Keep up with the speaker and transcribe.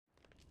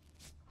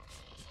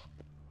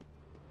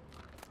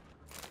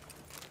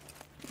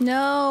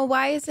No,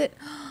 why is it?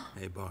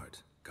 Hey,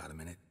 Bart, got a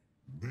minute?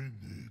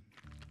 Minute.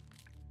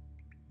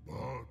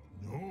 But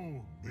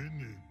no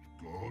minute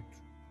got.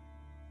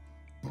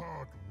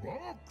 But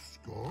rocks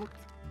got.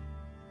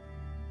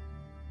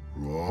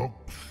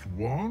 Rocks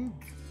want?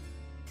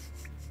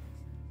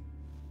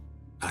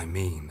 I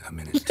mean a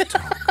minute to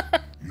talk.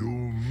 You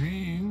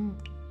mean?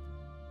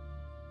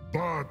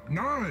 But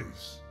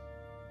nice.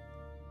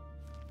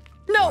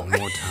 No. One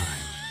more time.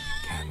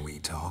 Can we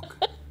talk?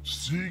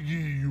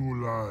 Siggy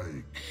you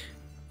like.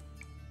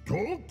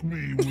 Talk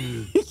me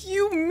with.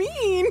 You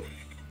mean?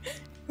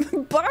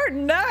 Bart,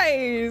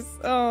 nice.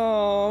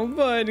 Oh,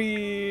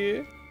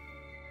 buddy.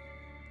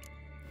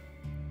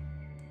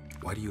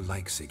 Why do you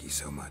like Siggy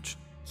so much?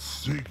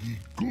 Siggy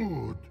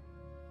good.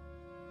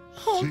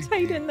 Oh, Siggy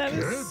Titan, that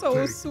is can't so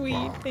take sweet.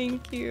 Bart.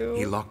 Thank He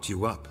you. locked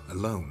you up,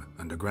 alone,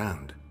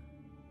 underground.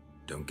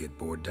 Don't get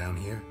bored down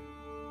here?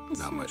 It's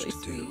Not much really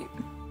to do. sweet.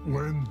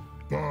 When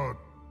but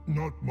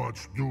not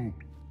much do.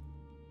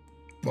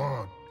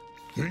 But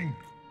think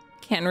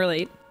Can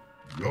relate.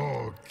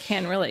 Lord.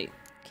 Can relate.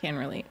 Can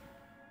relate.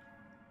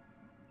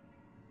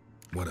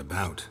 What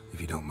about,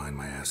 if you don't mind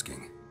my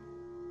asking?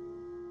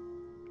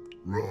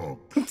 Rock.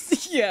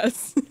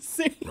 Yes.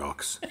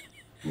 Rocks?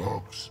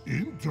 Rocks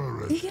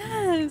interesting.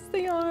 Yes,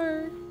 they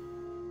are.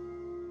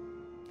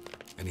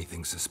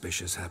 Anything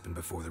suspicious happened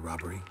before the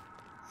robbery?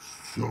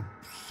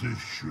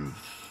 Suspicious.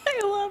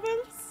 I love him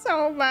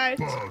so much.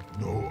 But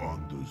no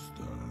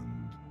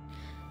understand.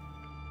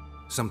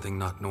 Something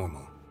not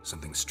normal,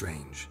 something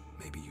strange.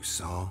 Maybe you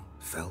saw,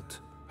 felt,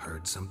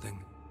 heard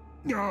something?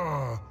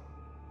 Yeah.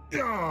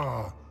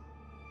 Yeah.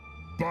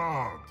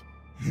 But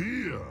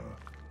here.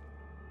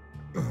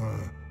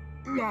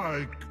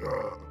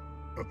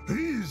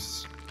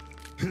 His.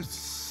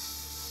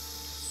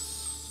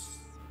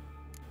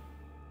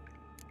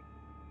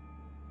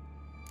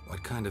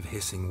 What kind of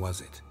hissing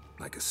was it?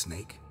 Like a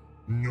snake?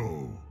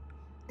 No.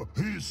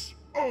 His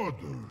other.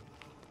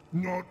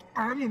 Not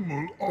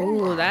animal or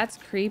Ooh, that's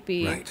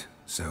creepy. Right.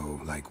 So,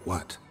 like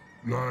what?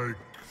 like.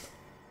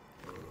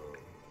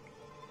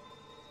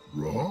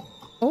 Rock?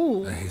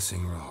 Oh. A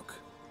hissing rock.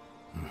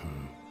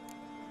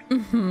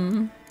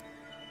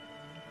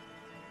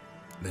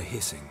 The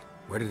hissing.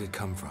 Where did it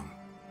come from?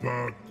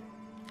 But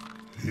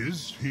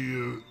his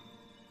here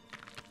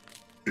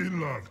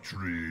in Love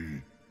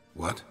Tree.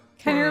 What?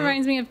 Kind of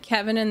reminds me of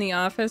Kevin in The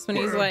Office when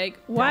he's like,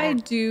 why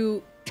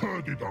do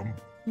Turdy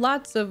dump.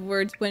 lots of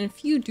words when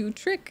few do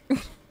trick?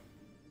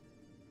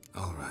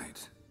 All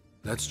right.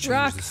 Let's change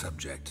Rock. the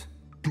subject.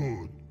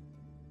 Good.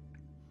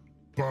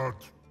 But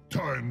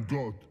time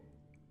got.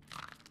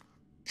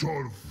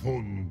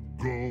 Fun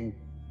go.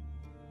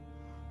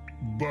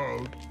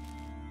 But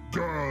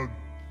God,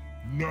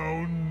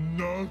 now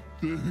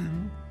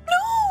nothing.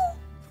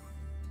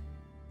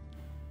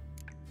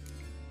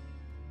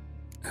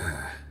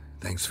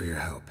 Thanks for your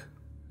help.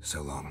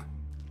 So long.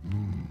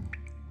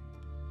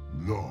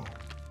 Long.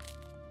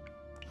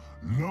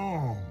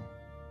 Long.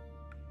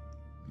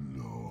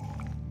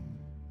 Long.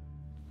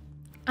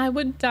 I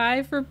would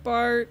die for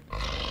Bart.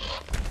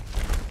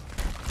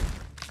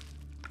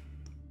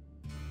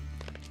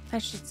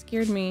 That shit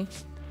scared me.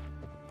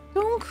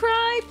 Don't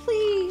cry,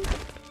 please.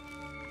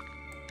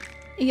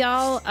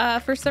 Y'all,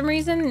 for some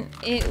reason,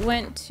 it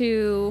went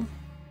to...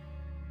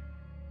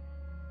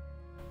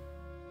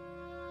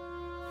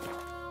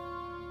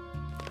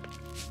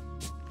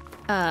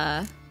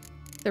 the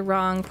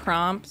wrong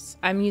prompts.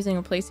 I'm using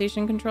a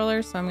PlayStation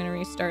controller, so I'm gonna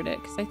restart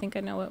it because I think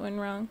I know what went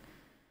wrong.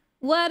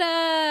 What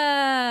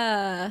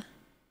Hi,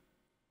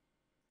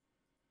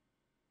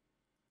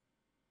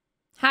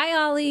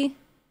 Ollie.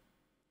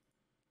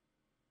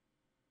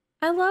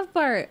 I love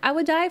Bart. I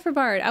would die for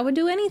Bart. I would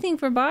do anything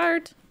for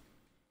Bart.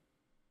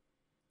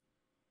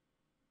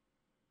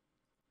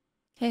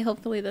 Okay,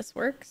 hopefully this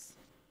works.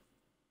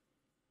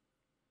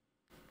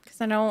 Because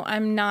I know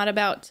I'm not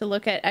about to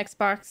look at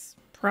Xbox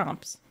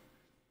prompts.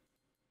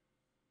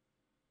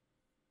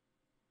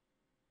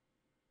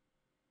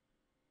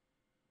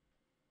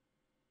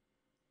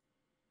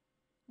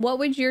 What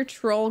would your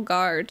troll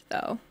guard,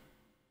 though?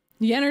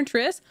 Yen or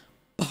Triss?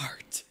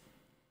 Bart.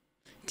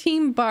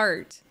 Team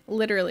Bart,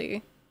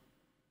 literally.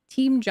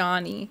 Team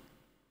Johnny.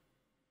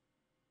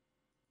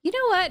 You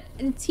know what?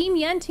 Team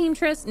Yen, Team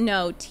Triss?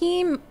 No.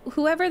 Team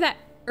whoever that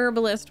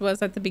herbalist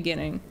was at the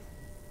beginning.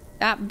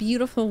 That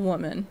beautiful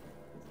woman.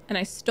 And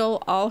I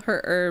stole all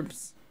her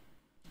herbs.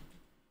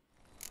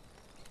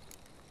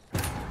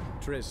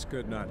 Triss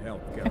could not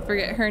help I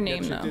forget her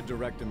name, Yet she though. did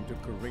direct him to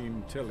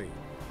Kareem Tilly,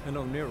 an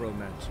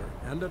Oneromancer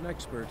and an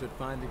expert at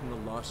finding the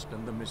lost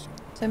and the missing.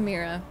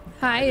 Tamira.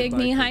 Hi, Guided by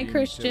Igni. Hi, Kareem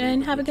Christian. Tilly,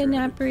 the Have a good Witcher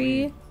nap, of the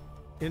Bree. Queen.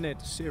 In it,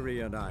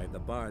 Ciri and I, the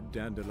bard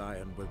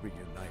Dandelion, were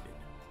reunited.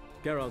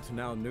 Geralt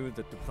now knew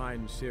that to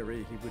find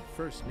Ciri, he would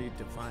first need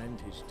to find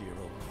his dear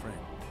old friend.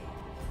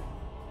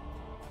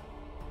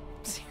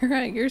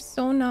 Sarah, you're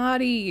so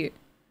naughty.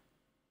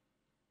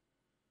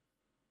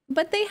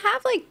 But they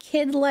have like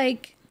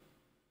kid-like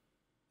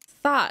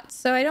thoughts,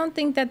 so I don't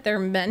think that they're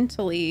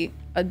mentally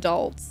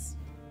adults.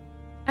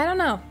 I don't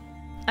know.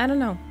 I don't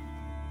know.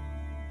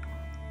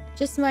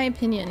 Just my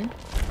opinion.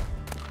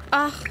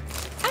 Ugh,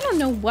 I don't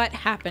know what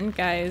happened,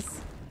 guys.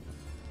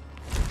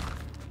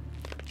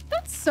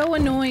 That's so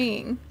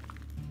annoying.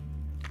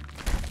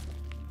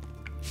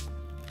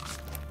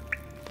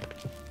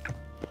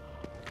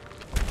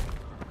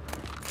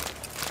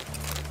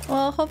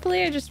 Well,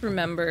 hopefully I just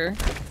remember.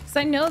 Because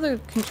I know the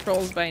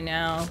controls by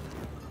now.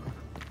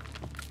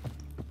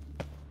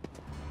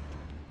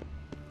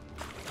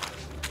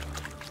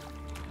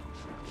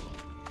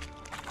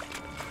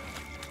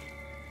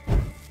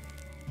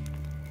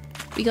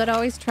 We could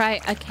always try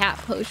a cat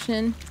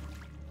potion.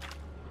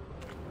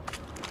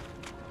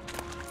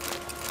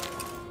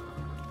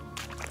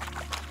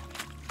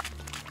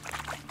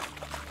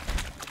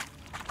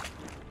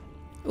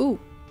 Ooh.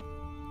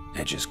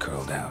 Edges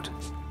curled out.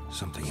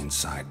 Something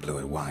inside blew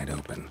it wide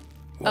open.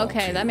 Wall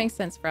Okay, two. that makes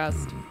sense for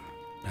us.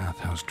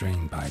 Bathhouse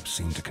drain pipes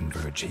seem to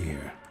converge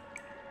here.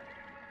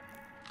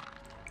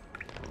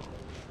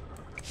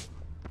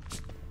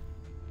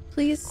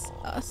 Please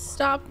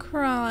stop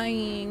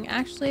crying.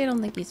 Actually, I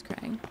don't think he's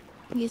crying.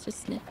 I think he's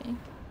just sniffing.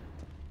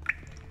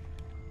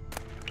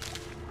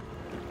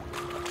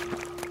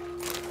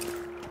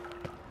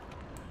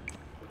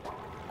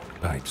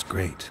 Pipes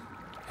great.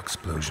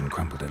 Explosion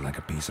crumpled it like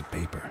a piece of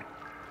paper.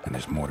 And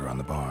there's mortar on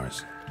the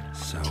bars.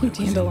 So it was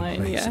in Dandelion,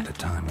 place yeah. at the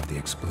time of the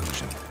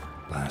explosion.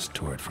 Blast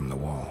tore it from the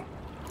wall.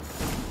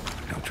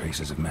 No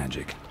traces of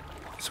magic.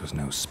 This was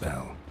no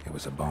spell. It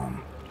was a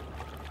bomb.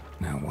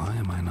 Now why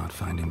am I not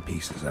finding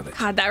pieces of it?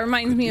 God, that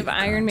reminds Could me be of the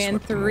Iron current Man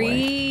swept them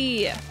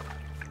away.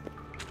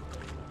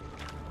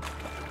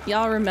 3.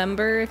 Y'all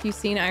remember if you've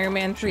seen Iron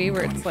Man 3 Shouldn't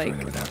where go it's any like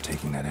further without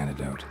taking that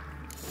antidote.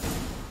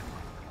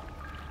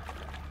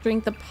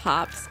 drink the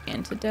Pops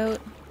antidote?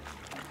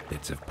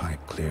 Bits of pipe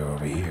clear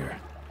over here.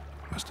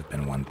 Must have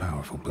been one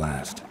powerful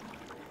blast.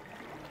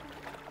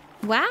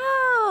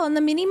 Wow, on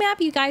the mini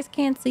map you guys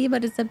can't see,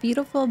 but it's a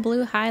beautiful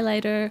blue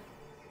highlighter.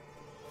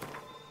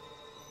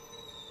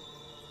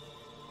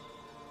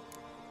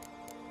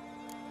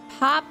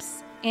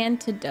 Pops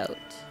antidote.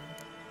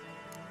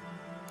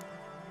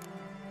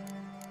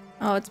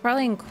 Oh, it's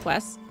probably in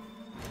quest.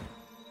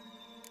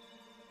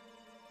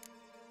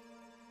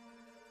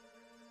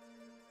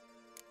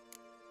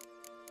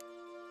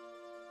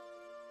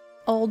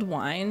 Old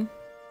wine.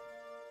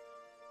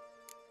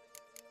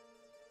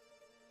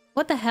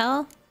 What the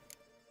hell?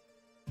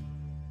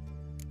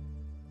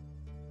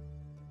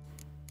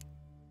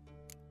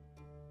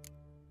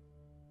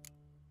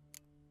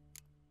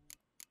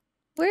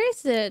 Where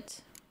is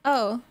it?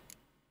 Oh.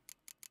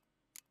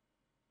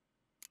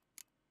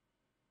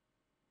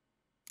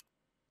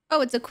 Oh,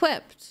 it's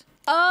equipped.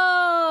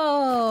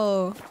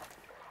 Oh.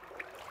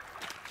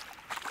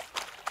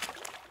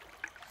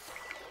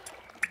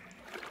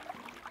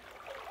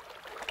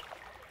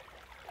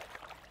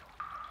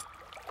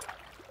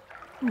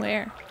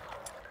 Where?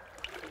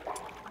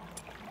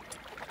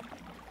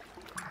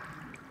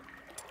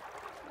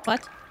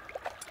 What?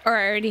 Or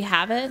I already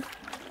have it?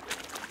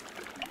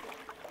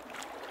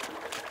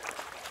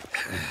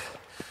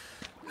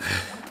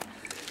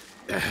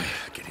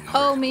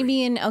 Oh,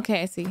 maybe in...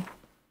 Okay, I see.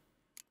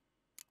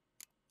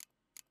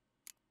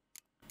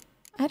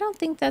 I don't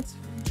think that's...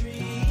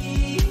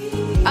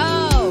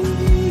 Oh!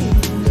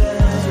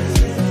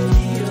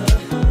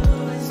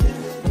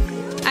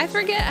 I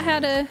forget how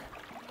to...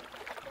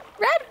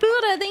 Red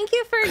Buddha, thank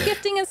you for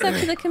gifting us up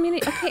to the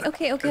community.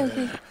 Okay.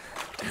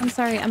 I'm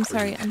sorry. I'm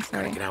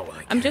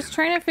just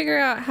trying to figure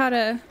out how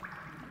to...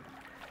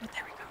 Oh,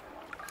 there we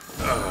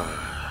go.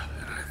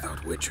 And I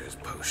thought Witcher's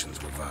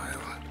potions were vile.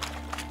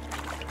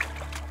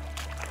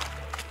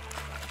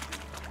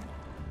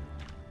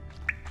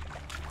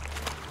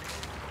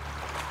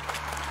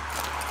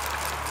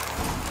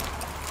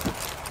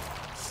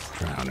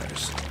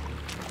 Drowners.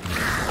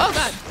 Oh,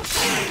 God.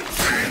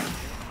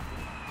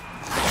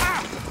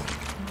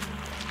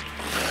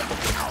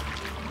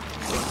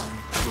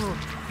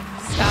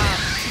 Stop.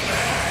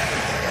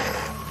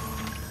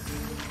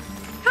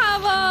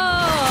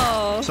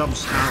 Havo! Some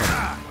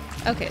sound.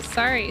 Okay,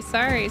 sorry.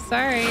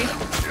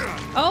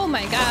 Oh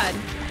my god.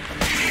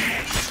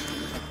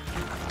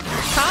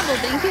 Havo,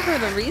 thank you for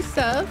the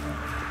resub.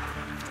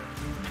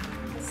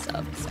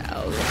 Sub.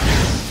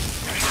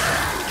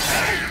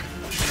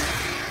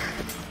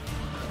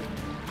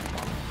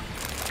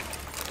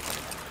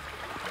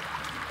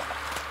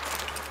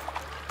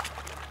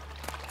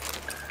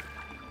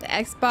 The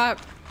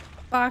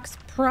Xbox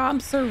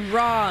prompts are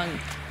wrong,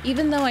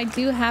 even though I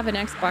do have an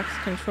Xbox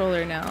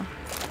controller now.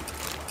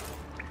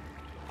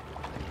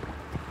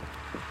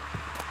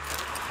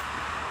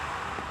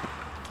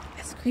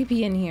 It's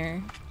creepy in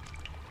here.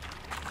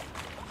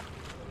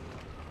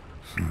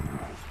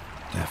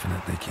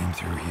 Definitely came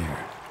through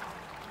here.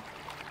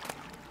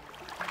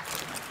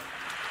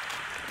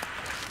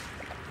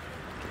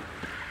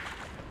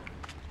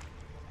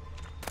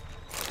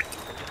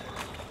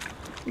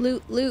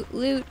 Loot.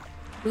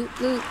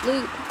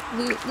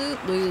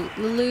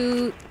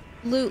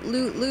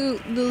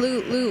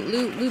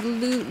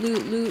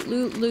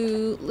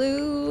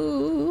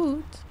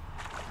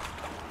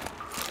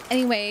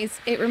 Anyways,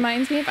 it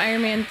reminds me of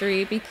Iron Man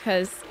 3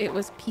 because it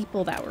was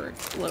people that were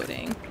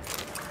exploding.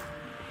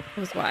 It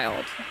was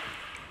wild.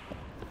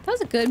 That was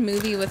a good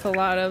movie with a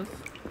lot of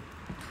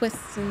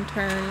twists and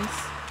turns.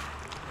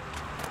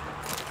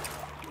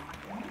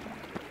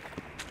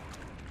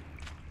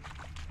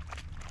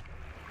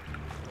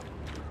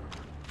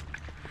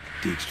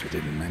 Dijkstra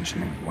didn't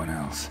mention anyone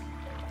else.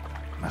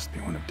 Must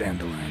be one of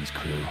Dandelion's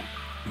crew.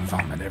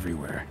 Vomit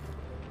everywhere.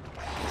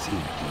 Guess he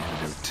had the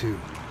antidote too.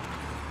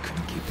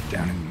 Couldn't keep it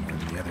down any more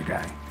than the other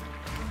guy.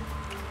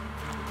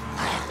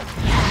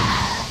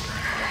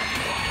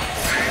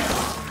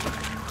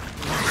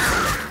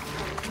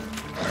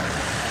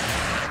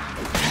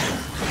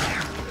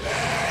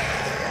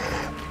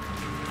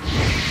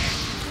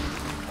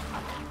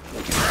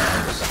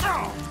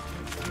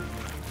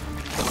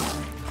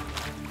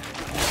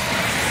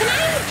 Can I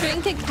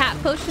drink a cat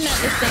potion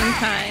at the same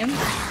time?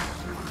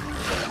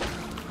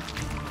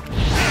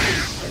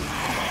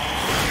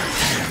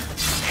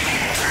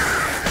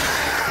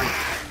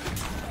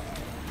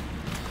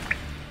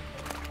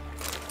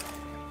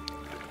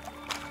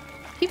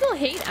 People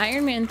hate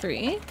Iron Man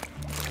 3?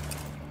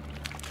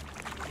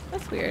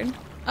 That's weird.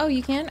 Oh,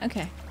 you can?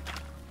 Okay.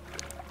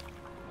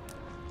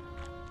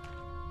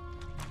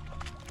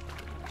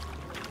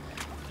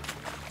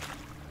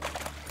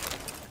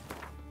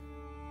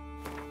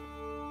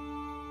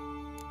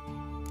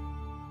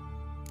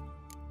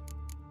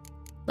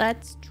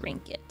 Let's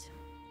drink it.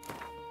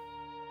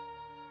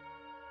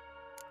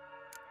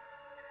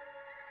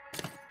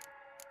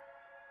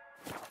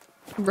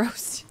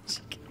 Roasted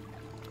chicken.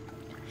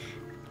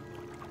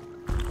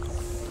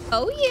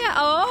 Oh yeah.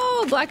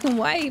 Oh, black and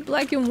white.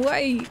 Black and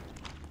white.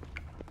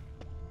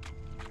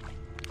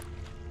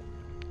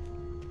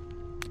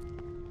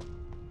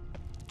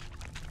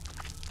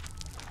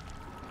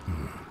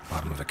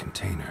 Bottom of a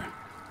container.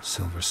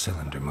 Silver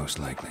cylinder, most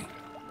likely.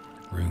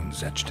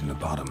 Runes etched in the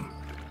bottom.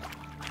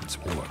 It's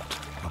warped,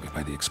 probably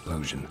by the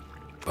explosion.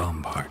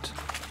 Bomb part.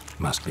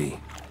 Must be.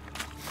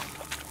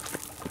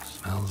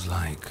 Smells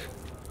like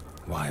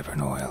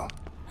wyvern oil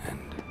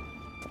and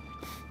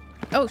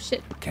Oh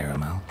shit.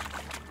 caramel.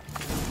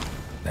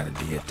 That'd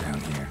be it down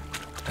here.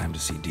 Time to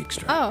see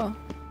Dijkstra. Oh.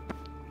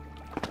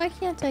 Why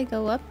can't I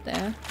go up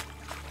there?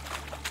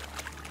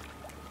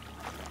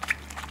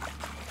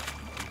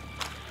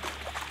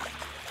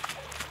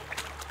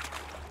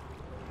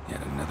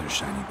 Yet another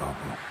shiny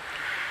bauble.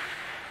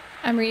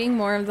 I'm reading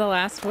more of The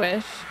Last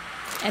Wish,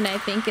 and I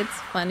think it's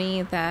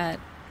funny that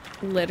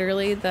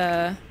literally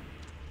the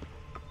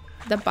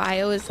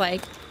bio is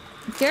like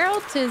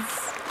Geralt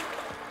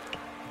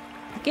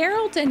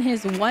and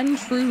his one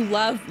true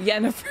love,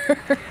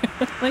 Yennefer.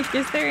 Like,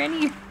 is there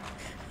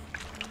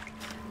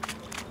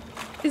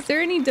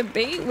any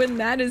debate when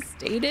that is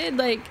stated?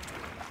 Like,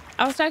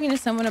 I was talking to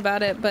someone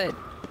about it, but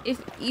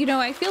if you know,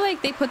 I feel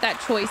like they put that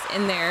choice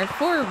in there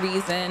for a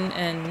reason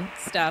and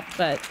stuff,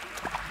 but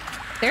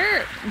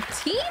their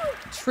team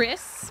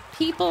Triss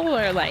people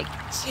are like,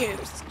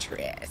 choose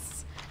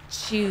Triss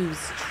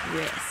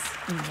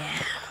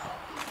now.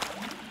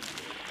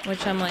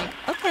 Which I'm like,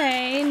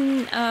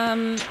 okay,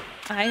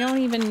 I don't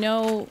even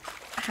know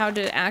how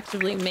to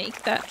actively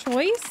make that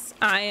choice.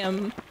 I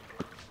am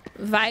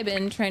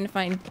vibing trying to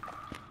find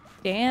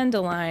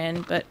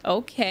Dandelion, but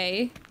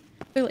okay.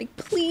 They're like,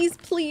 please,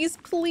 please,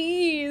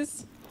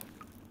 please.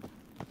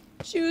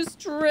 Choose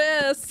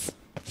Triss.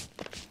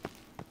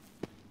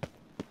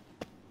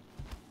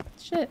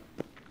 Shit.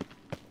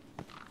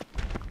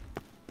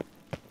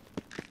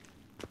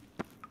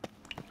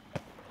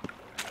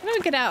 How do we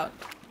get out?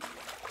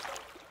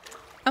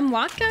 I'm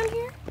locked down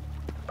here?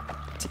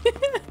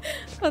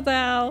 What the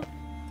hell?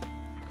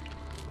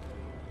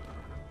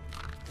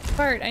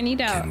 Bart, I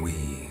need out. Can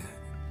we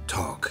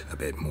talk a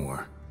bit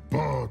more?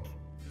 But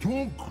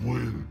talk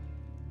will.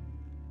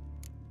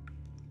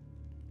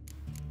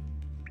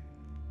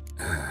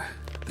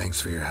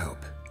 Thanks for your help.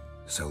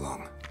 So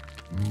long.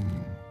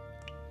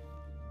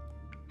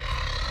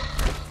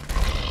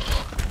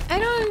 I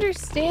don't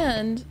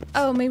understand.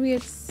 Oh, maybe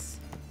it's...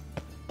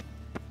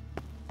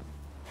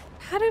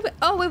 How did we...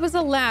 Oh, it was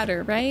a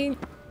ladder, right?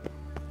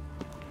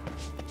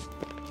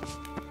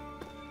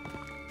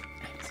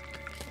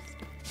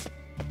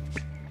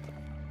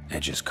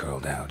 Edges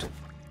curled out.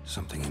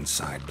 Something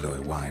inside blew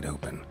it wide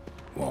open.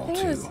 Wall I think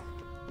it was- too.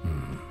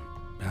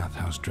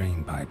 Bathhouse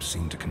drain pipes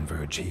seem to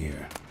converge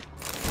here.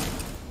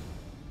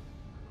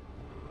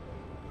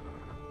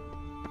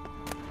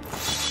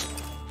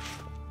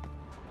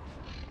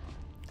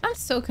 I'm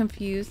so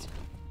confused.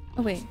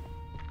 Oh, wait.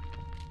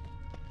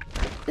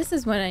 This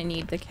is when I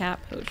need the cat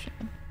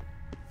potion.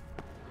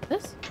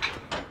 This?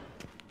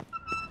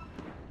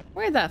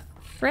 Where the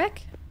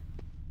frick?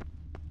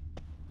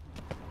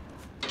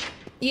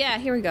 Yeah,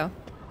 here we go.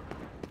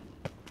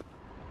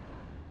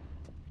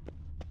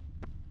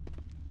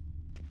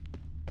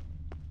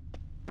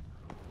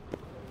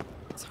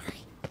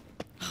 Sorry.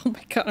 Oh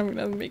my god, I'm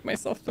gonna make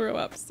myself throw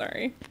up.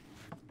 Sorry.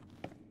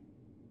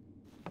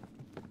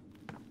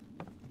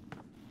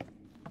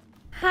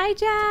 Hi,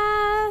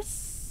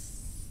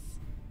 Jess.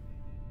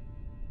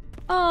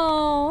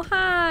 Oh,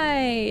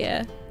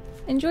 hi.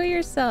 Enjoy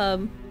your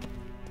sub.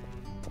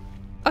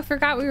 I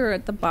forgot we were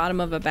at the bottom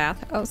of a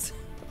bathhouse.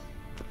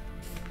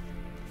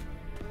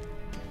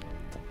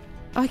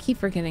 Oh, I keep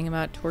forgetting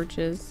about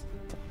torches.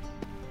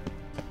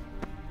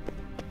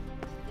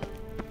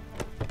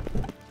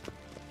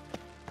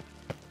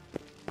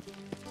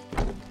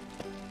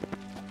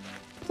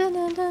 Dun,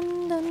 dun,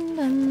 dun, dun,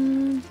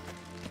 dun.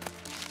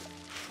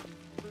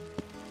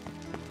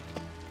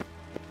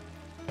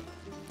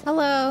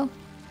 Hello.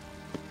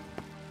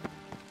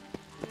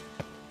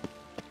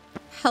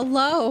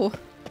 Hello.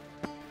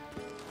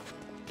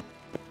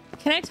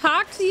 Can I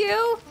talk to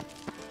you?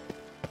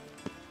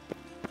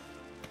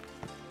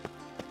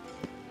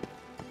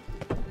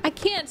 I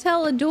can't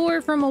tell a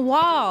door from a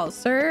wall,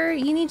 sir.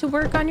 You need to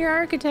work on your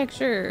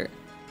architecture.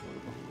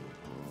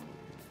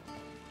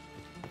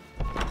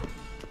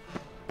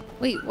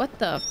 Wait, what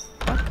the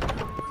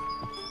fuck?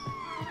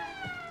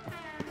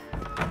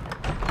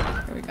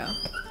 Here we go.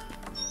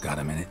 Got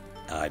a minute?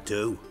 I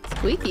do.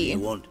 Squeaky. What do you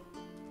want?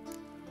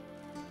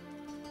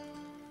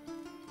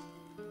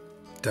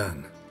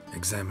 Done.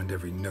 Examined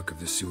every nook of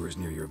the sewers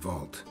near your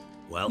vault.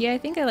 Well, Yeah, I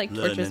think I like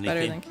learn torches better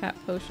anything? than cat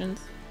potions.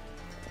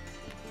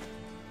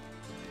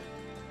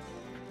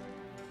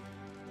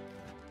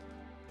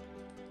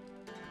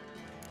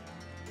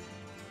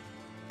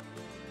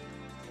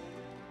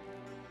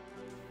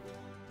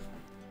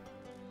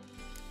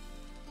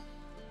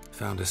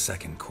 Found a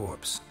second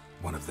corpse.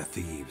 One of the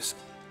thieves.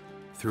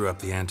 Threw up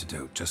the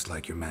antidote just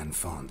like your man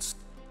Fonz.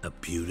 A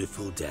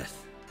beautiful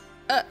death.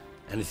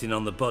 Anything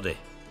on the body?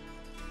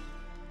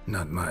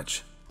 Not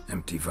much.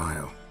 Empty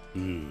vial.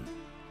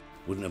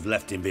 Wouldn't have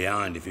left him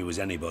behind if he was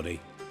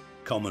anybody.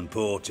 Common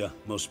porter,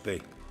 must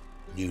be.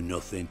 Knew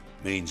nothing,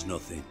 means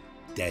nothing.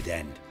 Dead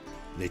end.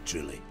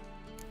 Literally.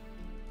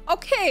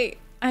 Okay,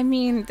 I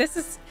mean, this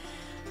is...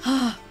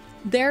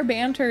 their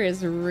banter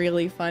is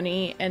really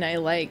funny, and I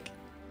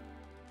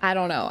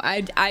don't know.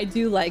 I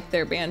do like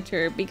their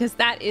banter, because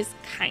that is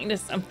kind of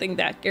something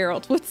that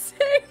Geralt would say.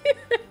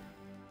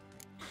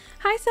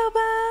 Hi,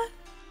 Selba.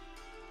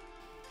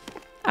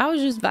 I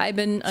was just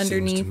vibing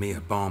underneath. Seems to me a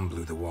bomb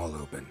blew the wall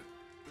open.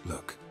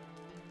 Look.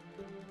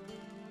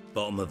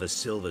 Bottom of a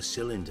silver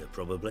cylinder,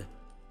 probably.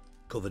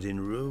 Covered in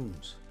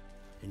runes.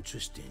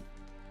 Interesting.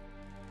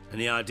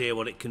 Any idea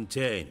what it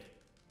contained?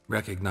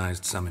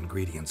 Recognized some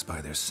ingredients by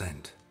their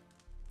scent.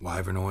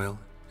 Wyvern oil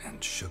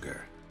and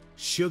sugar.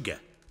 Sugar?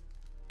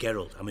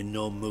 Geralt, I'm in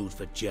no mood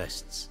for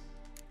jests.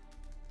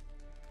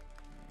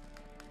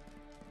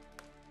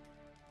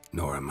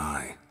 Nor am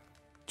I.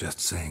 Just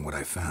saying what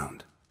I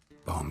found.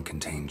 Bomb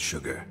contained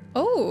sugar.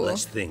 Oh.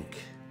 Let's think.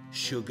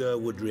 Sugar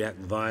would react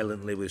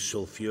violently with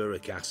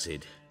sulfuric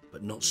acid,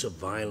 but not so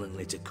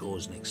violently to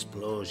cause an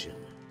explosion.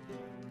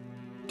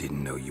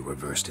 Didn't know you were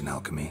versed in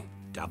alchemy.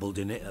 Dabbled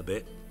in it a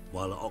bit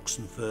while at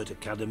Oxenford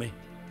Academy.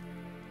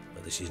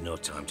 But this is no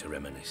time to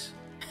reminisce.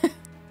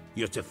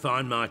 You're to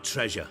find my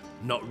treasure,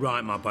 not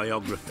write my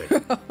biography.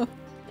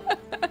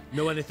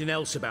 Know anything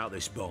else about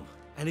this bomb?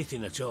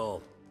 Anything at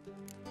all?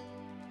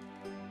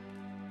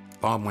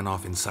 Bomb went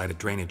off inside a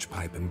drainage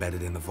pipe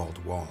embedded in the vault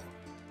wall.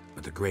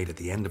 But the grate at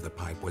the end of the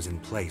pipe was in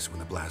place when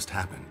the blast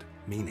happened,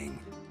 meaning...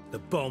 The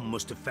bomb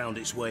must have found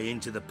its way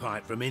into the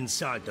pipe from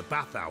inside the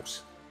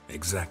bathhouse.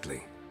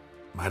 Exactly.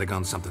 Might have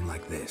gone something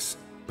like this.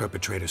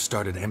 Perpetrator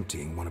started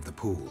emptying one of the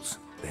pools,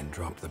 then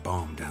dropped the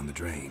bomb down the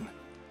drain.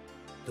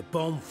 The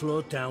bomb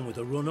flowed down with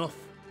a runoff,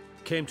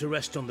 came to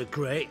rest on the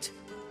grate,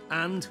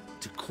 and,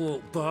 to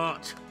quote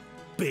Bart,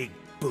 big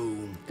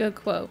boom. Good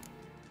quote.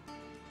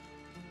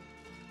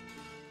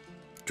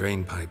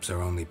 Drain pipes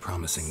are only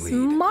promising lead.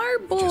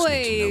 Smart We just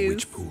need to know boys.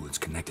 which pool it's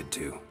connected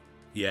to.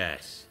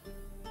 Yes.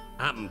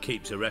 Appen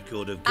keeps a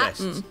record of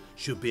guests.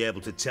 Should be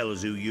able to tell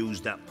us who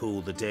used that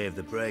pool the day of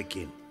the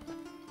break-in.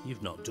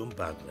 You've not done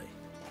badly.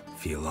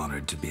 Feel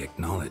honored to be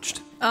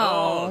acknowledged.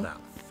 Oh, that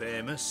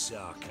famous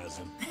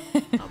sarcasm.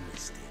 I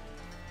missed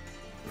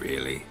it.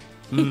 Really?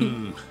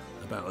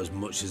 About as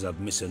much as I'd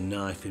miss a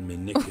knife in my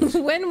knickers.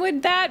 When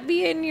would that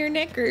be in your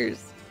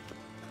knickers?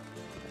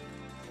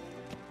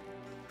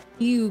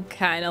 You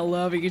kind of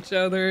love each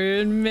other.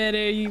 Admit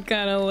it, you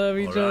kind of love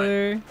each All right.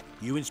 other.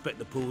 You inspect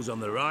the pools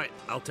on the right,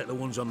 I'll take the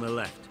ones on the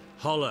left.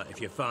 Holler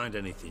if you find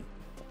anything.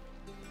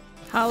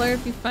 Holler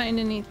if you find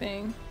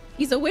anything.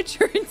 He's a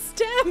witcher in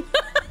STEM.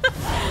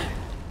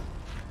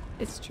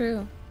 It's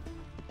true.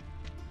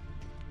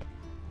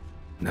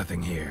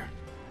 Nothing here.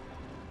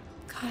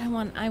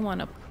 God, I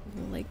want a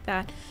pool like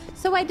that.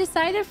 So I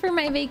decided for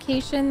my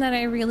vacation that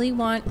I really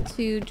want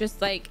to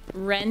just like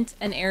rent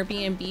an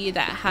Airbnb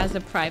that has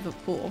a private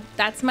pool.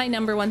 That's my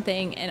number one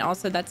thing, and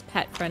also that's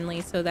pet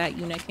friendly so that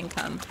Una can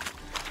come.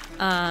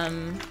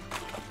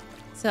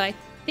 So I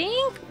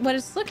think what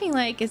it's looking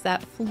like is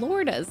that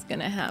Florida's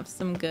gonna have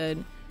some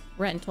good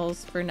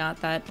rentals for not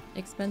that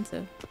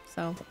expensive.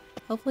 So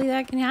hopefully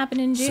that can happen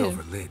in June.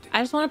 Silver lid.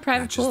 I just want a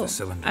private Matches pool. the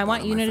cylinder I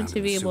want bottom Una found to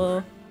in the be sewer.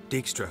 able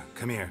Dijkstra,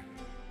 come here.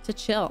 to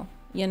chill,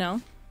 you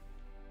know?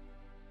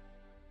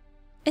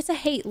 It's a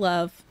hate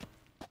love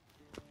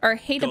or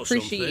hate Got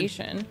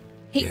appreciation.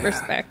 Hate Yeah,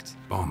 respect.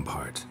 bomb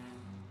part.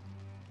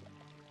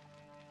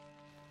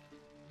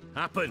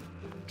 Happen.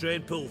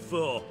 Drain pool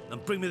 4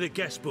 and bring me the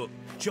guest book.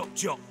 Chop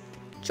chop.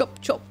 Chop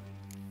chop.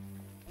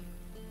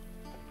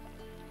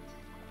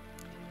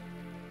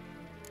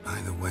 By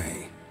the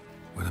way,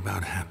 what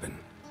about Happen?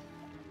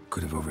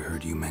 Could have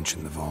overheard you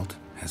mention the vault.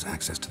 Has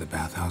access to the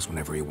bathhouse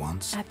whenever he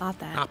wants. I thought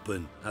that.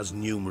 Happen has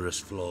numerous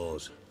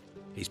flaws.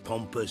 He's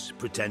pompous,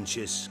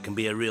 pretentious, can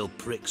be a real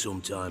prick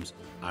sometimes,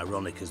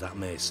 ironic as that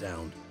may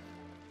sound.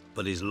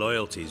 But his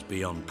loyalty's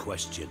beyond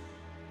question.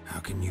 How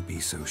can you be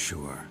so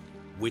sure?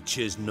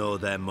 Witches know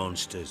their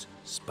monsters,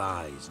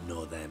 spies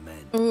know their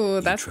men. Ooh,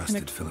 You that's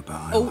trusted kinda... Philippa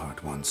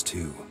Eilhart once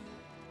too.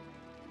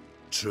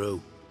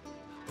 True.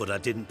 But I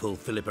didn't pull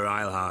Philippa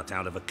Eilhart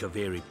out of a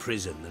Kaviri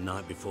prison the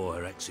night before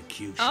her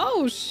execution.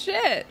 Oh,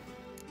 shit.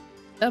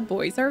 The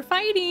boys are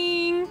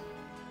fighting.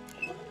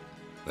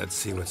 Let's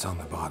see what's on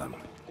the bottom.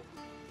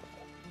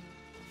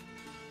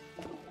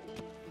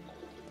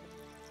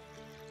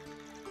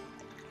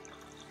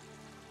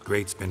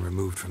 Grate's been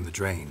removed from the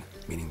drain,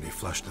 meaning they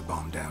flushed the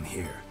bomb down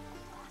here.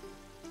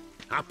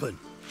 Happen.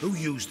 Who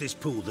used this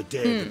pool the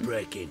day of the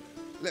break-in?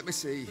 Let me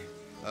see.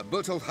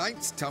 Bertolt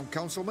Heinz, town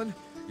councilman,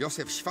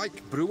 Josef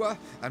Schweik, brewer,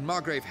 and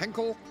Margrave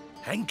Henkel.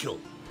 Henkel?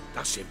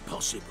 That's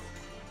impossible.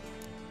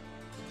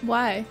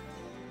 Why?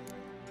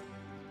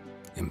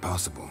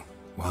 Impossible.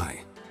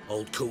 Why?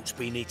 Old Coot's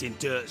been eating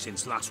dirt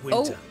since last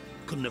winter.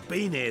 Oh. Couldn't have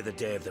been here the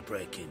day of the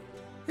break-in.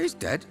 He's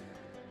dead?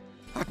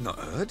 I'd not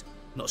heard.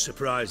 Not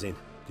surprising.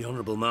 The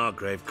Honourable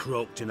Margrave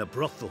croaked in a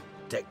brothel,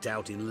 decked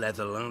out in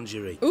leather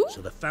lingerie. Ooh.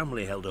 So the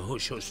family held a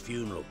hush-hush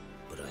funeral.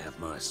 But I have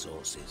my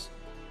sources.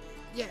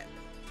 Yeah,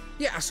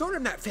 I saw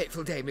him that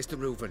fateful day, Mr.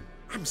 Reuven.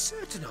 I'm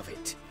certain of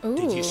it. Ooh.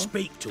 Did you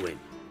speak to him?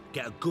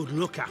 Get a good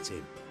look at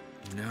him?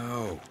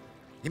 No.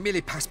 He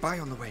merely passed by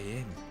on the way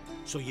in.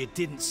 So you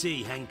didn't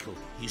see Henkel.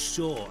 You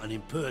saw an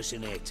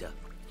impersonator.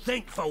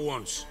 Think for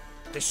once.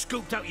 They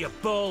scooped out your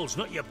balls,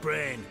 not your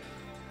brain.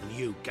 And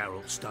you,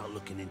 Geralt, start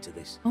looking into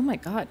this. Oh my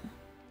god.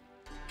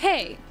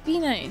 Hey, be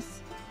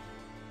nice.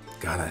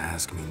 Gotta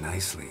ask me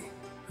nicely.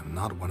 I'm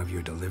not one of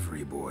your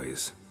delivery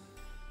boys.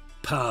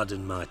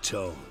 Pardon my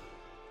tone.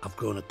 I've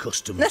grown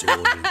accustomed to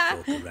ordering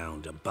folk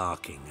around and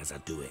barking as I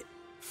do it.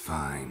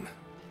 Fine.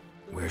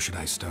 Where should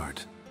I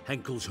start?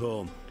 Henkel's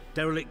home.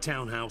 Derelict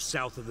townhouse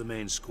south of the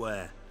main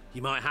square.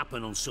 You might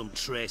happen on some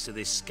trace of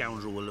this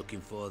scoundrel we're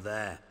looking for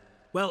there.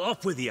 Well,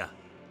 off with you.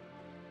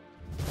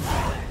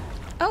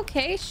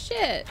 Okay,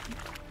 shit.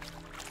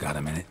 Got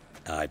a minute?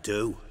 I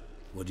do.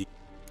 What do you...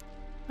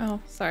 Oh,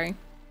 sorry.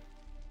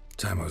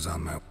 Time's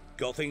on my...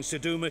 Got things to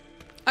do, mate?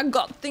 I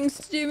got things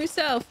to do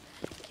myself.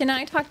 Can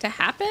I talk to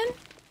Happen?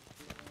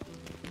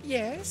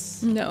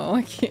 Yes? No,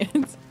 I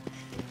can't.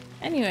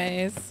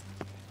 Anyways.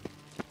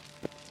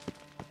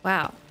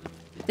 Wow.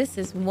 This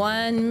is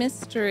one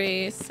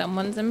mystery.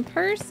 Someone's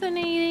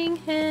impersonating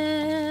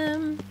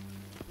him.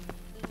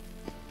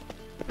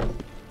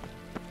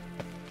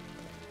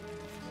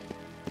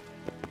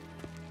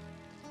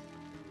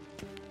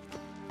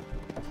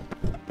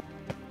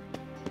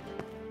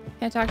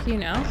 Can I talk to you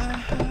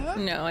now?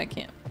 No, I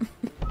can't.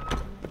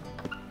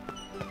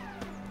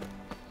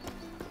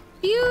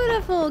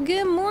 Beautiful.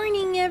 Good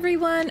morning,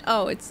 everyone.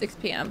 Oh, it's 6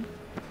 p.m.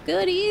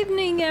 Good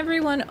evening,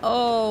 everyone.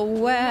 Oh,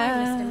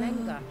 wow. Mr.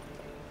 Menger.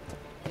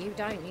 You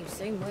don't, you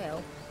soon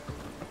will.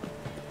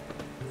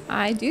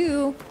 I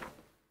do.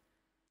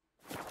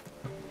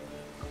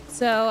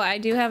 So I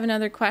do have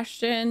another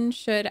question.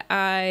 Should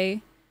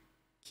I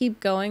keep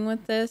going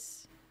with this?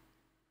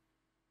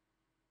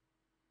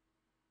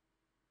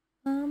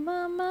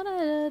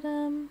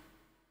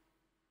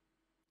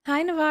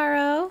 Hi,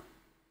 Navarro.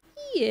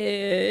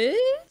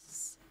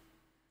 Yes.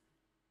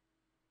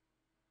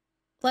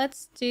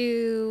 Let's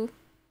do...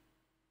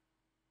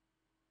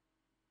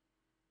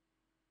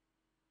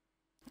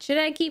 Should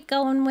I keep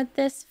going with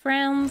this,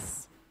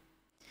 friends?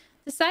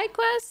 The side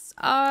quests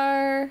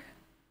are...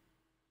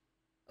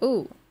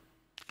 Ooh.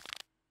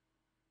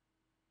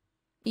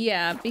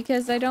 Yeah,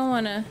 because I don't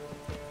want to...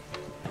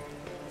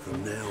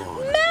 From now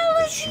on...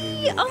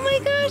 Melody! Oh my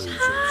gosh,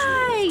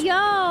 hi,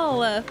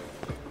 y'all!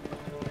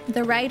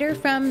 The writer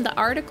from the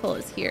article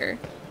is here.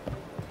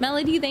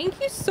 Melody,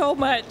 thank you so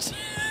much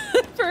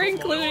for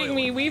including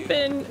me. We've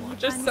been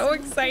just so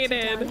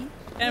excited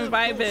and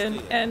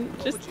vibing, and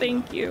just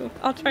thank you.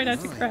 I'll try not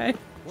to cry.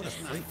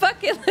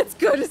 Fuck it, let's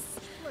go to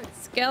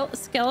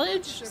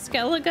Skellige.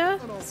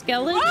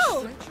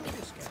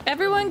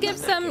 Everyone give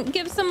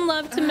some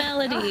love to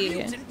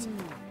Melody.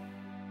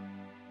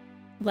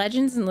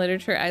 Legends and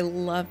literature, I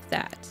love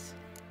that.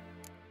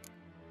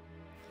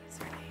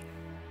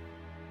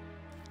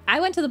 I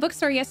went to the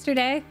bookstore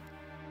yesterday.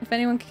 If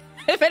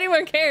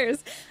anyone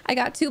cares, I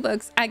got 2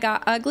 books. I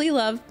got Ugly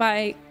Love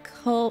by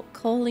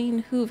Colleen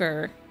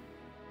Hoover,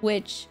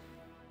 which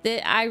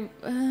did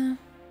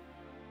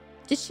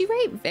she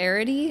write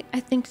Verity? I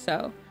think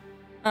so.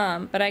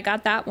 But I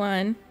got that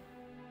one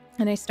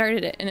and I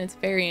started it and it's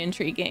very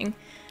intriguing.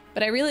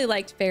 But I really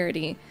liked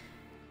Verity.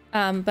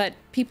 But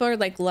people are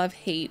like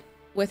love-hate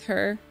with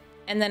her.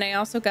 And then I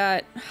also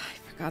got,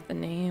 I forgot the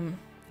name.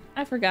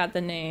 I forgot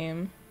the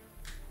name.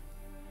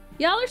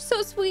 Y'all are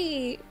so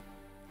sweet.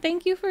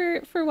 Thank you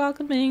for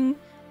welcoming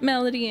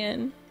Melody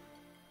in.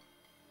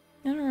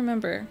 I don't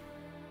remember.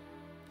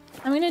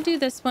 I'm gonna do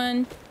this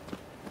one.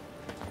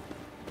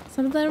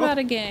 Something about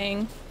a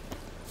gang.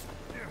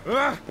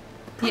 Yeah,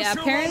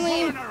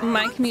 apparently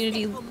my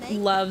community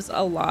loves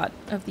a lot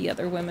of the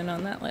other women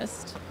on that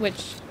list,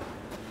 which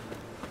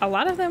a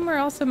lot of them were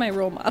also my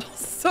role models.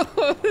 So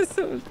this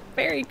was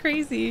very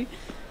crazy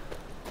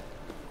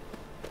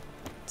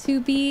to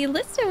be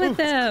listed with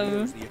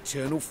them. The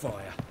eternal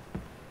fire.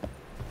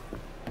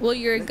 Well,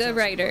 you're a good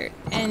writer,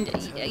 and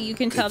you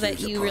can tell that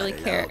you really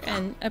care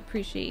and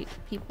appreciate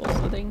people,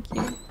 so thank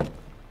you.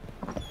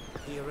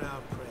 Hear our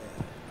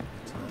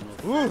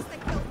prayer.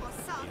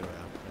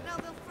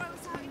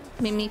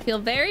 Made me feel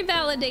very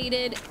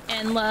validated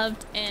and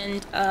loved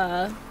and,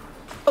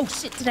 oh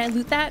shit, did I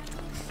loot that?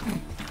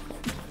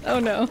 Oh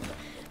no.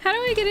 How do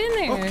I get in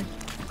there?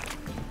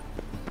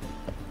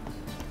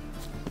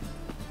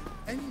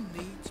 Any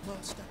needs,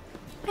 master?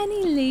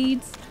 Any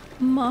leads,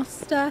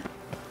 master?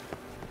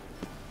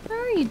 Where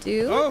are you,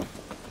 dude? Oh!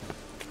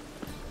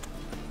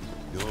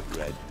 Your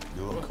bread,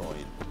 your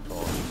coin,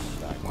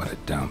 What a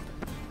dump.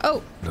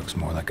 Oh. Looks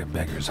more like a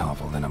beggar's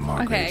hovel than a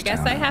Margaret's Okay, I guess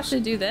I have to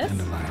do this.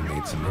 Dandelion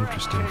made some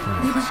interesting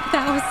friends.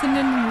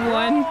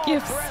 1001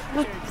 gift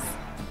subs.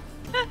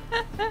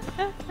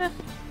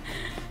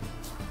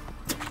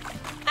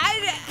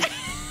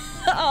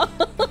 Oh.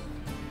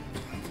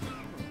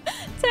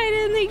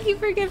 Titan, thank you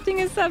for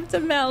gifting a sub to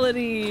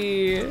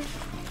Melody.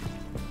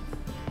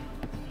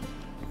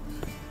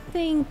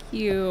 Thank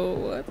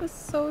you. That's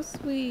so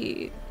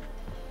sweet.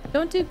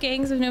 Don't do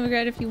gangs of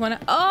Novigrad if you want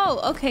to. Oh,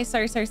 okay.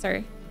 Sorry.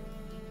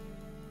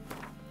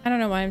 I don't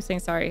know why I'm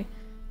saying sorry.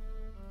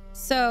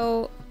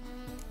 So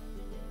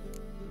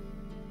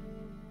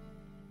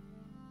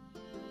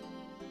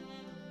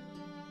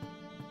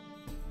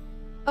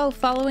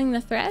following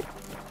the thread?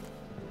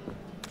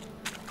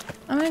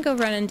 I'm gonna go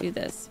run and do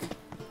this.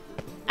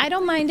 I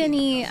don't mind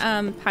any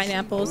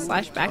pineapple /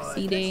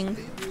 backseating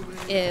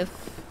if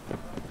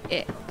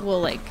it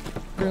will like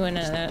ruin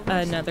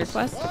another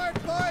quest.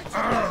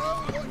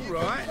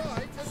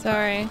 Right.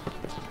 Sorry.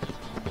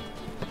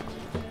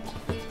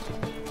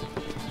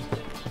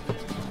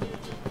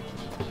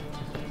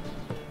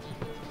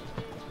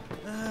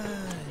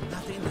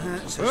 Nothing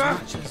hurts as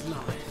much as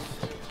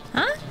life.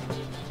 Huh?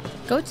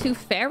 Go to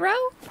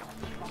Pharaoh?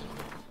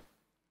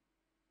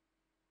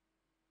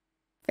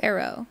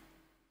 Pharaoh.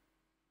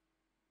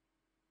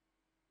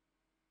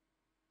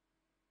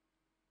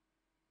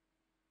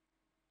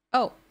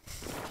 Oh.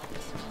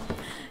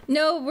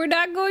 No, we're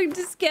not going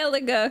to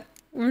Skellige.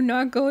 We're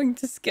not going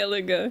to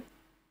Skellige.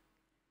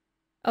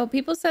 Oh,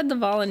 people said the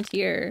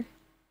volunteer.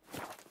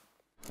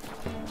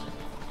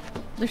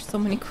 There's so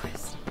many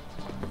quests.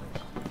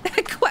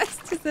 That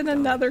quest is in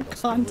another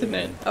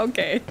continent.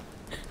 Okay.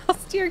 I'll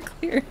steer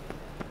clear.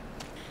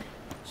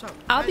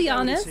 I'll be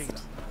honest.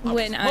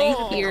 When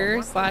I hear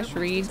 /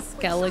 read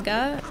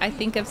Skellige, I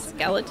think of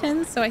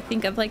skeletons, so I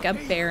think of like a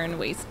barren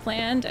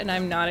wasteland, and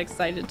I'm not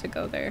excited to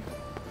go there.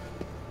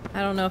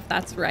 I don't know if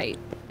that's right.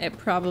 It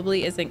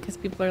probably isn't, because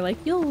people are like,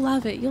 you'll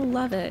love it, you'll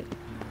love it.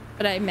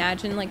 But I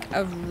imagine like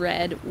a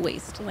red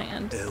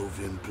wasteland.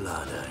 Elven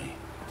blood, eh?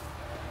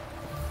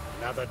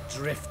 Another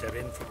drifter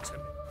infantry.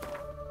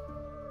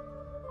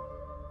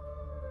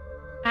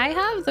 I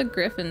have the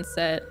Griffin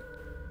set.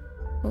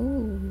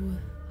 Ooh.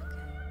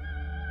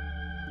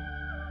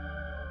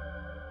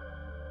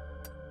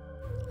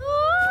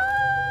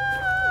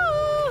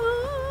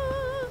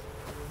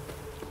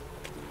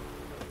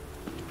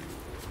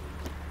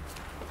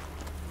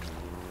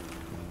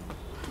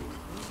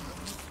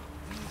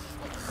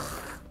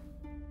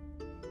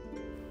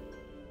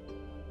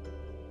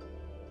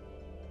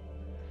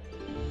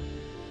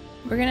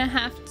 We're gonna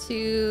have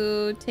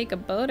to take a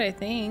boat, I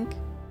think.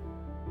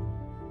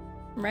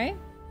 Right?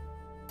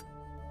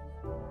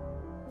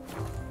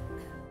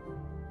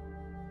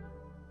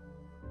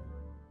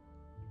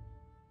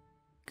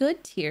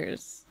 Good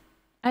tears.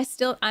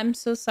 I'm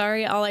so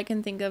sorry. All I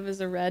can think of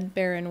is a red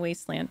barren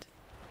wasteland.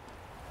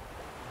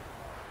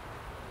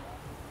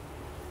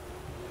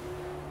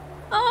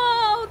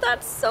 Oh,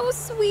 that's so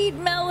sweet,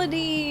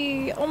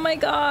 Melody. Oh my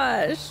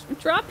gosh.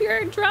 Drop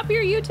your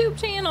YouTube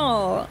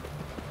channel.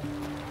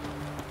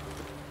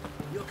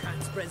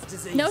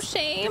 No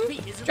shame.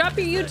 Drop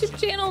your YouTube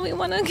channel. We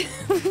wanna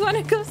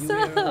go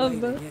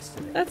sub.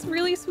 That's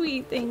really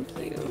sweet. Thank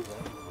you.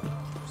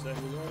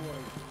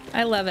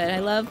 I love it. I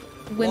love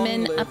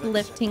women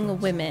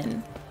uplifting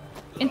women.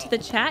 Into the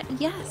chat?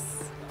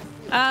 Yes.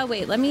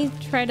 Wait, let me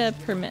try to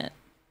permit.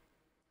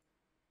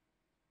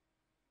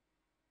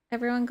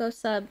 Everyone go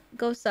sub.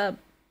 Go sub.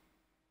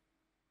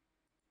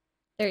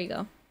 There you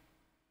go.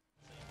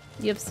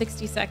 You have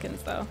 60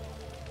 seconds though.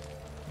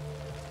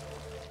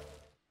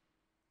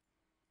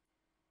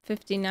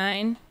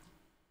 59,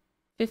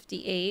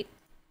 58,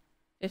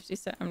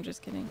 57. I'm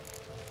just kidding.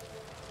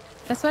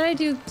 That's what I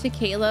do to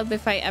Caleb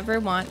if I ever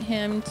want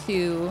him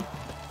to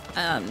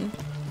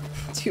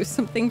do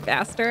something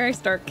faster, I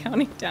start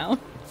counting down.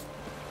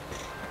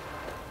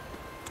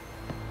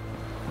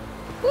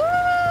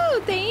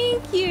 Woo!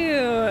 Thank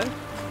you!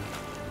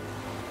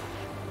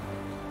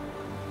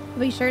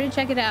 Be sure to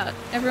check it out.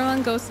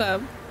 Everyone go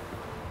sub.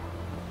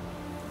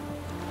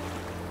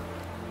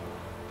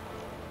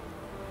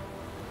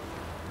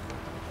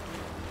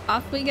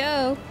 Off we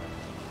go.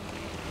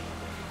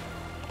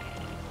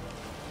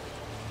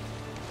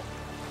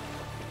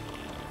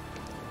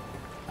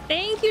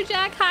 Thank you,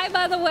 Jack. Hi,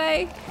 by the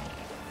way.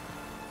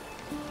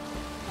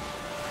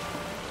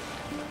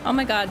 Oh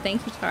my god,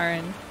 thank you,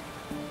 Taran.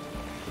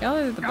 Y'all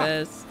are the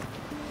best.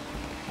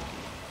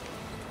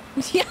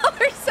 Y'all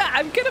are so—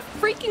 I'm gonna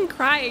freaking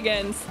cry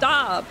again.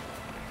 Stop.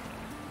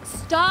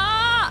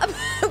 Stop!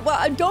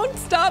 Well, don't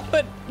stop,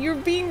 but you're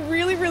being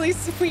really, really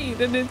sweet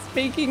and it's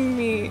making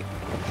me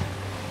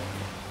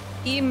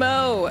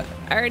emo. I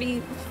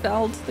already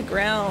fell to the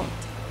ground.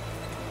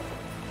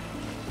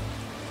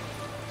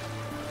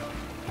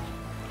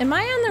 Am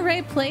I on the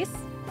right place?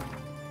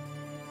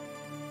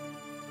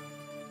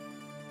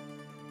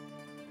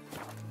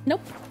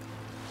 Nope.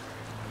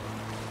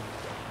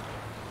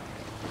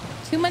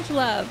 Too much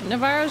love.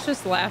 Navarro's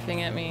just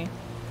laughing at me.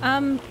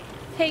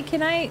 Hey,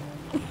 can I...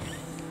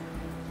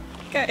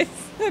 Guys,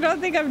 I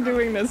don't think I'm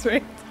doing this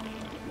right.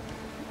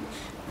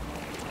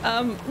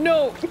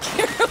 No.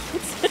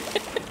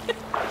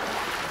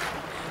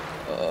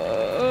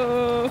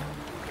 Oh,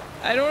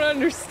 I don't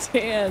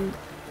understand.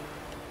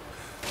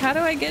 How do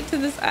I get to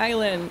this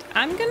island?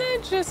 I'm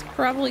gonna just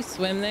probably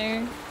swim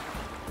there.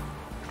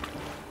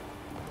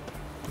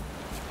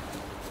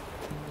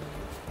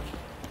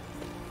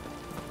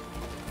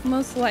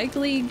 Most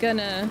likely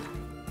gonna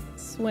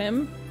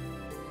swim.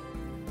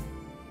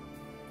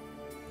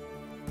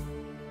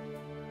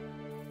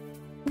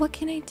 What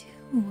can I do?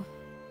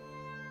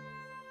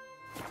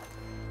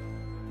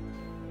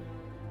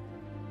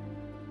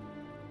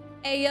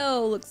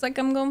 Ayo, looks like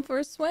I'm going for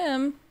a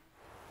swim.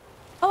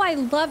 Oh, I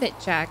love it,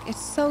 Jack.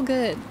 It's so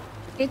good.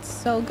 It's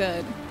so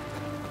good.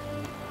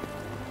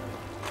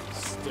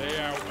 Stay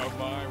out of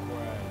my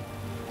way.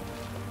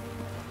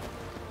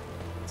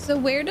 So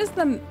where does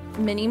the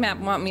mini-map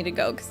want me to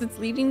go? Because it's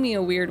leading me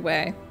a weird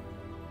way.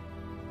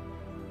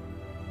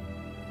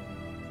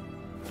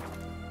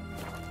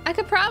 I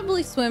could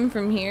probably swim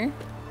from here.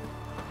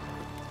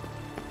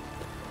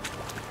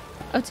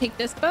 Oh, take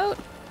this boat?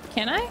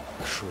 Can I?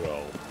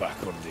 Crawl back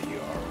under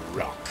your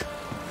rock.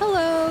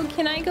 Hello,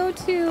 can I go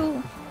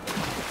to...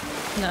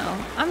 No,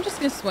 I'm just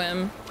gonna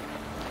swim.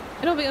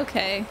 It'll be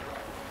okay.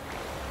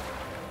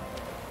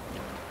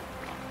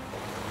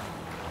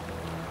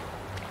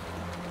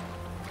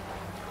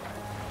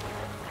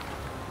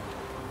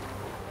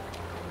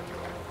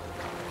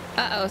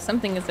 Uh-oh,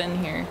 something is in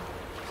here.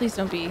 Please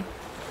don't be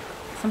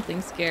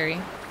something scary.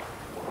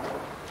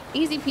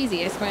 Easy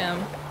peasy, I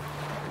swam.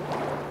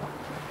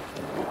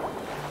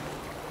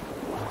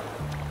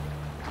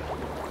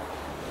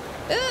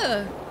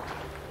 Ugh!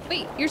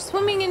 Wait, you're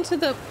swimming into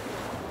the...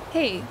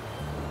 Hey,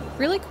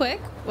 really quick,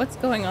 what's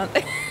going on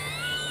there?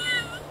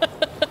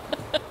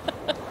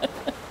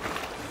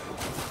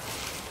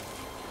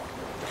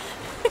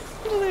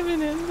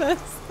 Living in this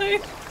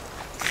thing.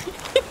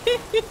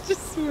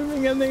 Just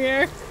swimming in the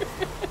air.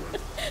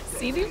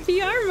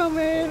 CDPR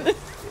moment.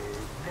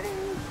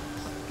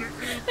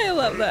 I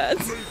love that.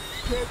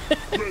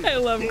 I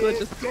love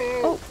glitches.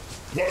 Oh.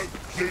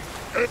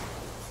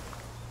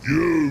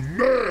 You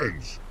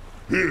mans!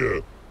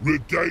 Here,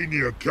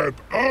 Redania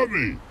Camp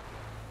Army!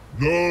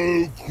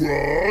 No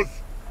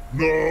cross,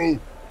 no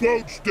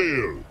boat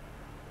steal!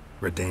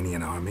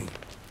 Redanian army?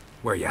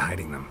 Where are you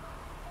hiding them?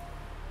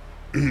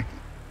 In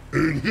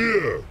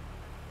here!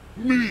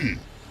 Me!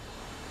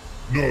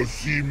 No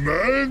see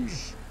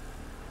mans?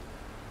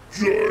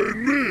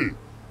 Join me!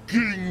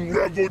 King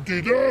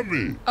Ravodid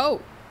Army!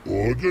 Oh!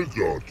 Order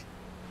got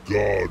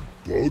guard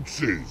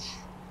boats is.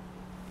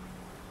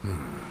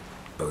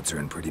 Boats are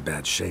in pretty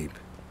bad shape.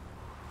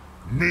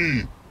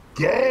 Me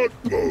guard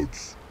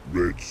boats,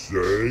 let's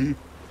say.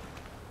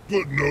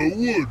 But no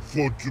wood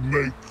for to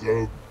make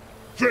a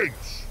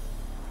fence.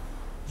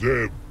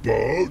 They're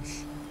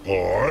boats,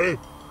 aye.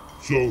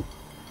 So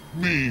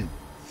me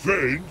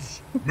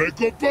fence make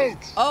a boat.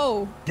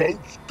 Oh.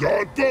 Boats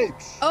guard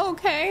boats.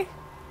 Okay.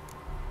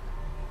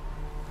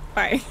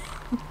 Bye.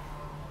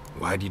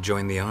 Why'd you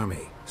join the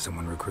army?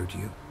 Someone recruit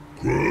you?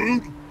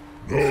 Crude?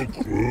 No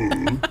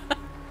crude.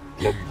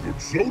 Come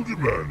good soldier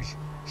mans.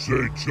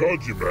 Say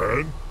charger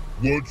man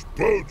wants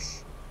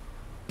boats.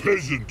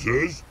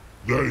 Peasanters,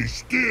 they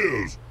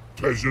steals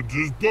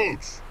peasanters'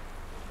 boats.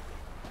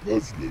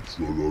 That's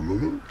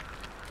literal.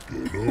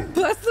 Don't know.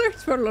 That's I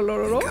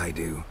think I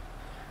do.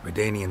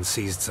 Redanian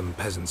seized some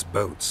peasants'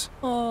 boats.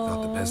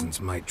 Thought the Aww. peasants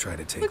might try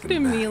to take Look at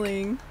them him back.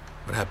 kneeling.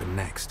 What happened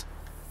next?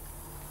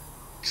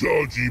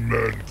 Chargy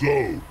man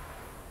go.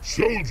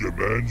 Soldier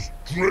mans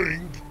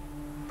drink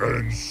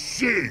and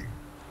sing.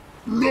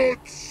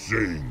 Lot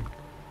sing.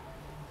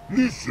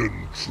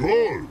 Listen,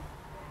 troll.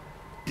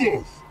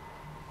 Both.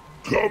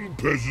 Come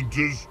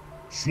peasanters,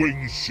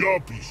 swing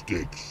sharpie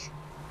sticks.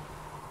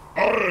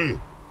 I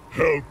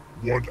help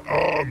one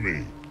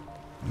army.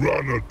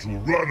 Runner to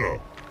runner.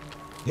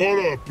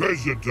 Holla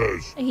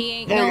peasanters. He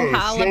ain't no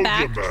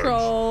hollaback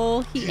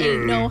troll. He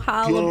ain't no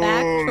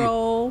hollaback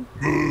troll.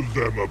 Move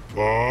them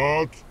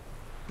apart.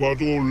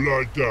 But all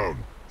lie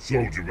down.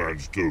 Soldier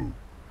mans do.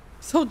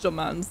 Soldier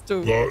mans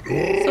do. But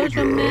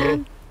Soldier order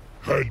man.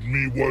 had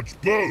me watch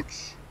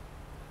boats.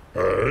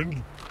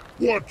 And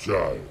watch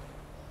I.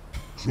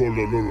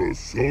 Trollololo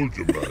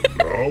soldier man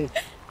now.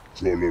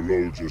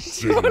 Trollolo just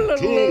sing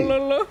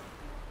too.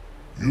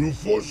 You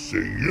for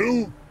sing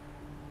you?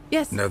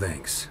 Yes. No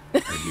thanks.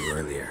 Heard you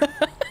earlier.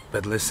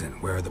 But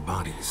listen, where are the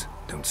bodies?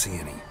 Don't see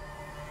any.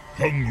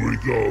 Hungry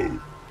go.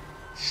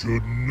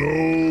 Should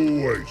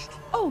no waste.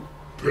 Oh.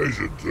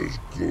 Peasanters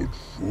good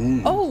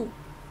food. Oh.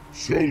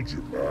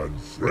 Soldier man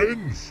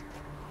friends.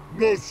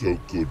 Not so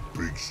good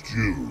big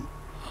stew.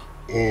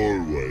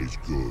 Always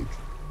good.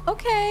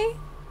 Okay.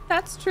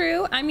 That's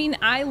true. I mean,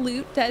 I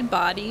loot dead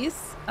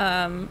bodies.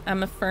 I'm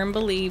a firm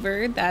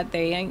believer that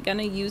they ain't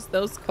gonna use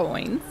those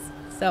coins.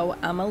 So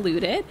I'ma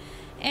loot it.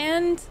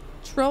 And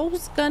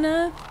Troll's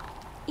gonna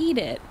eat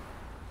it.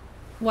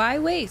 Why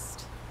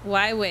waste?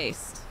 Why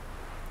waste?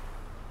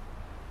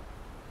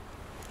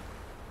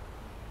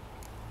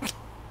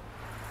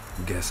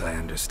 Guess I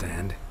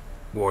understand.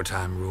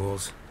 Wartime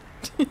rules.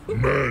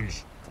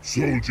 Man's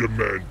soldier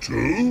man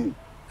too?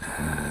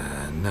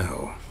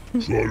 No.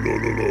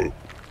 Trollololo.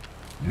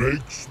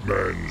 Makes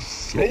man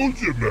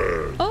soldier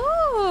man.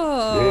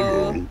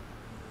 Oh. Trollo.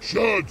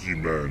 Shardy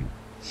man.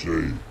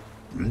 Say,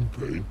 bring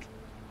paint.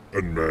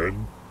 And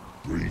man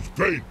brings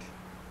paint.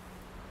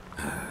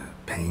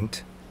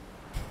 Paint?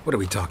 What are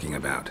we talking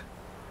about?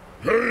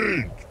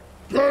 Paint!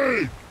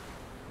 Paint!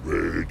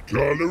 Red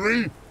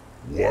colory,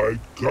 white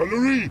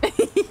colory.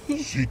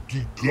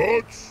 City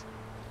gods,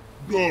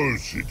 no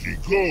city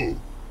go.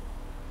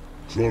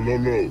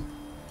 Trollolo,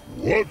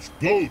 what's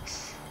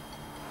boats?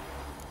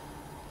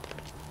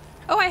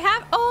 Oh, I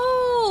have.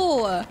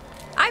 Oh,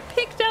 I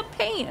picked up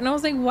paint, and I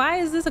was like, "Why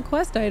is this a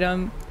quest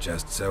item?"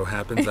 Just so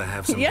happens I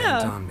have some Yeah.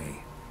 paint on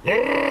me.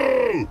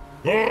 Oh!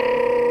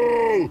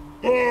 Oh!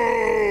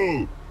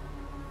 Oh!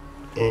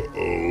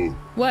 Uh-oh.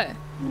 What?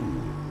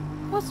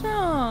 What's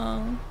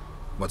wrong?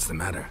 What's the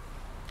matter?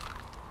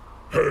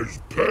 Has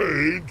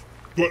paid,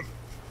 but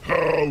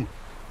how?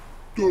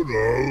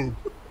 Dunno.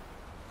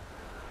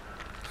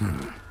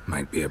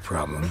 Might be a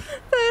problem.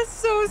 That's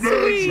so Man's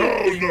sweet.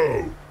 how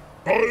no.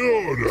 I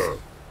order.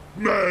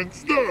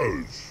 Man's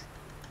nose.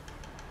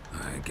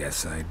 I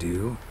guess I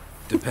do.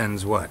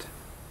 Depends what.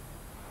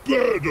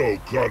 Birdo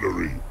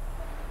colory.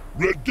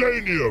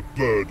 Redania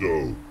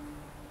birdo.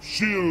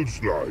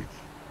 Shields like.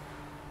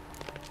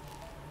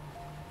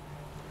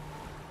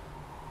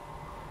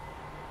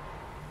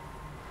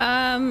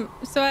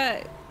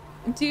 So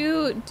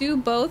do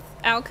both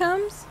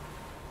outcomes?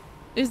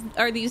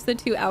 Are these the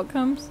two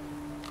outcomes?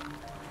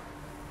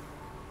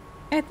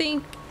 I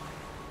think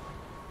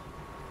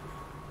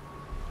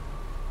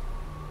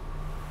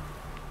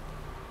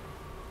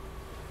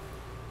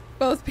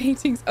both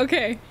paintings.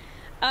 Okay.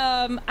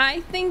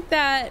 I think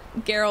that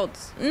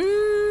Geralt.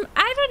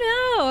 I don't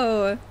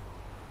know.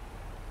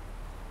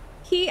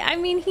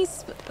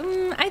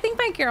 I think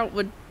my Geralt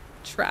would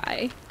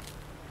try.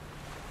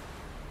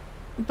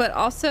 But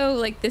also,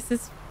 like, this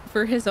is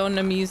for his own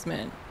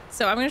amusement.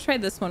 So I'm gonna try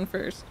this one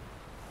first.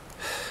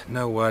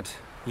 Know what?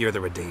 You're the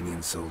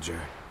Redanian soldier.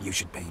 You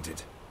should paint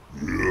it.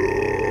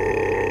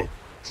 Yeah.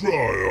 Try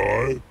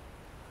I.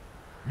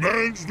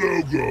 Man's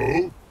no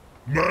go.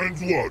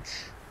 Man's watch.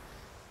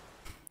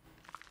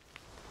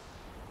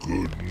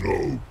 Good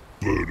no,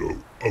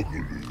 birdo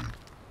ugly.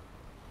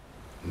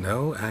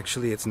 No,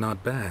 actually, it's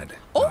not bad.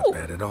 Oh! Not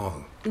bad at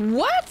all.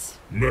 What?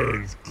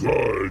 Man's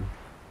kind,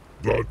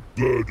 but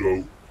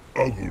birdo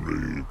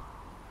ugly.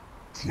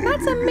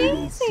 That's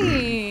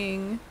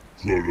amazing.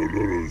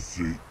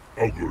 See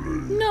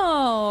ugly.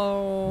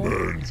 No.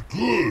 Man's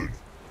good.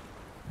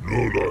 No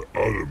like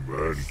other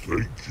man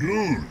take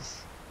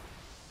cues.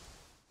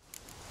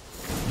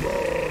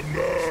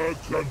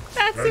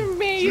 That's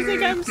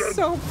amazing. I'm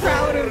so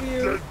proud of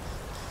you.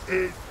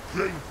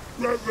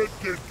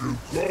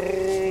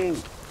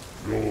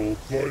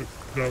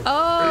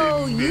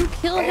 Oh, you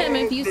kill him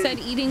if you said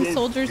eating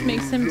soldiers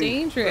makes him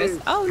dangerous.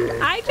 Oh,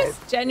 I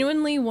just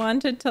genuinely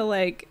wanted to,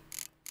 like,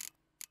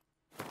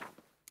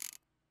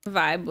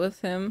 vibe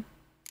with him.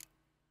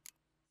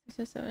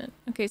 607.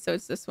 Okay, so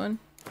it's this one.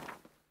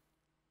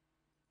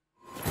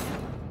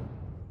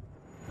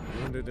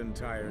 Wounded and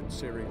tired,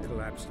 Ciri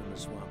collapsed in the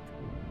swamp.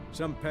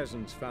 Some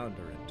peasants found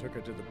her and took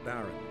her to the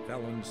Baron,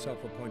 Felon's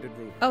self-appointed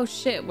ruler. Oh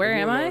shit, where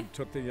am I?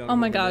 Oh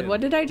my god, what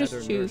did I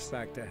just choose?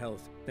 Back to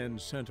health, then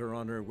sent her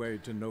on her way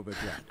to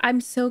Novigrad. I'm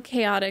so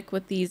chaotic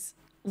with these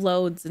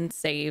loads and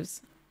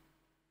saves.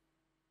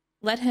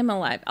 Let him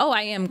alive. Oh,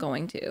 I am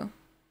going to.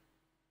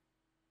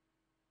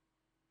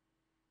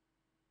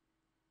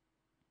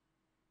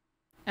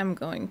 I'm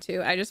going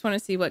to. I just want to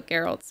see what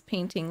Geralt's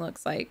painting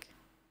looks like.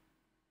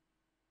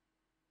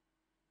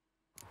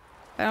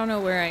 I don't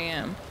know where I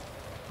am.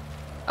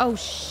 Oh,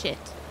 shit.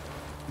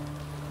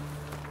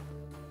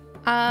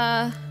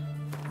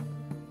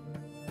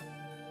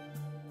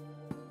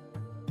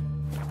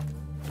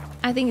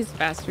 I think it's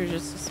faster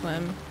just to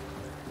swim.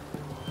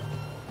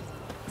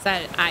 'Cause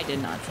I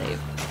did not save.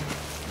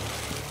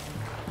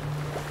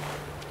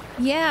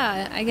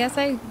 Yeah, I guess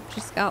I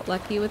just got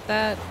lucky with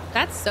that.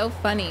 That's so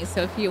funny.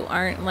 So if you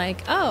aren't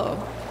like,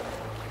 oh.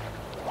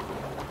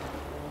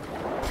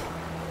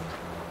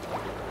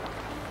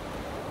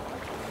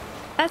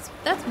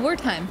 That's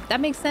wartime. That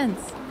makes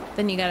sense.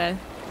 Then you gotta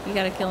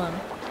kill him.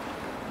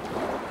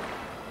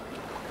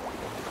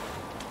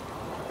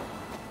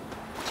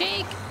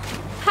 Jake,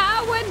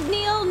 how would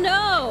Neil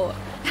know?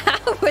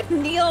 How would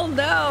Neil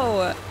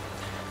know?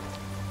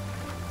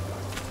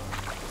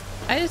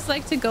 I just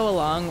like to go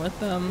along with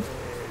them.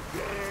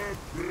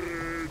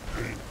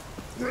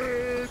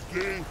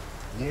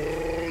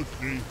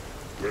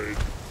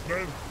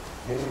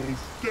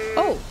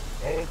 Oh.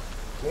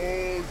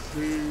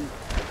 Then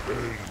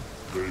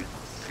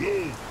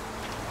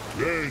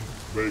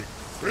make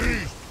feast.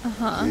 Good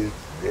no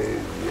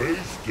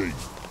wasting.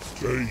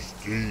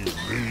 Tasty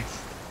meats.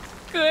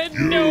 Good You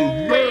no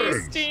mans.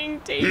 wasting.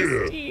 Tasty.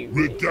 Here,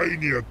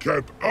 Redania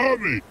Camp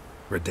Army.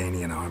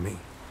 Redanian army?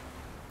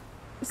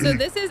 So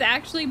this is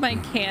actually my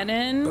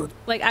canon.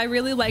 Like, I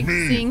really like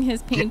seeing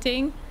his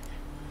painting.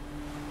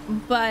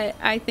 But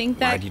I think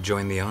that Why'd you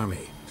join the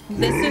army?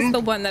 this is the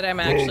one that I'm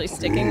actually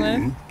sticking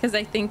with. Because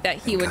I think that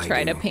he would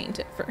try to paint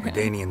it for him.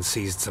 Redanian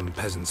seized some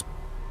peasants.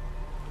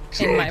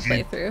 In my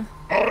playthrough.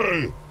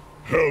 I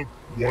help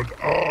one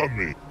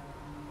army.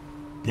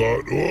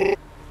 But oh,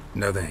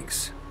 No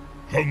thanks.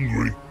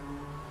 hungry.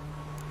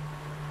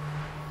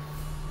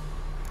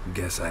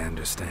 Guess I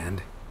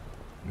understand.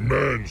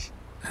 Mans.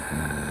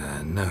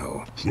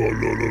 No.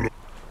 Tra-la-la-la.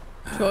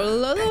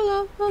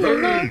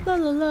 Hey!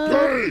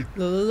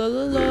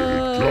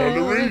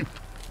 Calorie.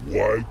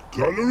 White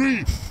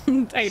calorie.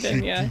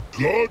 Titan, yeah.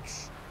 City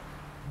gods.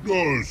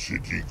 No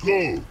city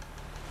go.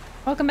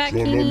 Welcome back,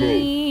 Tra-la-la.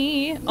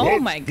 Kenny. Oh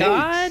What's my this?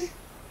 god.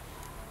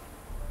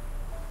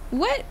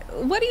 What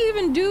do you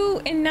even do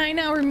in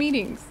 9-hour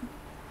meetings?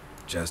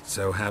 Just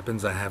so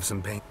happens I have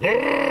some paint.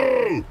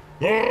 Oh!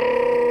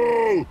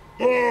 Oh!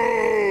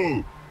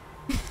 Oh!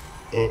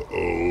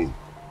 Uh-oh.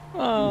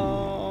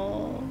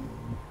 Oh.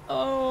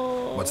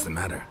 Oh. What's the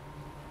matter?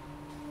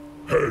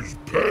 Has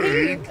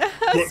pain.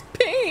 Has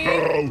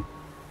pain.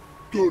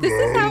 How? This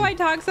is how I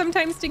talk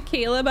sometimes to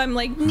Caleb. I'm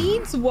like,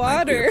 needs Might be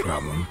water. a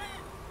problem.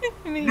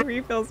 And he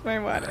refills my I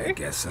water.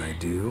 guess I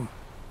do.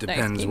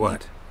 Depends Kenny.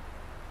 what.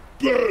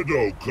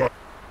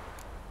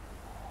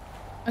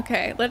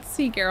 Okay, let's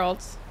see,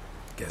 Geralt.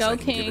 Guess Go I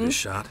can give it King. a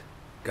shot.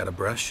 Got a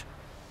brush?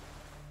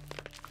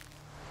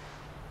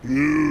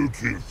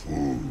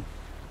 Beautiful.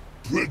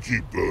 Pretty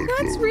bird.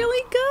 That's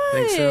really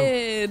Think so?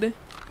 good.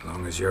 As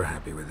long as you're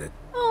happy with it.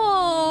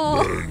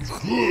 Oh, Man's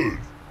good.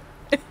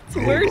 it's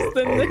worse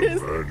than Other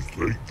this. man's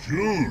take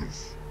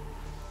juice.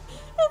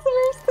 It's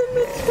worse than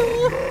this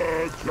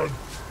troll.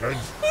 And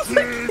He's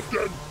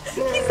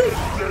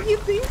like, you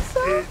think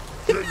so?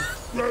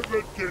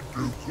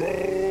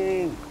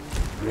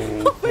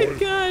 Oh my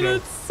god,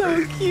 that's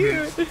so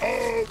cute.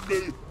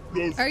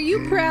 Are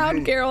you proud,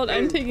 Geralt?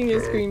 I'm taking a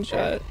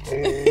screenshot.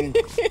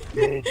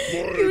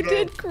 You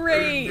did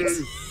great.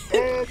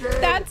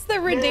 That's the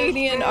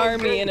Redanian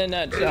army in a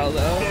nutshell,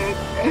 though.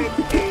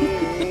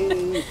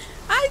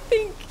 I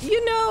think,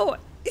 you know,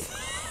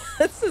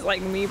 this is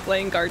like me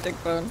playing Gartic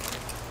Phone.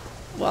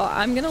 Well,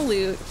 I'm gonna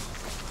loot.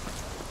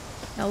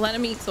 Now let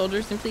him eat,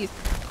 soldiers, and please.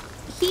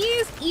 He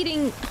is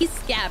eating, he's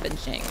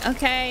scavenging,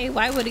 okay?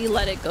 Why would he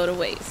let it go to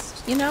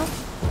waste, you know?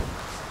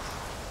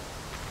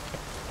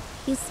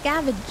 He's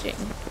scavenging.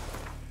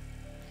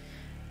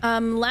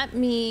 Let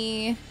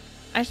me,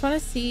 I just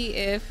want to see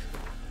if,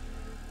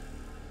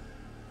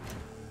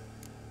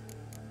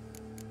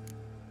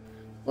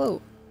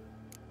 whoa.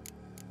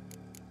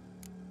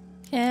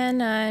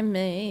 Can I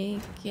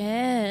make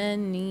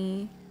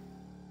any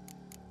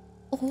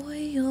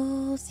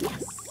oils?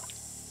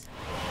 Yes.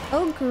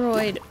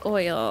 Ogroid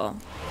oil.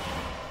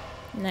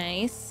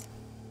 Nice.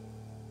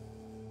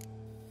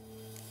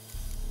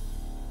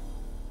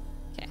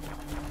 Okay.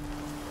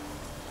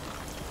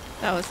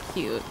 That was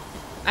cute.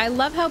 I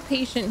love how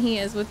patient he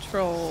is with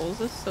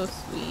trolls. It's so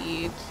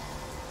sweet.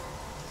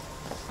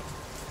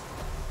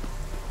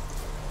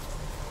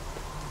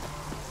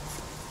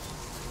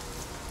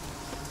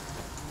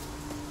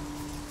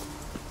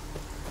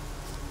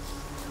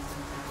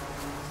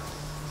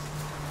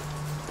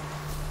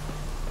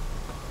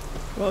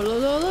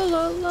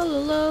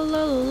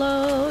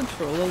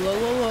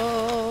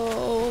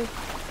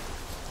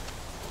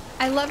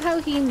 I love how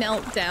he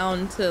knelt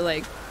down to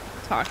like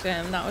talk to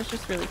him. That was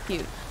just really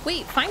cute.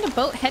 Wait, find a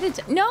boat headed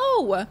to—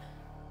 no!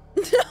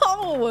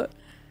 No!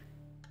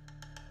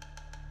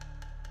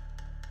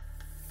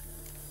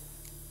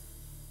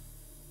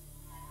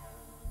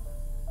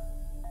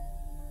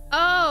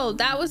 Oh,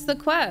 that was the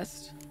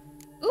quest.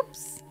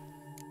 Oops.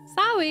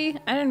 Sorry,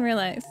 I didn't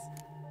realize.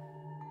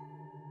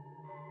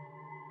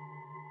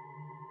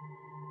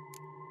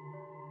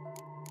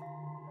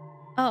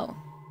 Oh,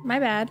 my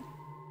bad.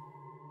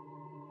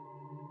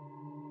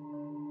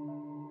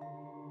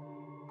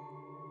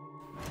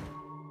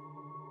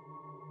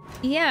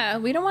 Yeah,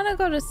 we don't want to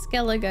go to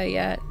Skellige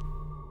yet.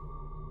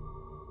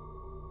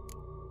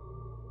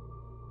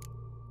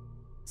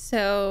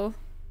 So...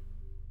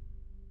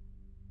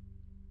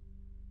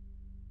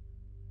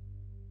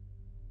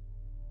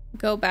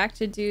 go back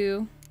to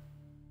do...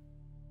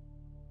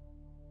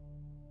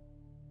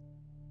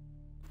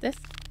 this?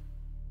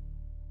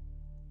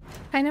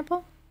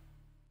 Pineapple?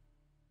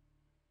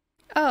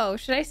 Oh,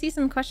 should I see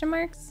some question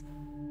marks?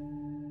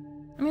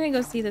 I'm gonna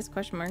go see this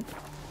question mark.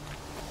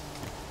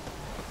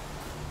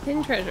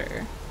 Hidden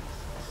treasure.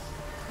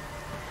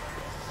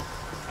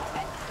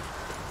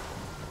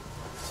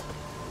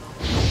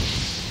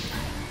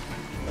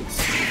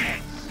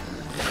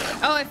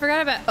 Oh, I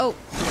forgot about... oh.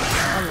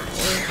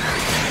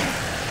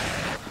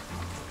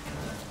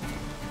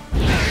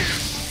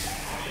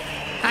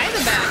 Hi,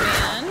 the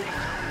Batman.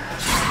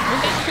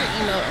 We'll get your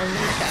email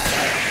only chat.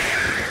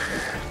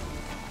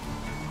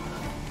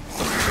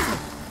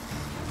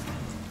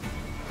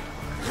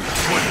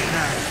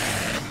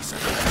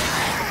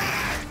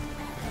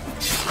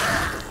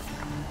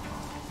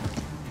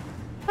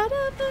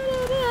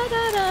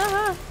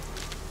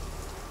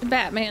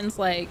 Batman's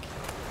like,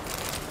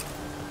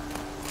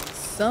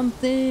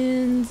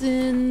 something's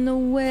in the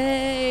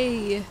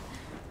way.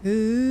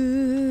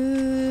 Ooh.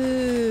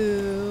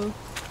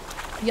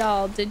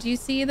 Y'all, did you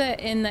see that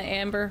in the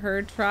Amber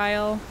Heard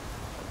trial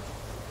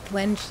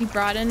when she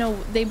brought in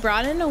they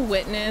brought in a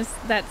witness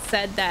that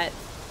said that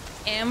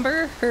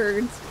Amber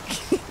Heard's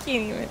can't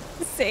even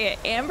say it,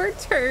 Amber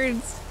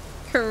Heard's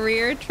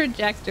career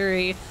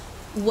trajectory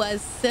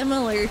was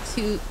similar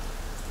to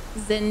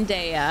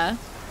Zendaya,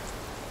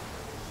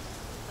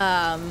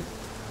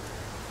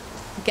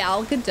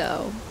 Gal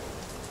Gadot,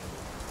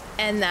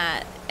 and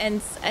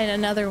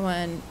another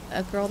one,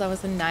 a girl that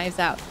was in Knives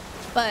Out.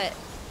 But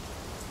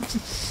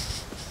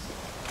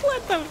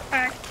what the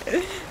fuck?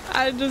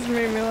 It just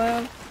made me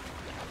laugh.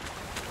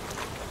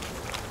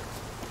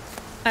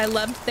 I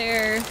loved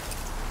their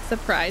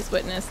surprise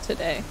witness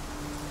today.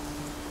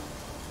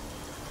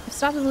 I've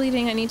stopped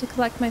bleeding. I need to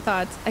collect my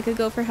thoughts. I could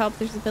go for help.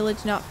 There's a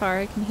village not far.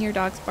 I can hear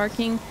dogs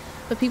barking,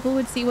 but people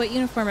would see what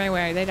uniform I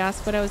wear. They'd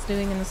ask what I was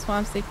doing in the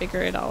swamps. They'd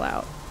figure it all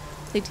out.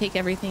 They'd take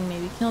everything,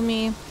 maybe kill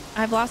me.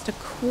 I've lost a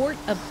quart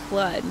of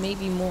blood,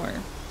 maybe more.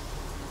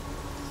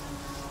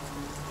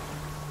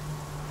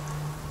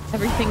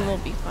 Everything will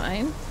be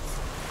fine.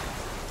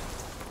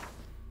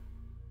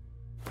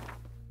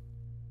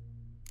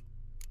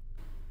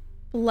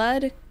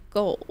 Blood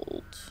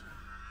gold.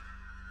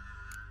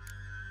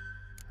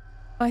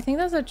 Oh, I think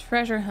that's a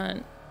treasure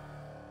hunt.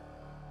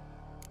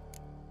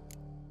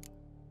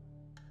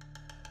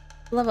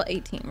 Level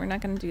 18. We're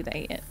not going to do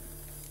that yet.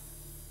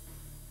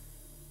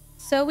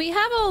 So we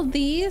have all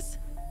these.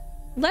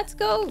 Let's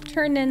go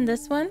turn in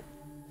this one.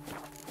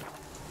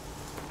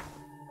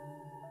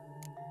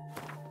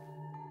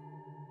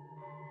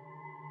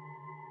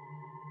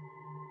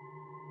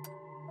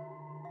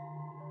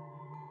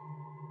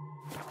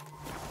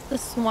 The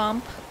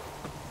swamp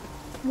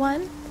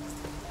one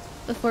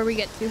before we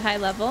get too high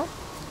level.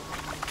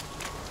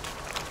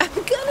 I'm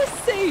gonna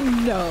say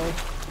no,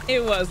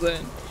 it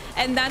wasn't.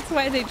 And that's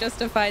why they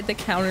justified the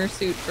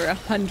countersuit for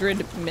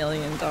 $100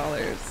 million.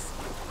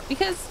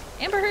 Because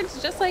Amber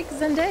Heard's just like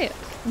Zendaya.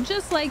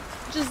 Just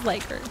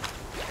like her.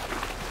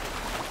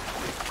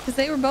 Because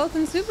they were both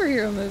in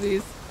superhero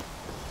movies.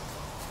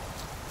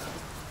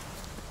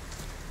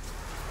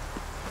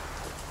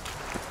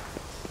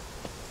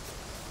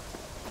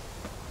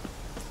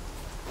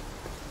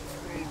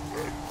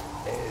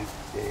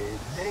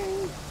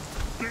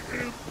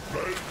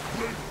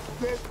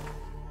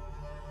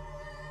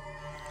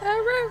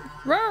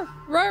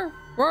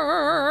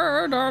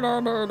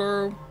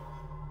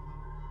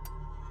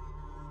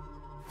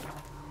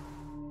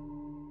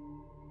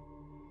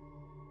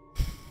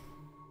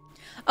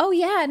 Oh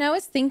yeah, and I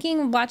was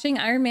thinking watching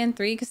Iron Man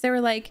 3 because they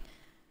were like,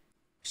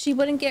 she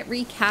wouldn't get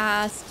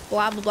recast,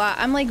 blah blah blah.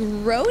 I'm like,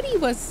 Rhodey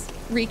was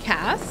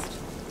recast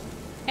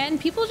and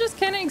people just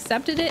kind of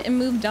accepted it and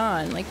moved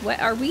on. Like, what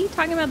are we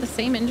talking about? The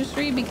same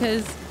industry?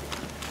 Because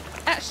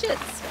that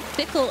shit's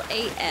fickle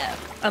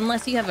AF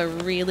unless you have a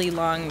really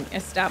long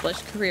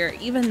established career.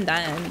 Even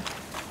then,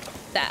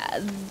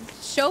 that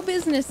show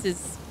business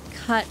is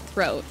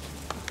cutthroat.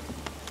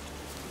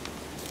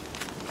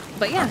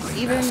 But yeah,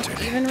 even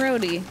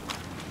Rhodey.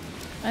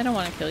 I don't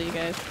want to kill you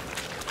guys.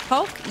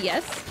 Hulk,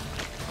 yes.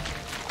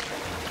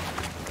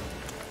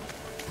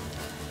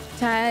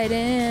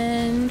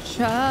 Titan,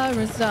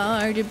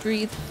 Charizard to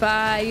breathe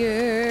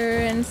fire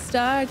and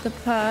start the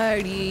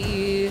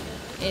party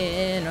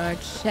in our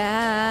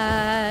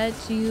chat.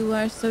 You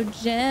are so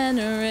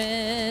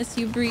generous.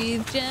 You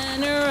breathe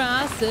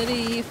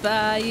generosity,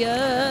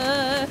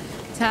 fire.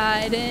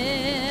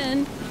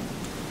 Titan,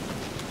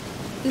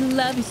 we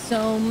love you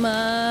so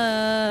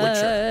much.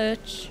 Witcher,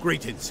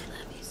 greetings.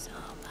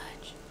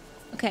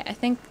 Okay, I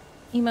think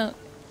emote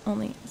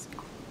only is...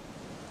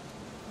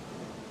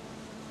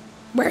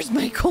 Where's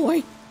my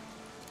coin?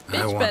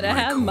 Bitch better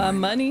have my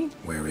money.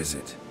 Where is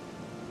it?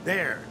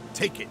 There,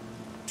 take it.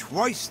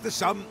 Twice the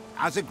sum,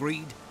 as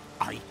agreed.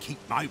 I keep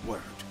my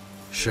word.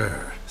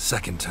 Sure,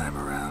 second time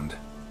around.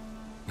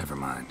 Never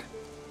mind.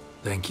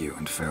 Thank you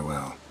and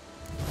farewell.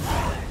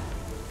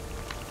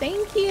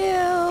 Thank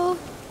you.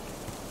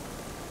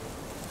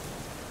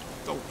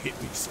 Don't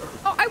hit me, sir.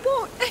 Oh, I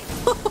won't. I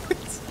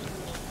won't.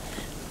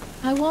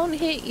 I won't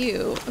hit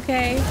you,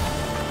 okay?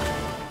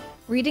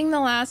 Reading The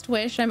Last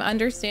Wish, I'm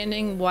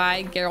understanding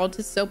why Geralt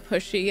is so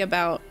pushy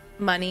about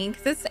money,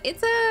 because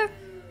it's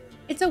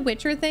a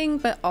Witcher thing,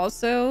 but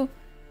also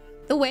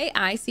the way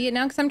I see it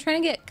now, because I'm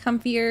trying to get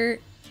comfier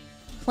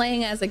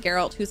playing as a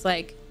Geralt who's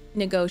like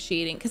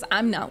negotiating, because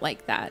I'm not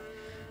like that,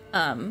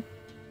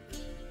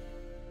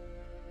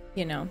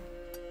 you know,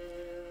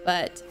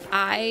 but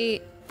I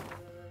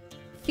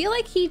feel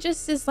like he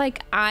just is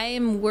like, I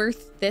am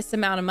worth this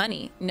amount of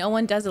money. No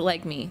one does it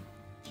like me.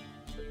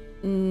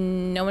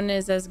 No one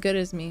is as good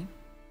as me.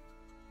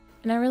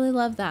 And I really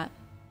love that.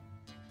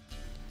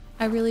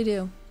 I really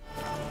do.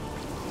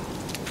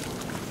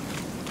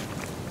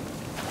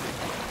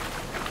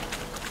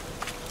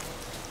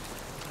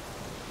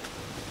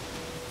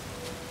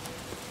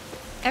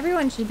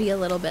 Everyone should be a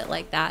little bit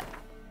like that.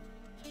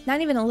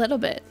 Not even a little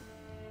bit.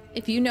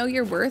 If you know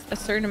you're worth a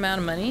certain amount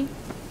of money,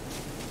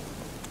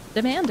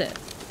 demand it.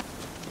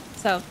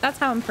 So that's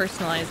how I'm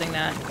personalizing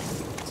that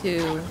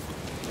to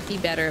be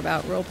better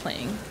about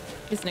role-playing,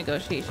 is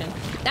negotiation.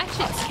 That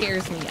shit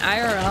scares me.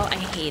 IRL, I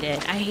hate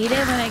it. I hate it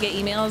when I get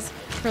emails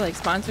for like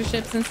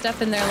sponsorships and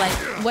stuff and they're like,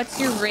 what's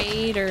your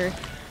rate? Or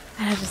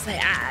and I just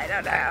like, I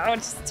don't know.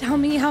 Just tell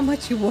me how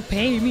much you will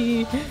pay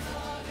me.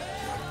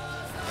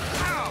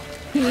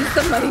 He needs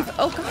the money.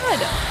 Oh God,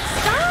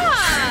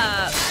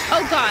 stop.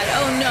 Oh God,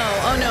 oh no.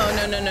 Oh no,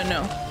 no, no, no,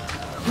 no.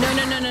 No,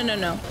 no, no, no, no,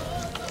 no.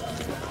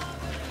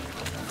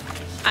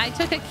 I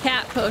took a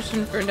cat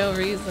potion for no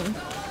reason.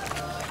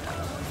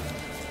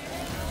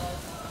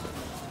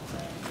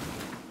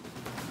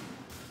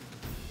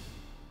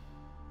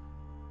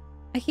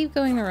 I keep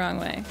going the wrong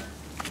way.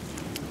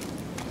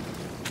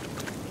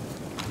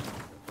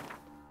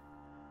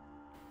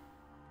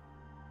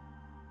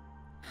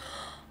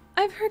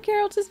 I've heard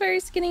Geralt is very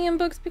skinny in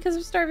books because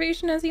of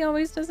starvation, as he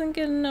always doesn't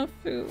get enough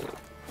food.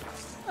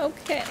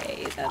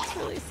 Okay, that's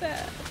really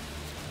sad.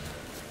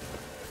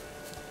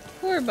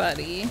 Poor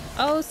buddy.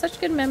 Oh, such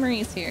good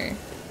memories here.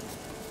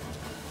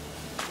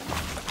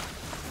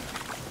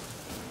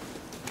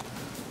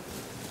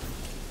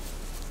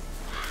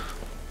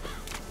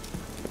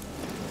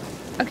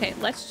 Okay,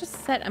 let's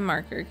just set a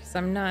marker because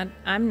I'm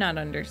not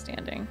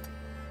understanding.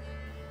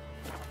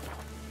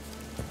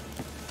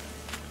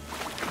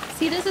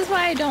 See, this is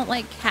why I don't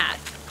like cat.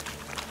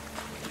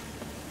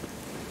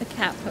 The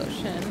cat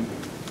potion.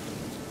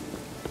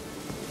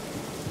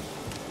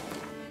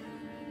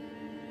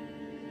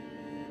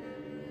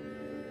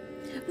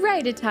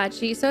 Right,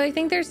 Itachi. So I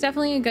think there's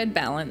definitely a good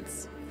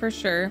balance, for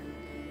sure.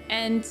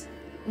 And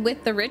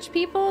with the rich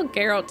people,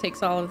 Geralt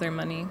takes all of their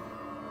money.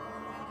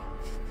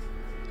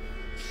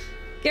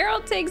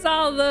 Geralt takes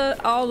all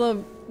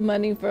the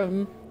money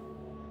from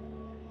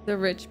the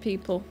rich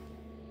people.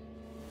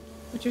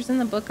 Witchers in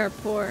the book are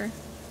poor.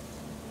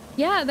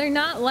 Yeah, they're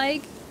not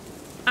like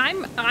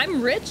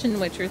I'm rich in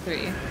Witcher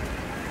 3.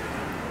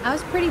 I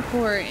was pretty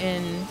poor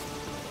in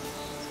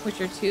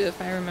Witcher 2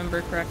 if I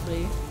remember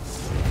correctly.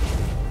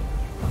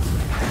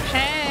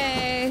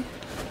 Hey.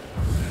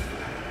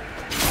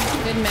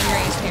 Good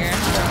memories here.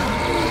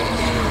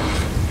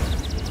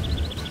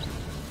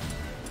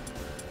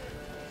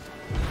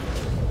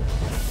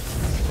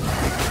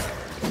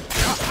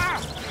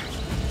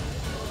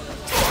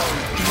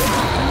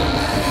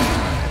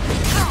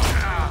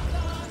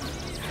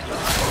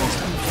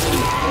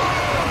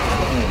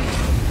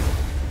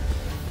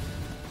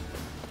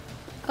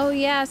 Oh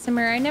yeah,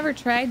 Simmer, I never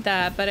tried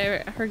that, but I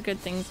heard good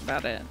things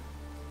about it.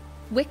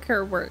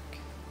 Wicker work.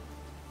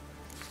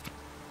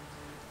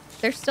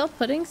 They're still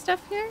putting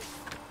stuff here?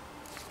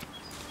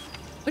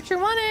 Witcher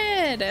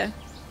wanted!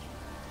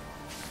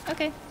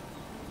 Okay.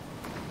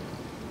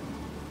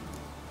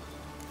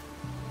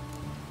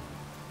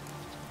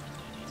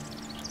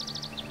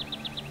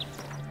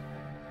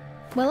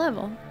 What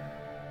level?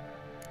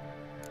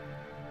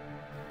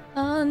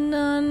 Oh,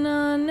 no,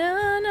 no,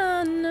 no,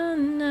 no, no,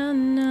 no,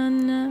 no,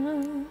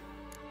 no.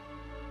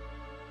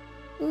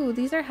 Ooh,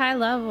 these are high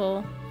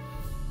level.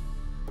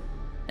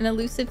 An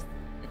elusive...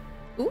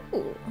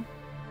 Ooh.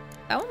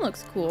 That one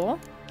looks cool.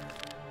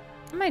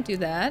 I might do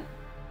that.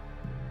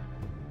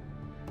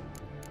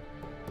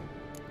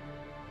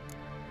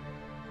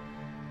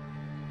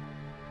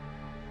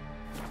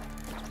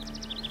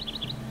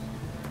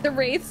 The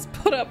Wraiths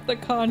put up the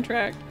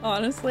contract,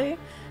 honestly.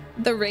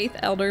 The Wraith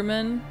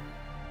Elderman.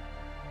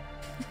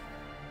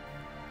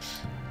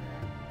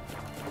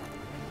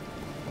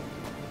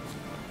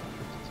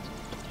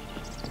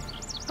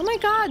 Oh my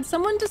god,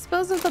 someone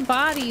dispose of the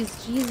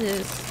bodies.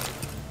 Jesus.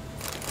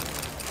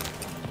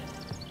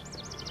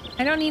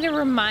 I don't need a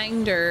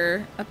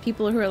reminder of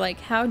people who are like,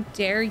 how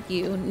dare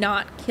you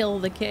not kill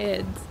the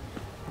kids?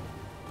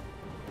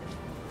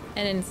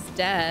 And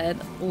instead,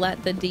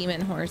 let the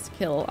demon horse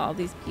kill all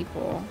these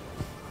people.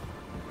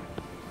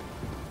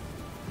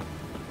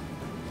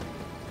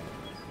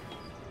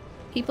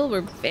 People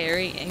were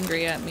very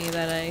angry at me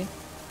that I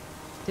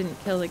didn't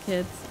kill the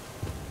kids.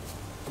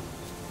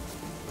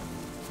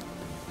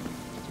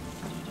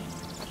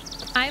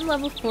 I'm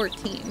level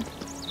 14.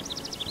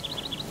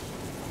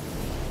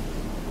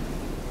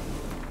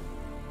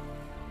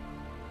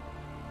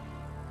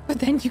 But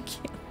then you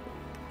can't.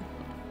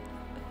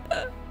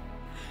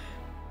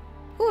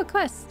 Ooh, a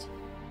quest.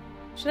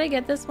 Should I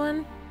get this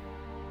one?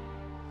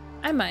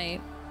 I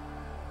might.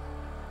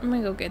 I'm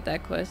gonna go get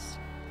that quest.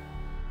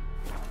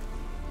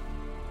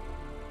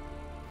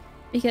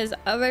 Because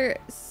other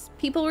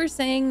people were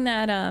saying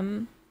that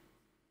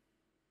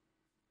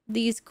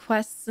these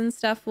quests and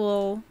stuff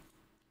will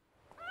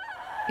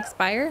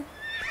expire.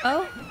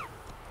 Oh,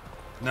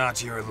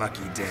 Not your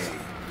lucky day.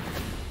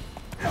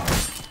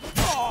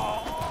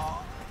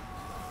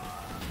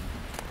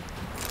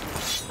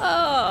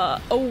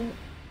 oh,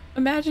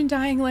 imagine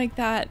dying like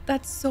that.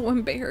 That's so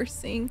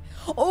embarrassing.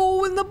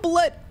 Oh, and the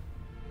blood.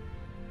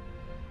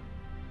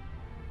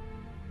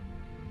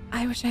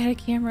 I wish I had a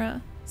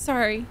camera.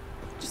 Sorry,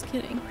 just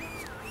kidding.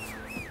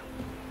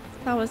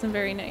 That wasn't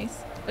very nice,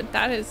 but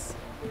that is,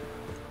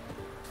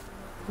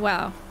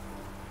 wow.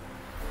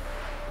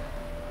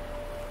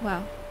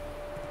 Wow.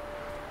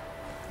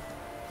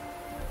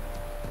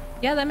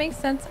 Yeah, that makes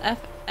sense.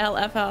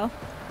 FLFL.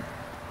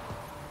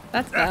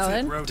 That's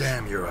valid.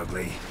 Damn, you're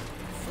ugly.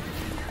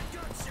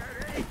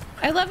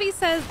 I love he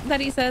says,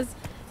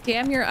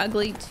 damn, you're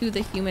ugly to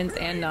the humans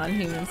and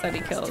non-humans that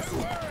he kills.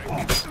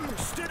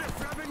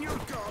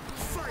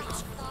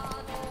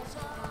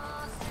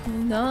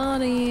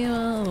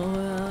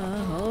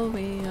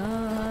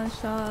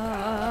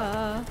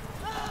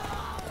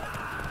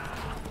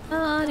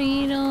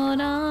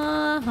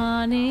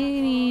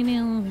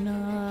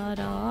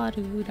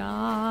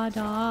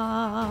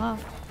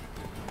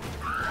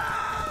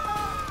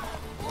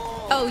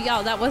 Oh,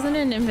 y'all, that wasn't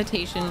an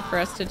invitation for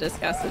us to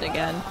discuss it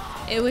again.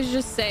 It was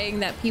just saying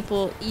that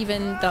people,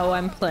 even though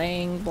I'm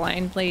playing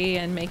blindly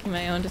and making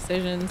my own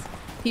decisions,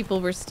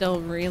 people were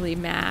still really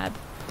mad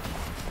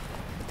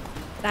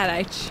that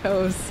I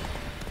chose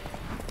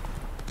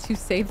to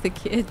save the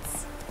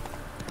kids.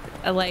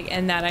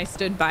 And that I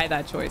stood by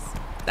that choice.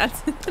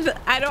 That's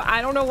I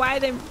don't know why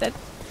they're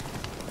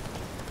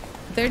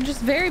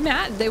just very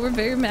mad. They were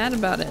very mad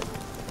about it.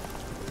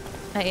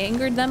 I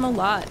angered them a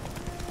lot.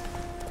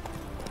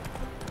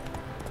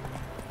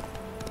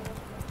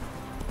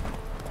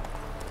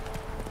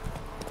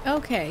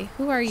 Okay,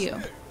 who are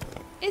you?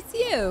 It's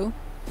you.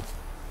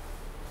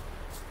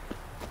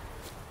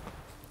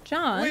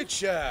 John.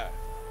 Which,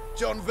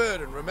 John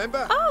Verdon,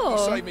 remember? Oh. You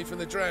saved me from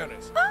the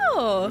drowners.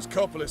 Oh. It was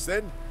Coppolis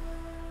then.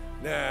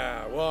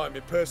 Now, why, my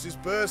purse is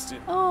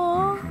bursting.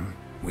 Oh.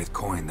 With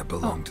coin that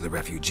belonged to the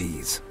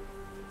refugees.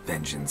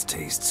 Vengeance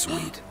tastes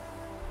sweet.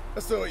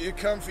 I thought you'd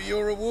come for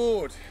your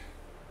reward.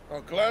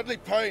 I'll gladly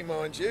pay,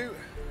 mind you.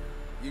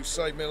 You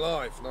saved my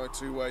life, no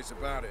two ways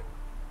about it.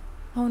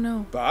 Oh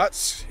no.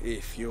 But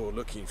if you're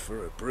looking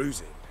for a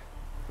bruising,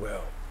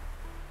 well,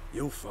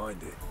 you'll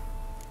find it.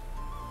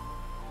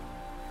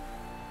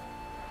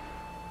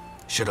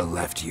 Should have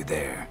left you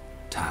there,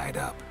 tied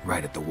up,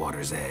 right at the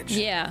water's edge.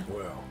 Yeah.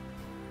 Well,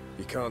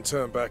 you can't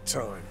turn back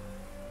time.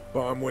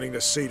 But I'm willing to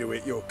see to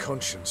it your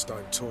conscience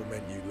don't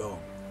torment you long.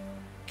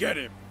 Get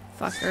him!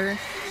 Fucker.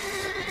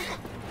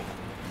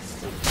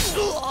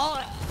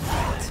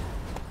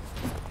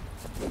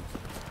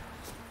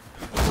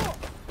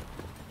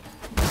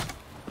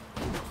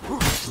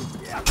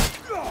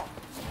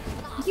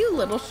 You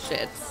little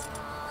shits.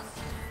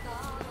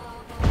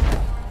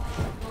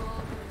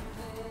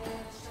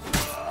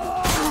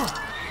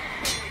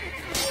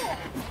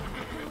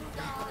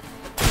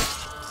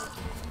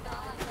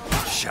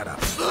 Shut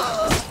up.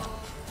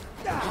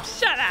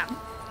 Shut up.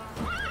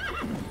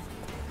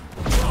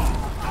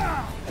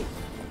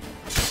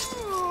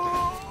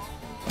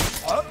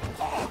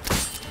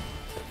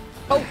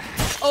 Oh,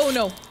 oh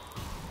no.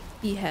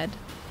 Behead.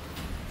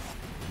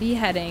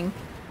 Beheading.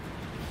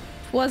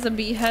 Was a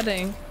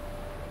beheading.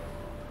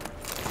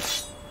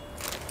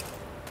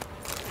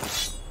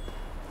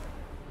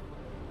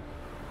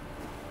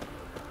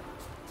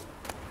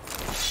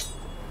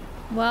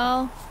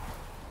 Well,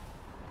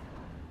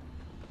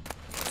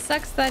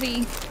 sucks that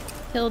he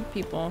killed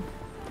people.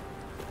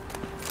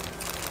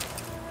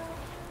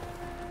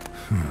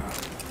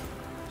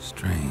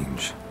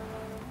 Strange.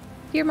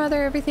 Dear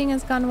Mother, everything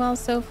has gone well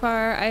so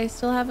far. I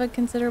still have a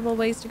considerable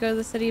ways to go to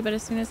the city, but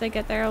as soon as I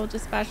get there, I will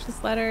dispatch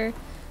this letter.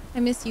 I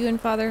miss you and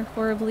Father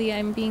horribly.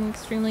 I'm being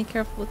extremely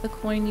careful with the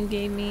coin you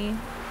gave me.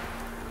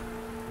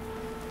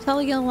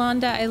 Tell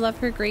Yolanda I love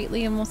her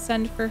greatly and will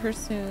send for her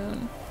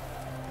soon.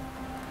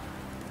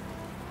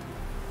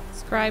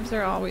 Scribes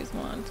are always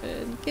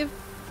wanted. Give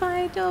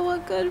Fido a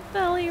good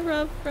belly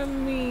rub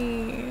from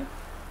me.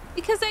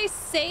 Because I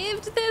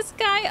saved this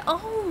guy?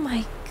 Oh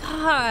my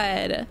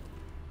god.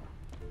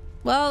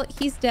 Well,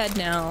 he's dead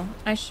now.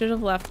 I should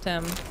have left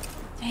him.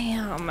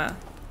 Damn.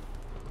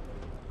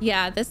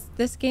 Yeah,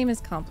 this game is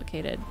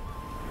complicated.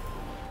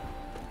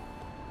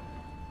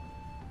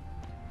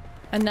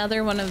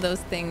 Another one of those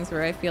things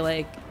where I feel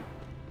like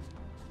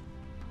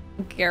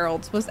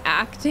Geralt was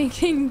acting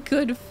in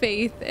good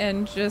faith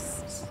and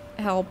just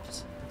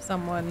helped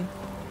someone.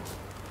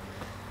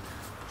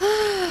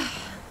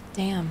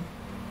 Damn.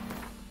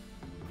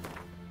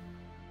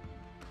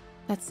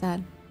 That's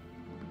sad.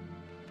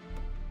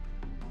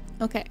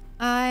 Okay,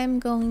 I'm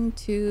going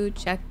to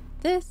check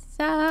this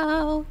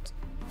out.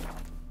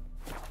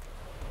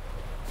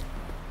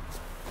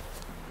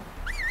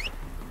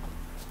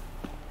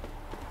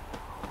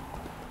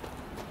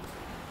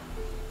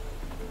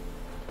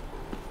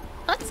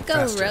 Let's go,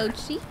 Faster.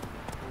 Rochi.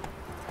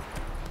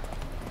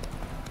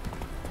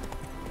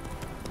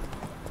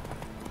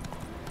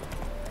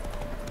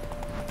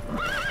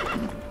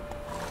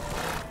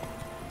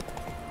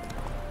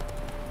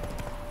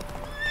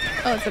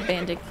 Oh, it's a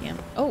bandit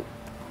camp. Oh.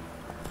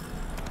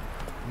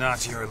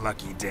 Not your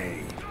lucky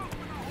day.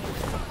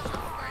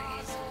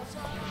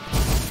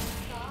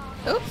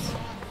 Oops.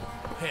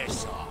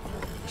 Piss off.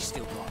 You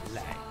still got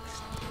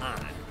legs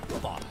and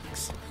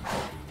bollocks.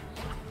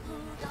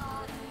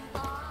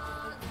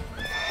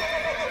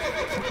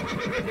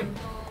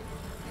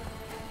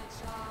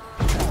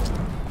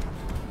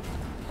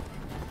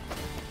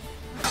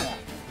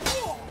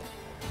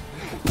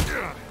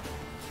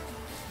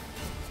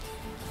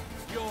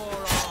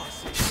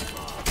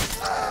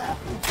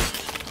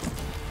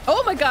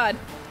 Oh my god.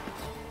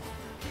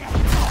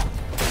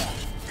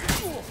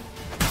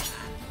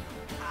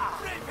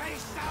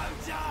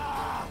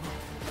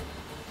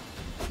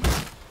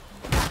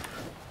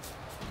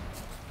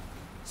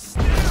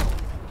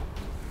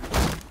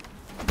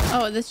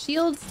 Oh, the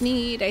shields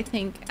need, I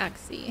think,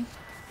 Axie.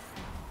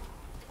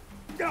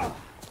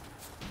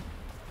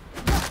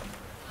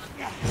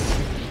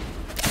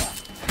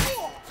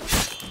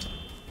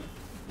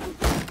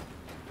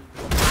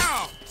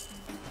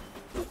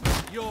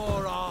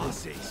 Your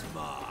ass is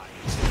mine.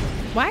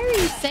 Why are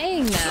you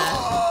saying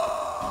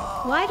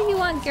that? Why do you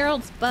want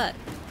Geralt's butt?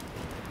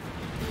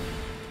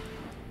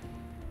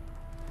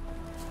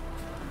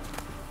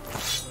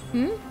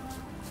 Hmm?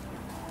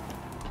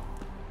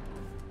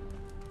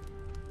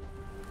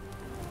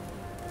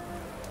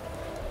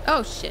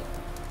 Oh shit.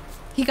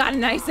 He got a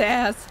nice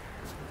ass.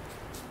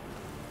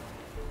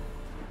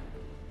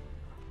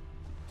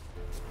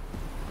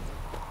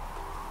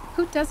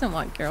 Who doesn't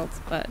want Geralt's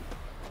butt?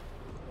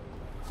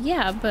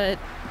 Yeah, but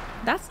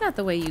that's not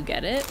the way you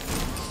get it.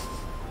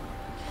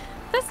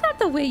 That's not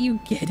the way you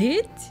get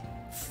it.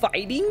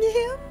 Fighting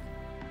him?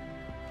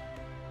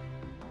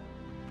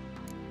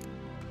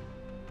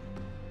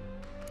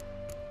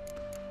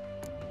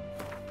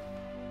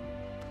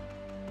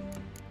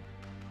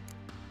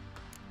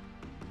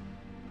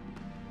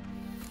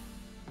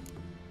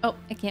 Oh,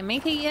 I can't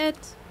make it yet.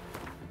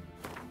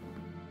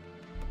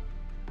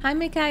 Hi,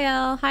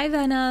 Mikael. Hi,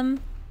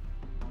 Venom.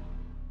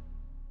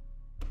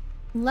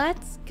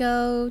 Let's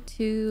go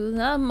to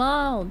the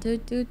mall. Do,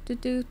 do, do,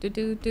 do, do,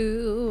 do,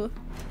 do.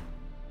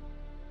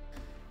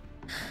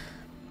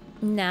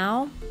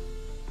 Now,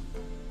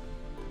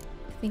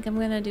 I think I'm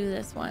gonna do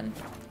this one.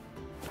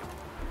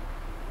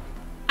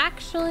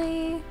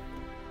 Actually,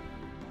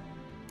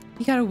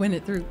 you gotta win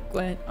it through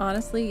Gwent.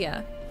 Honestly,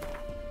 yeah.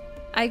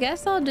 I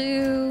guess I'll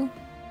do...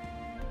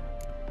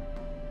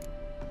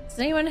 Does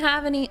anyone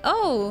have any...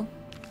 Oh!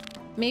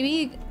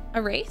 Maybe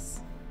a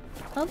race?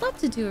 I'd love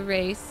to do a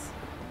race.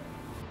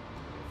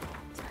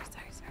 Sorry.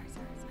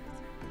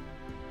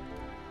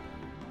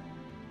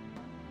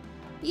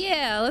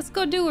 Yeah, let's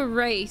go do a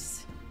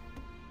race.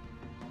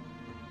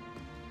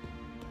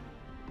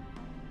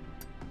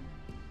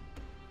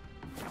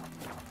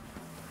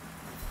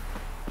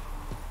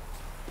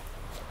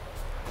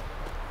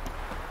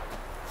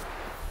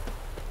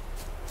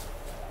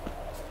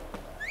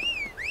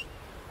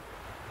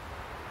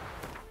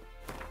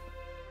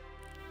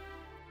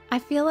 I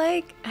feel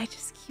like I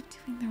just keep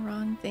doing the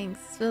wrong things.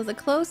 So the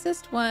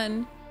closest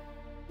one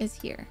is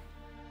here.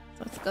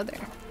 So let's go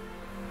there.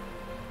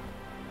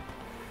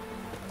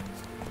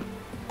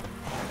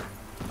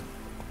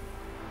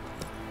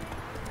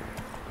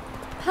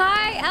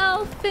 Hi,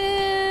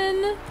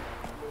 Elfin!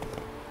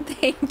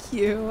 Thank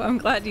you. I'm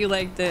glad you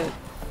liked it.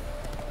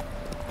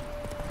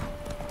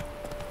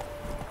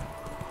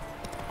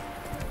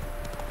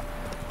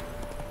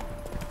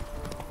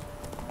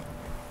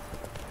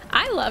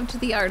 I loved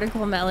the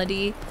article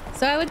melody.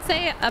 So I would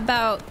say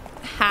about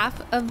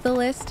half of the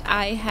list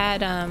I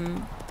had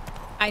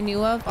I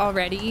knew of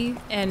already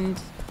and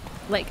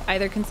like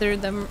either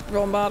considered them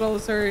role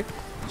models or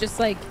just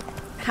like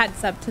had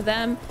subbed to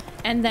them,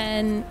 and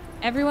then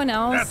everyone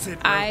else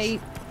I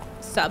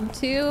subbed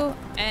to,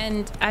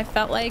 and I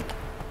felt like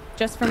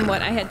just from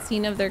what I had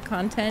seen of their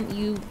content,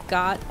 you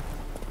got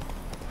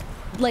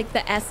like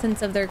the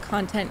essence of their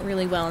content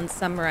really well and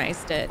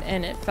summarized it,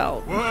 and it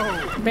felt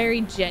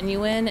very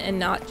genuine and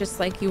not just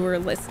like you were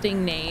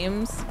listing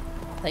names.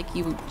 Like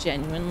you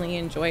genuinely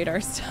enjoyed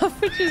our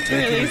stuff, which is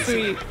really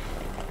sweet.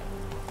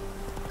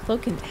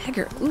 Cloak and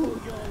dagger.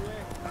 Ooh.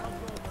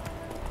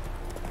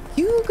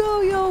 You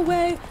go your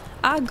way,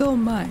 I go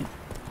mine.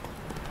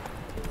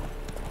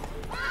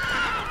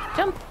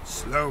 Jump.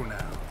 Slow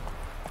now.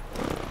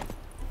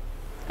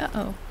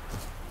 Uh-oh.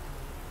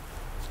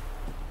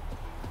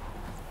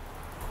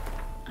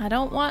 I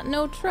don't want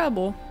no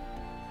trouble.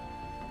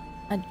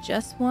 I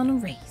just want to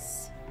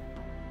race.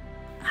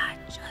 I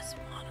just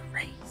want to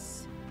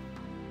race.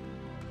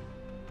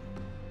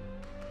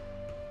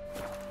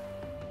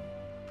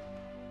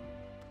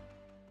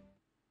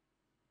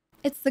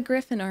 It's the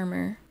Griffin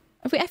armor.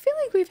 I feel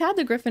like we've had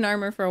the Griffin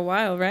armor for a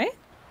while, right?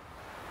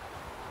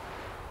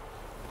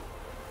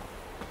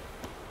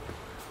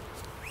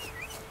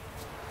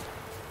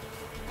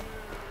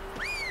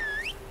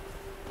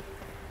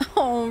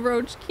 Oh,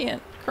 Roach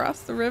can't cross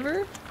the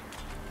river.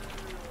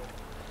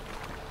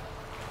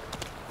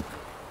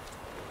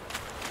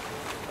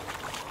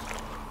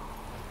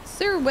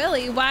 Sir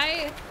Willie,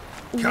 why?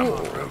 Come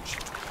on, Roach.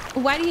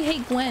 Why do you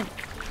hate Gwen?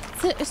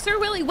 Sir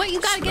Willie, what you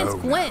got against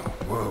Gwen?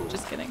 Whoa.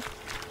 Just kidding.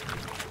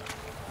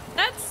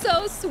 That's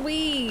so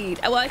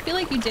sweet. Well, I feel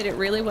like you did it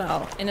really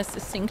well in a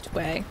succinct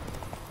way,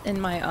 in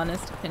my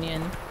honest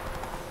opinion.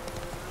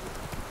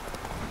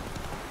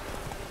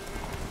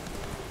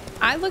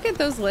 I look at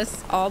those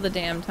lists all the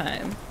damn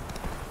time.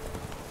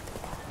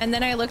 And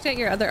then I looked at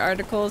your other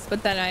articles,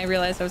 but then I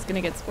realized I was going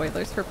to get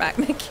spoilers for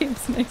Batman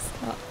games and I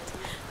stopped.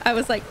 I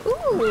was like,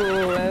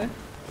 ooh.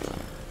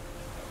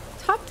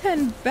 Top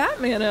 10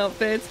 Batman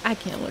outfits. I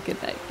can't look at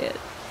that yet.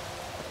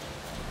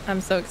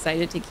 I'm so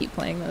excited to keep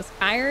playing those.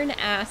 Iron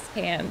ass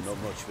hands.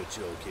 Not much for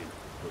talking,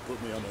 but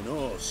put me on an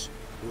horse.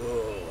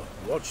 Whoa,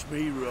 watch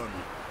me run.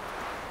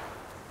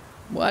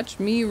 Watch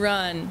me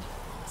run.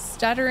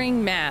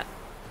 Stuttering Matt.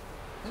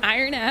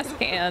 Iron ass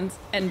hands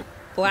and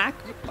Black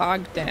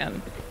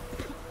Bogdan.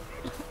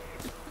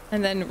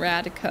 And then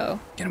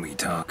Radico. Can we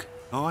talk?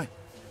 Aye,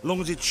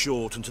 long as it's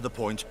short and to the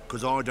point,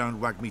 because I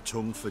don't wag me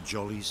tongue for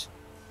jollies.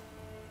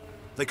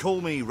 They call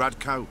me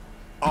Radco.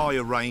 I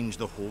arrange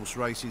the horse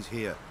races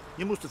here.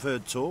 You must have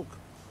heard talk.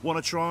 Want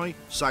to try?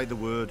 Say the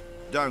word.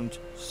 Don't,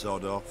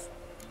 sod off.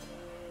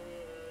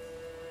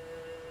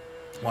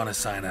 Want to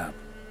sign up?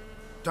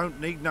 Don't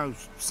need no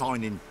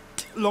signing.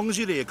 Long as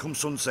you're here come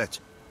sunset.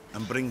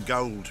 And bring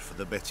gold for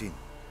the betting.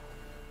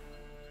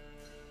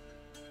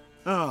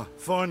 Ah,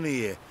 finally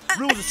here.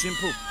 Rules are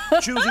simple.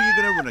 Choose who you're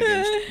going to run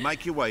against,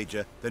 make your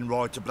wager, then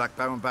ride to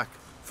Blackbow and back.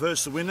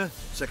 First the winner,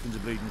 second's a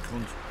bleeding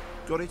cunt.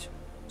 Got it?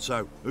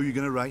 So, who you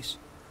going to race?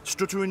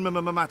 Stuttering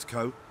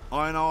Matco,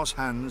 Iron Arse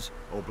Hands,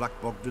 or Black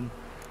Bogdan?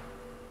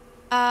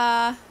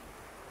 I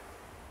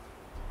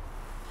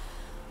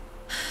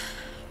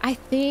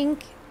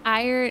think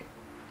Iron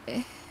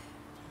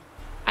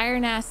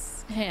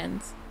Ass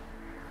Hands.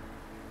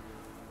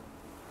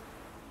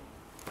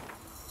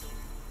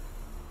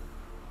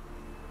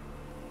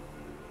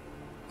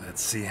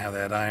 Let's see how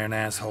that iron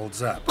ass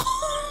holds up.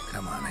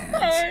 Come on, Hands. Oh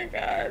my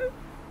god.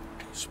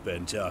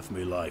 Spent half my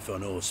life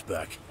on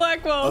horseback.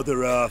 Blackwell.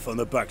 Other half on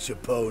the backs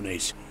of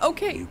ponies.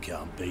 Okay. You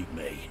can't beat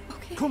me.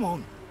 Okay. Come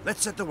on,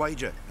 let's set the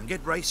wager and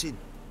get racing.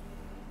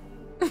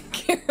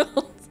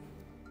 Geralt.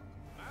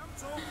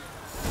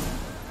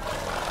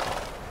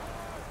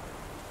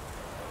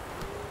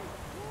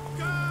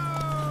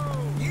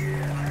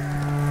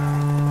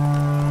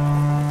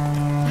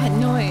 That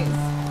noise.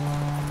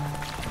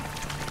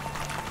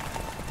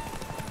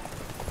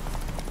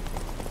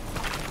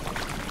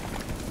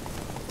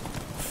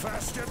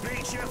 Faster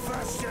beats you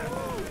faster.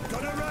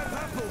 Got a ripe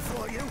apple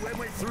for you when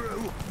we're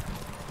through.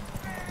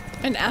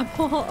 An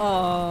apple?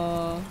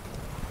 Oh.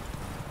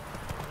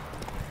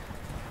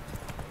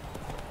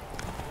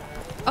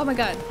 Oh my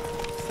god.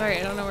 Sorry,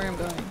 I don't know where I'm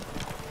going.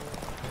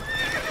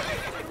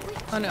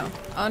 Oh no.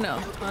 Oh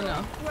no. Oh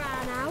no.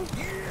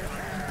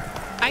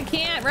 I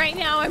can't right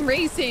now. I'm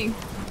racing.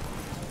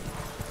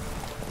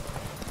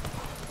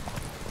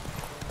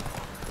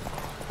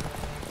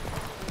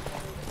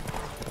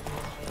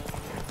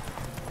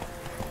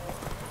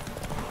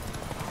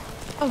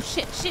 Oh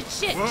shit, shit,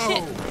 shit,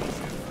 shit.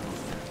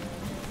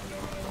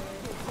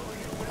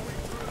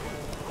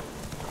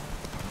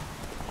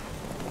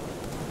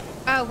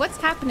 Oh, what's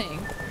happening?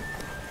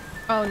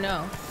 Oh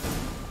no.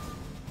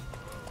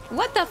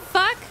 What the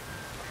fuck?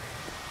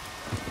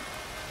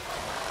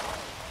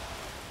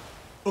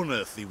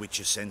 Unearthly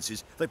witcher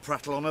senses. They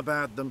prattle on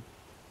about them.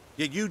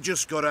 Yet you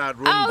just got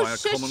outrun by a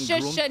common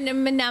grunt.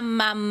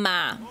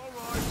 Mama.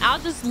 I'll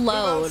just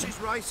load.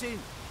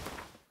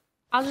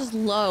 I'll just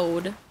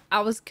load. I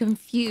was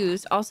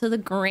confused. Also, the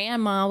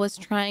grandma was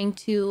trying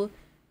to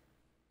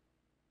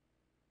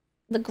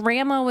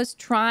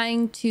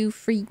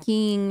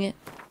freaking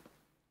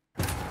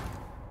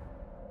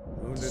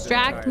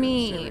distract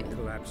me.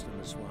 Collapsed in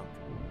the swamp.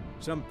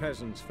 Some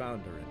peasants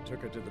found her and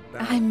took her to the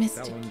baron, I missed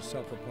it. Felon's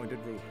self-appointed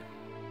ruler.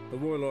 The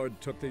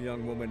warlord took the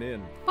young woman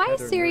in. Why had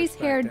is her Ciri's nursed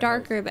back hair to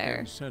darker health, there?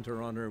 and sent her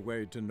on her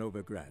way to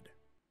Novigrad.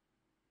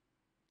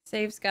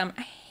 Save scum.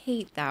 I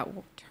hate that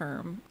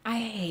term. I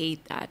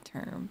hate that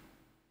term.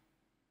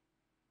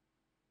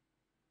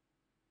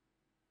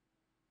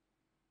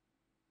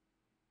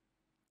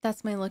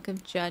 That's my look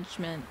of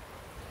judgment.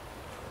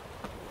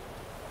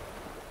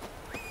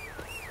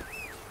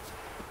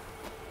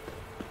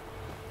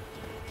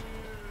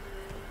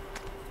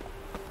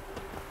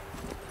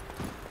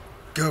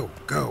 Go,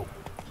 go.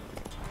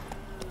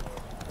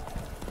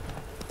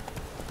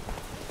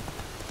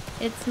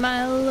 It's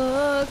my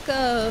look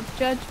of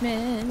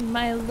judgment,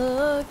 my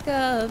look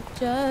of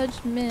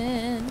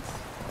judgment.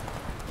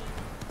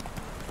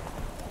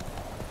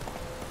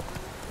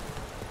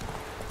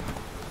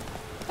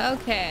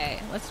 Okay,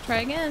 let's try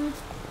again.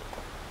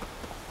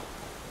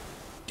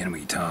 Can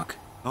we talk?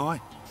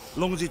 Aye,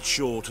 long as it's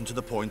short and to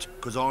the point,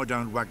 because I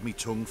don't wag me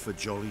tongue for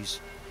jollies.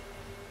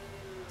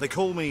 They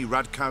call me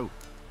Radko.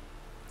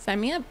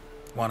 Sign me up.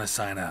 Want to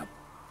sign up?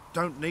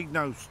 Don't need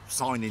no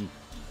signing.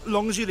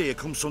 Long as you're here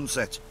come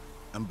sunset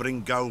and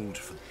bring gold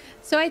for...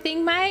 So I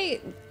think my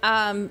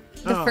the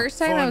first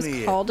time I was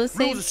finally called a Rules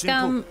safe are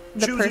scum, simple.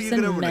 the Choose who you're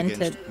gonna person run meant it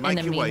against, in make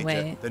a your mean wager,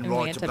 way, then and we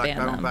ride had to to Black ban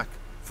Barrel them. back.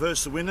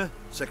 First the winner,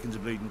 second's a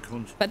bleeding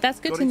cunt. But that's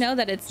good Got to it? know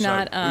that it's So,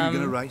 not who you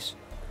gonna race?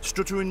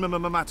 Stuttering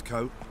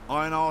Matko,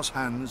 iron arse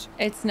hands.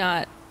 it's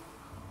not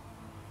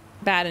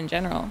bad in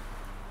general.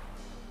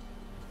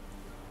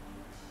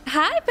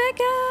 Hi,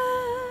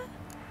 Becca.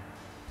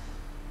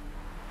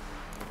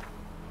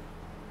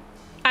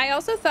 I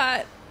also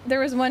thought there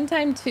was one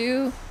time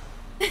too.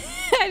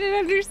 I didn't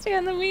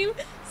understand the meme.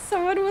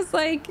 Someone was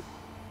like,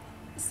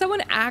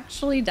 someone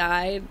actually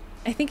died,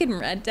 I think in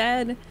Red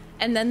Dead,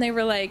 and then they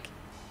were like,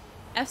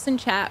 F's in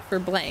chat for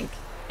blank,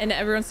 and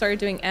everyone started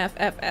doing F,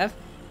 F, F,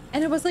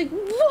 and it was like,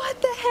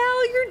 what the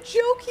hell? You're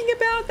joking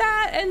about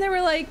that? And they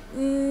were like,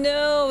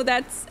 no,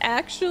 that's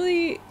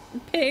actually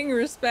paying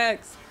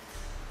respects.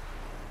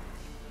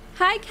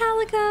 Hi,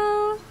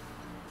 Calico.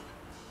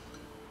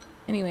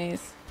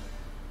 Anyways.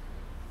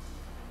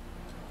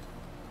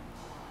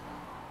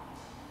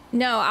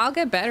 No, I'll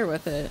get better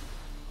with it.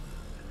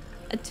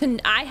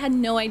 I had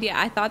no idea.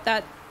 I thought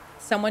that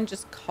someone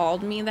just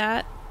called me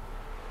that,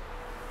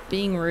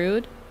 being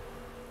rude.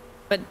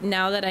 But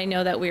now that I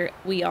know that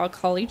we all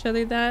call each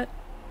other that,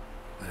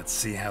 Let's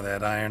see how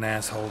that iron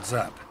ass holds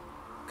up.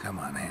 Come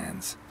on,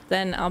 hands.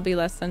 then I'll be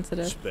less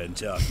sensitive. Spent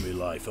half my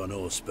life on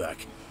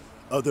horseback.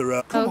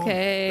 Other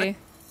Okay.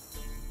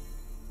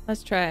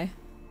 Let's try.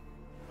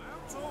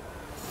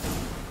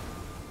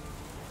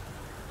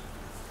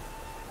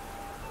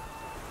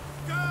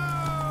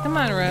 Come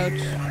on,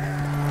 Roach.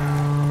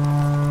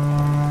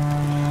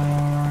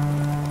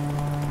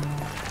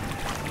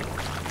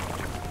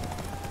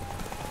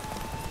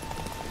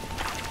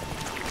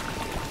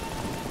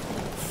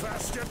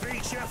 Faster,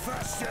 beat you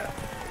faster.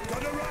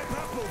 Got a ripe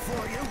apple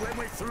for you when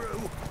we're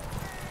through.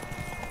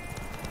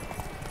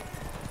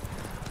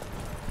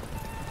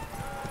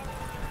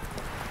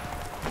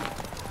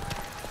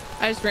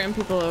 I just ran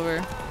people over.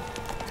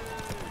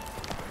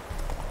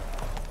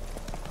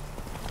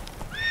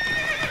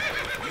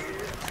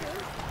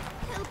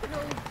 Help an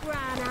old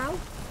gran out.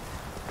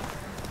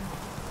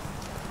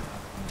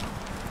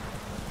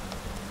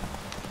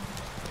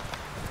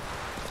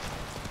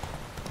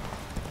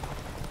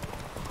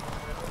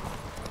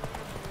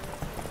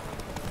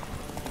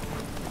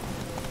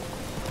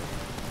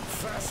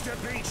 Faster,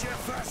 beat you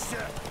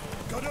faster.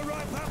 Got a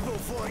ripe apple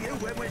for you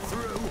when we're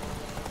through.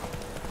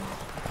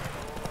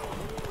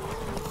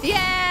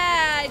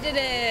 Yeah, I did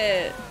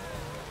it.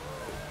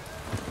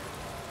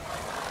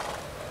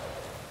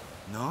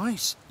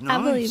 Nice, nice.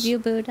 I believe you,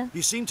 Buddha.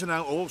 You seem to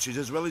know horses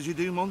as well as you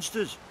do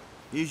monsters.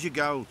 Here's your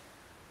gold.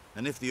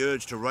 And if the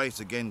urge to race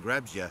again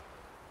grabs you,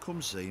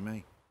 come see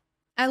me.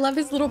 I love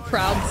his little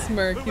proud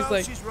smirk. Who He's else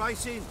like, is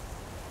racing?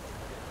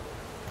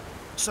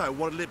 So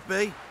what'll it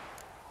be?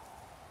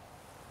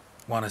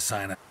 Want to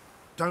sign up?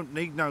 Don't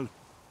need no.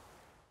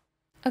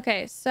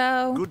 okay,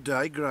 so Good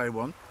day, grey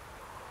one.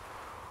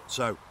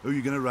 So, who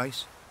you gonna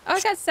race? oh,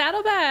 I got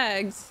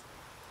saddlebags.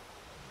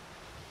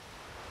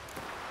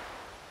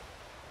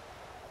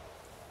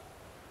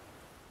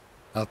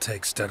 I'll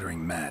take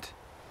Stuttering Matt.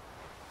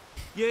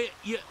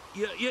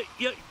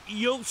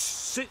 You'll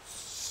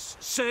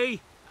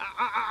see.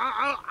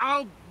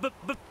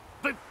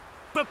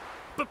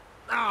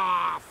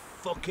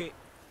 Fuck it.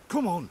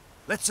 Come on,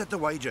 let's set the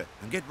wager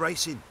and get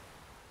racing.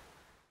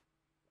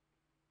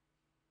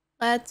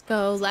 Let's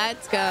go,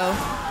 let's go.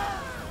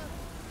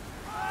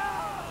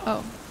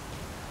 Oh.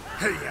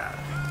 Hey,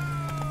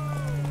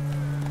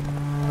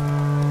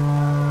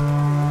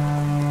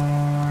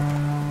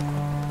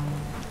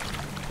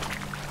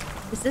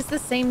 Is this the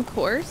same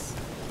course?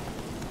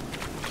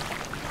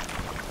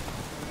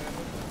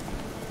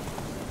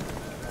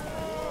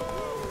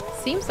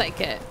 Seems like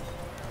it.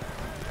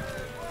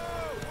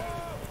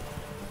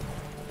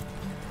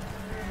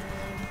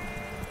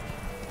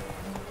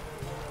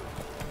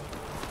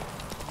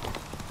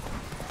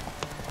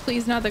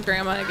 Please not the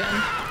grandma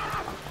again.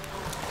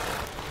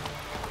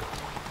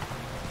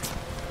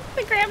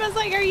 The grandma's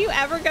like, are you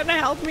ever gonna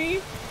help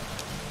me?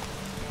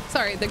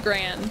 Sorry, the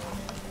gran.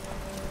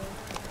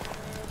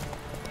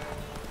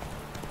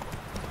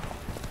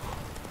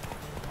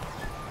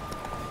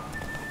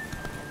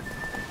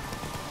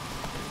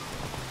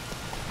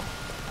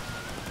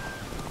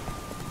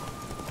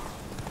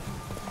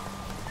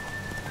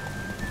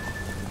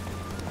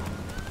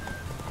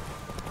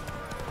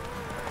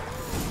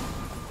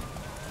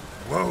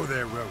 Whoa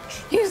there,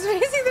 Roach. He was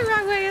facing the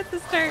wrong way at the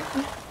start.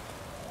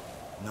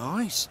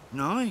 Nice,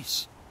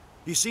 nice.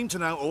 You seem to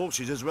know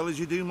horses as well as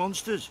you do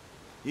monsters.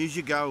 Here's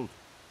your gold.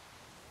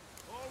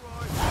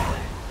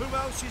 Who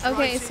else is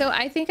Okay, racing? so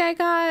I think I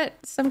got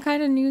some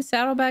kind of new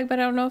saddlebag, but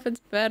I don't know if it's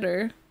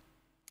better.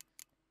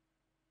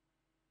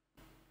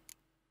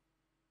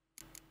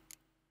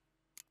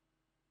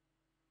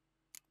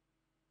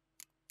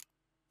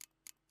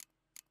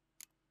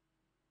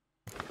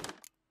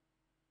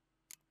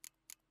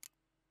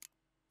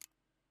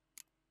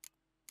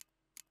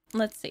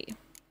 Let's see.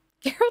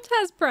 Geralt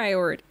has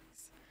priorities.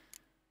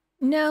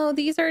 No,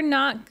 these are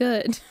not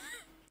good.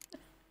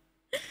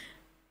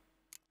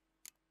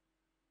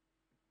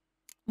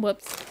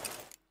 Whoops.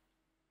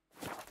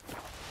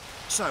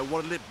 So,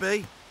 what'll it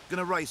be?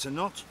 Gonna race or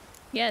not?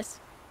 Yes.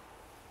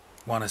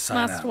 Want to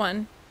sign Last out?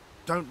 one.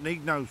 Don't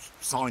need no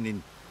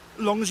signing.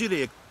 Long as you're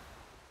here.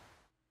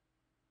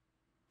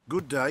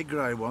 Good day,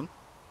 grey one.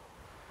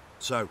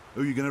 So,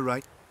 who you gonna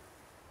rate?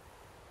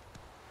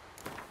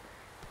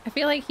 I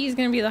feel like he's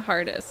gonna be the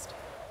hardest.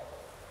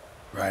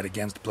 Ride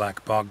against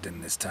Black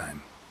Bogdan this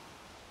time.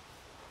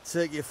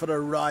 Take you for a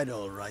ride,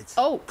 all right.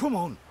 Oh, Come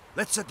on,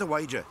 let's set the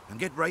wager and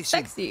get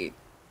racing. sexy.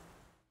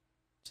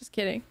 Just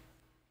kidding.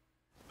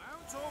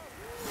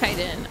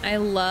 Kaiden, I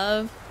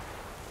love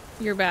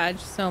your badge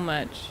so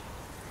much.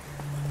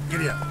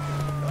 Giddy up.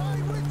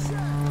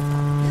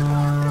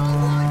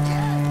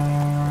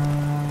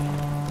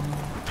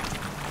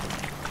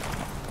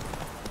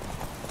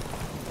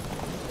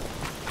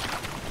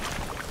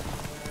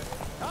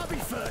 I'll be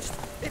first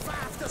if I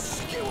have to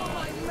skewer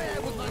my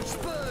mare with my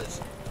spurs.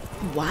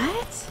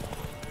 What?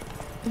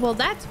 Well,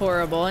 that's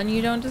horrible, and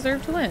you don't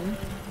deserve to win.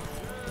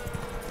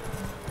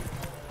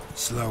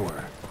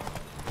 Slower.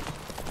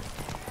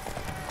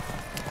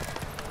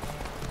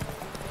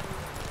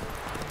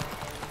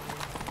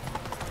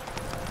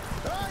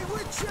 Hey,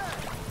 Witcher!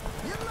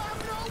 You have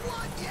no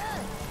one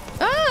yet!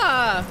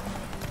 Ah!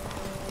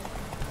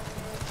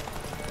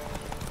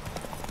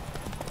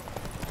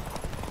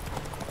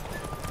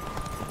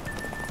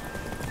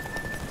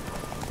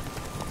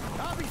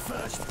 I'll be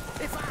first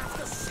if I have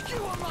to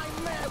skewer my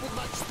mare with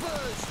my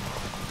spurs.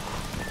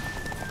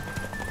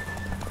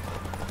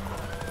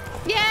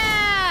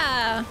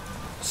 Yeah!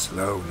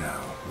 Slow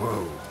now.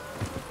 Whoa.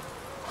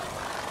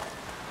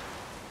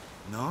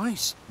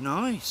 Nice,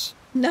 nice.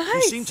 Nice.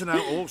 You seem to know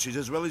horses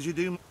as well as you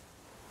do.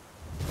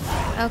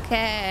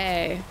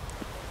 Okay.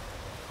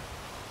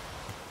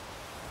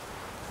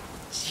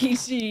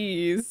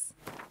 GG's.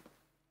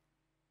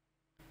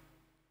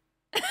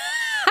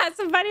 Had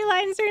some funny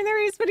lines during the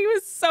race, but he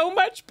was so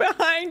much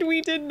behind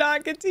we did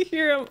not get to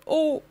hear him.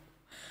 Oh.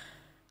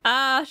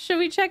 Should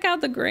we check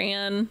out the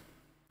Gran?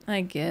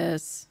 I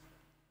guess.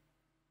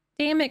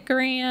 Damn it,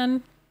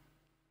 Gran.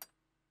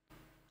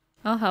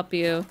 I'll help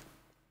you.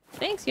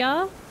 Thanks,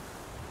 y'all.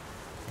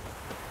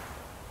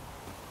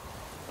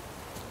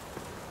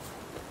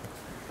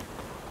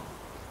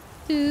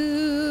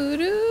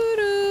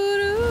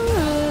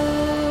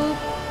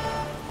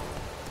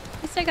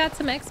 At least I got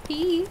some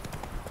XP.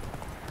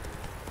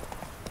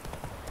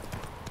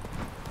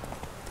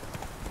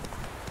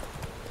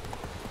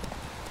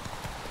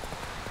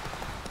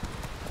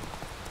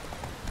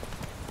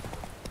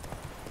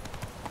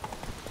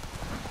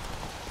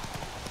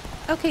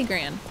 Okay,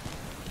 Gran.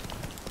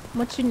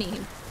 What you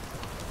need?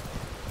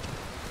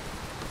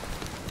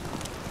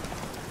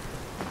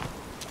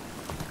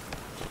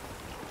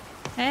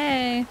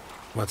 Hey.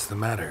 What's the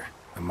matter?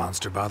 A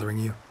monster bothering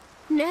you?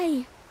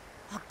 Nay,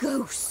 a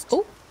ghost.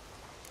 Oh.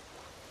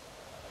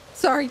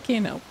 Sorry,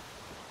 Kano.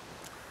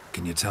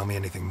 Can you tell me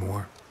anything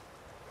more?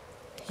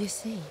 You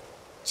see,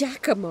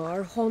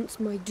 Jackamar haunts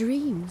my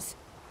dreams.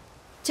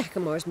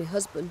 Jackamar's my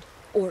husband,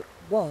 or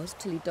was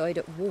till he died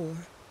at war.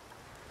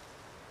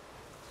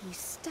 He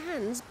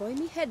stands by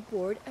me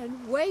headboard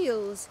and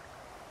wails.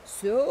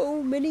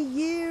 So many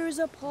years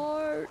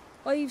apart,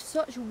 I've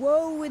such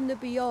woe in the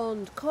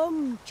beyond.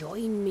 Come,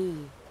 join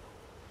me.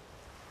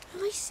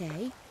 I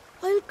say,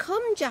 I'll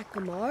come,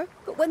 Jackamar,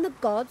 but when the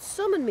gods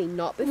summon me,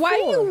 not before. Why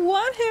do you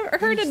want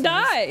her to says,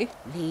 die?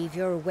 Leave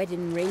your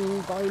wedding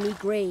ring by me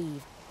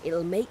grave.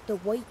 It'll make the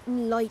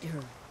waiting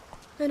lighter.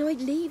 And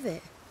I'd leave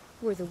it,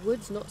 where the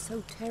wood's not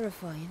so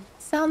terrifying.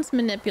 Sounds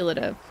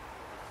manipulative.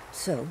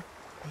 So,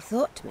 I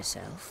thought to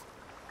myself,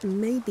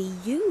 maybe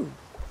you.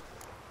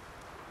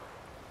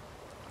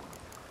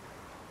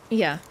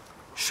 Yeah.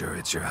 Sure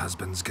it's your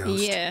husband's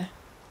ghost? Yeah.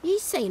 You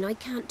saying I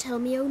can't tell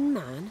me own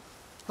man?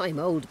 I'm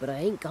old, but I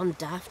ain't gone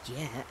daft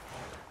yet.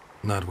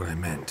 Not what I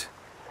meant.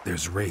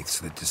 There's wraiths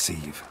that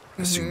deceive,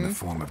 assume the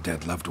form of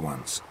dead loved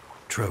ones.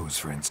 Trows,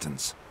 for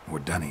instance, or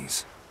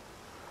dunnies.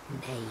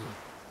 Nay,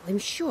 I'm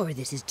sure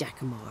this is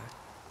Jackamar.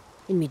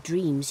 In me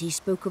dreams he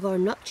spoke of our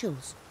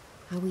nuptials,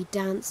 how we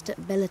danced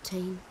at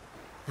Bellatane,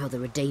 how the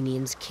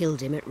Redanians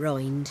killed him at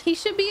Rind. He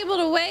should be able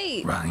to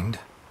wait. Rind?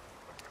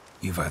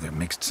 You've either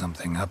mixed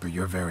something up or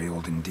you're very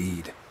old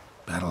indeed.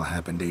 Battle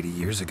happened 80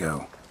 years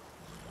ago.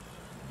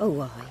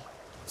 Oh, aye.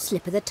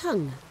 Slip of the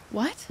tongue.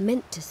 What?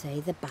 Meant to say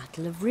the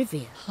Battle of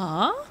Rivia.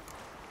 Huh?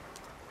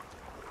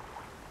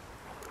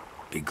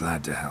 Be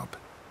glad to help.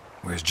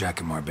 Where's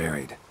Jackamar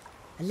buried?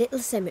 A little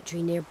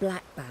cemetery near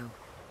Blackbow.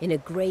 in a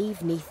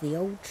grave neath the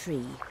old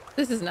tree.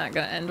 This is not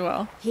gonna end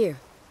well. Here,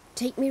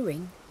 take me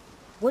ring.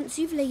 Once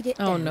you've laid it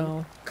down,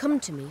 no. come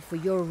to me for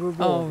your reward.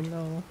 Oh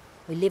no.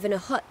 I live in a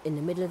hut in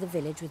the middle of the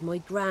village with my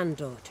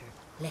granddaughter,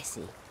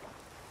 Leslie.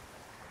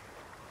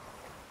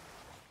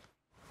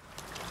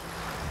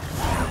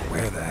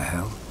 Where the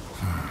hell?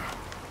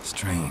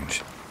 Strange.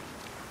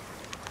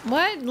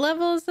 What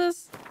level is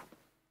this?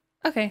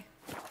 Okay.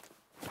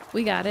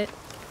 We got it.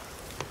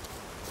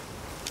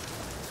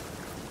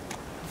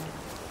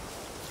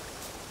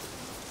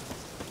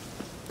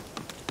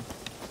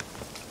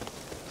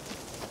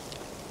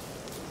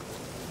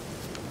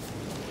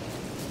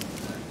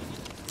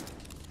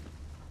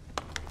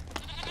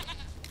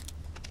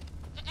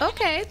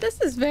 Okay,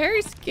 this is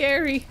very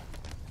scary.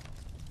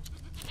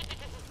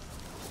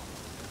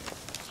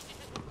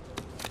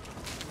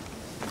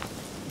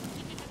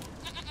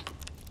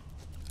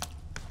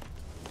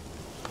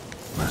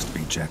 Must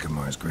be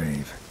Jackamar's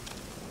grave.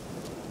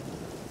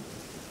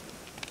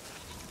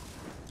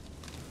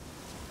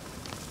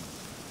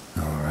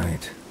 All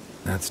right,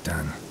 that's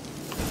done.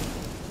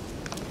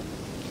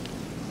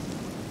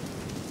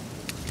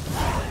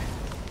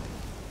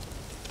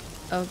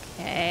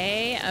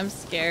 Okay, I'm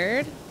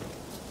scared.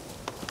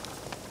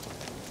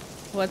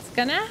 What's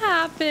gonna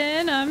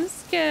happen? I'm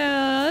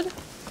scared.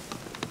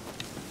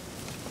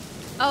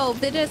 Oh,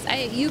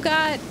 Vidus, you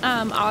got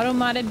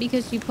auto-modded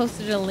because you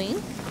posted a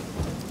link?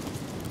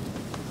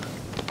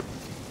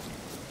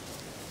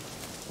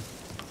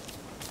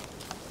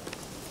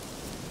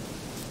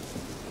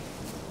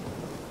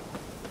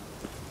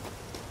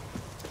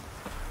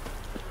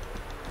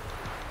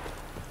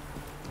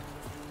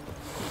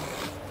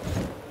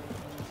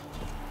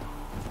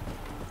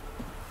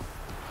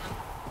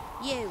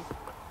 You,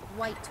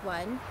 white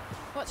one.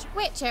 What's your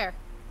Witcher?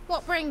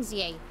 What brings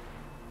you?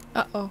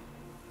 Uh-oh.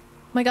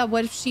 My god,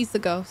 what if she's the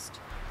ghost?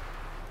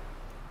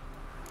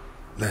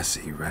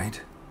 Leslie, right?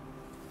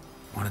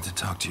 Wanted to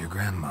talk to your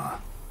grandma.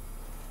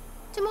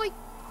 To my...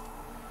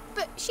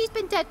 But she's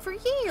been dead for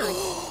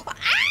years.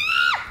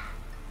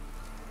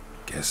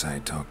 Guess I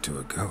talked to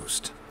a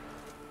ghost.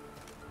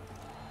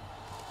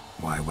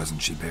 Why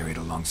wasn't she buried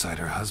alongside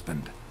her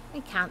husband? I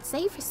can't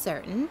say for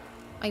certain.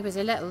 I was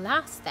a little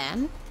lass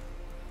then.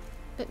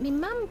 But my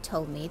mum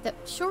told me that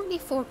shortly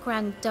before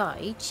Gran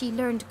died, she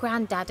learned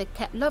Grandad had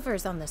kept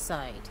lovers on the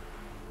side.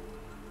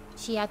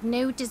 She had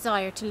no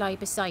desire to lie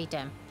beside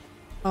him.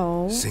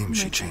 Oh. Seems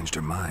she changed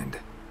her mind.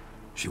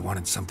 She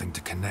wanted something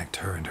to connect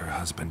her and her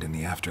husband in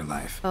the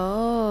afterlife.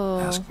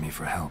 Oh. Asked me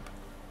for help.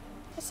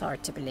 It's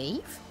hard to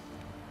believe.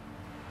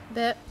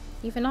 But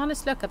you've an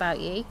honest look about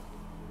you.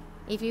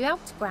 If you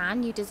helped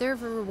Gran, you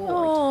deserve a reward.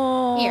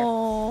 Oh.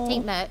 Here,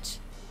 tain't much,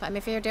 but I'm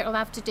afraid it'll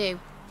have to do.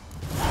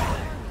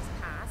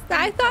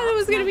 I thought it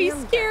was gonna be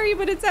scary,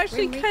 but it's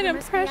actually kind of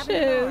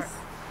precious.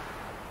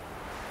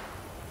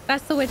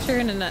 That's The Witcher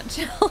in a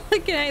nutshell.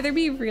 It can either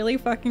be really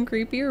fucking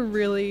creepy or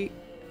really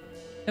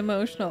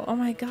emotional. Oh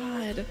my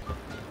god.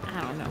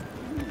 I don't know.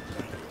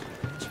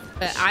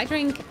 But I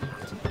drink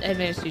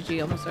Advanced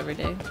GG almost every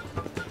day.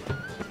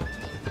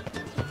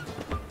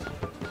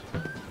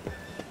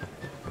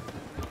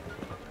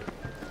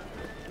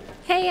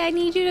 Hey, I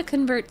need you to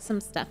convert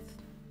some stuff.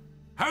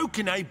 How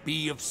can I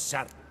be of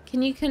service?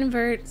 Can you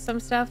convert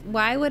some stuff?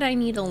 Why would I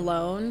need a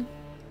loan?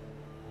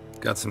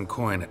 Got some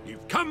coin.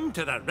 You've come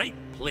to the right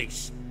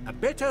place. A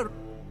better...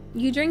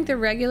 You drink the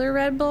regular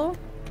Red Bull?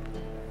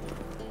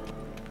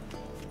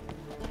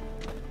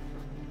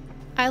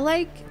 I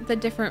like the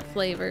different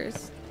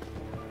flavors.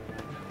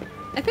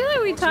 I feel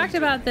like we talked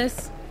about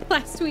this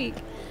last week.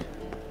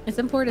 It's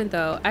important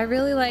though. I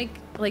really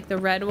like the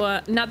red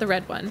one, not the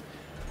red one.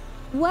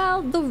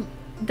 Well,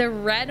 the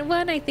red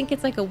one, I think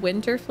it's like a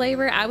winter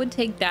flavor. I would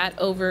take that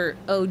over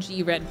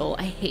OG Red Bull.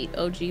 I hate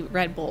OG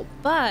Red Bull,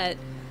 but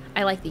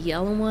I like the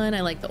yellow one.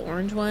 I like the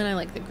orange one. I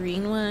like the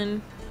green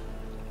one.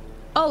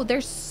 Oh,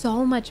 they're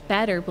so much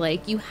better,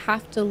 Blake. You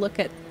have to look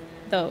at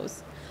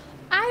those.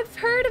 I've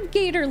heard of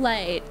Gator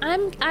Light.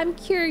 I'm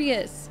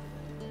curious.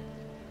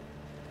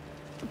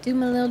 Do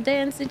my little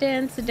dancey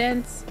dance.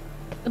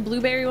 The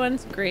blueberry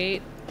one's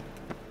great,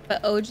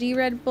 but OG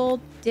Red Bull,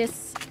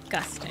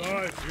 disgusting.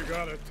 Nice, you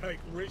gotta take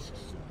risks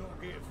and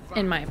not get fucked.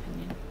 In my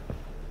opinion.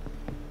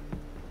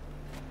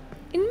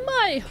 In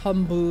my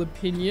humble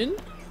opinion.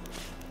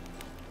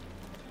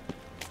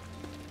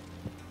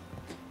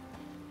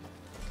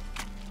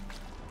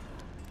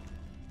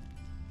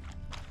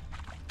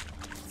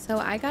 So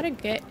I gotta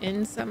get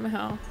in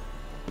somehow.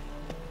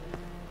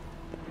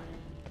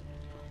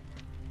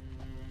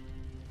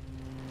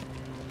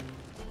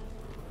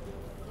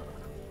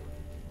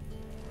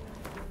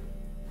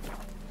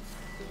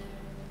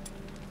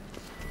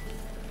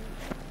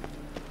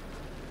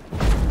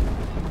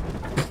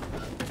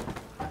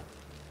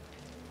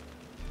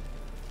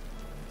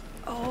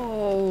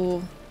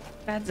 Oh,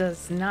 that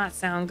does not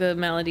sound good,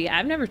 Melody.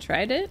 I've never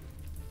tried it.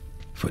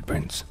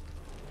 Footprints.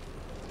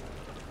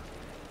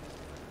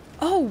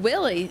 Oh,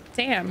 Willie.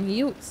 Damn,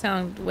 you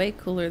sound way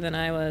cooler than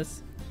I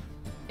was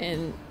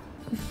in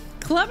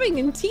clubbing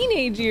in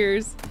teenage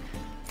years.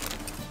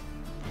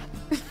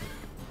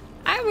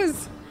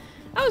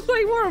 I was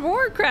playing World of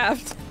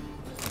Warcraft.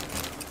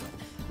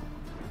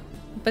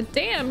 But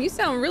damn, you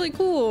sound really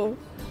cool.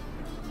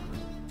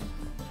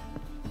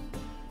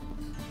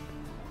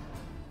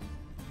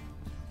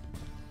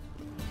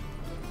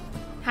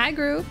 Hi,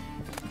 Groove.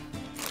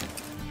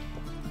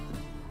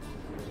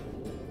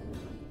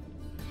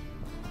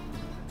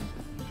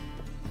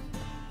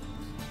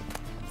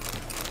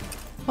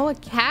 Oh, a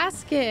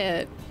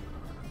casket.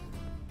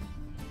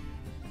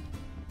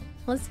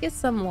 Let's get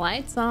some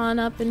lights on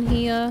up in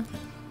here.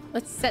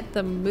 Let's set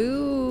the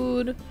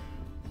mood.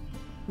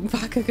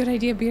 Vodka, good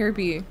idea,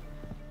 BRB.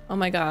 Oh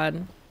my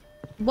god.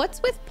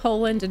 What's with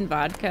Poland and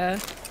vodka?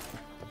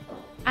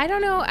 I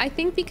don't know. I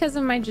think because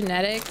of my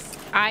genetics,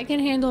 I can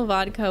handle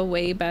vodka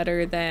way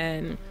better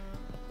than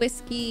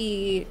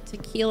whiskey,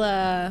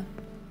 tequila,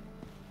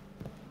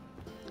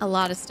 a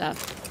lot of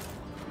stuff.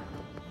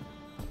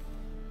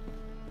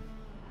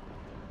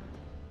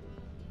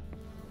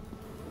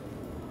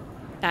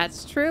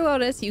 That's true,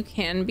 Otis. You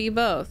can be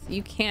both.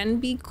 You can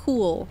be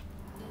cool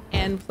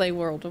and play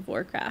World of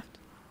Warcraft.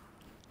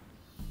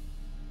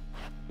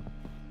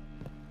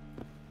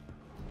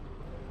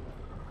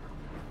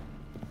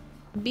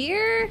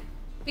 Beer's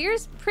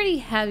pretty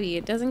heavy.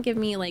 It doesn't give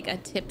me like a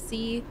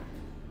tipsy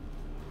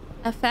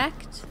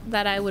effect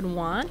that I would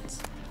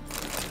want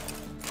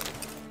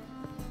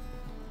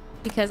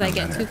because I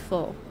get too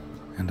full.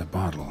 And a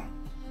bottle.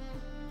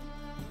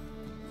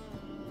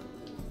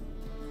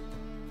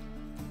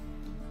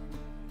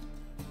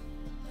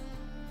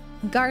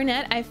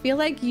 Garnet, I feel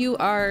like you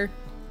are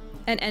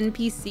an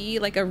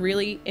NPC, like a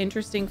really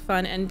interesting,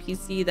 fun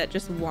NPC that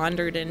just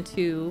wandered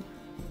into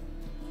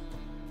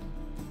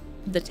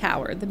the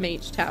tower, the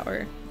mage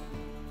tower.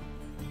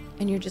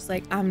 And you're just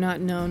like, I'm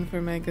not known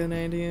for my good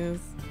ideas.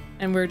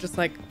 And we're just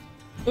like,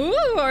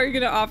 ooh, are you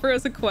gonna offer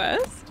us a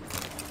quest?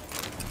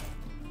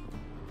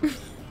 The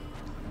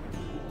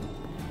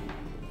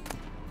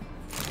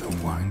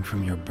wine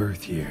from your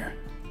birth year.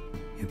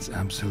 It's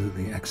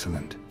absolutely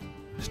excellent.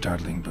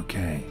 Startling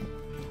bouquet.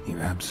 You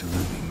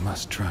absolutely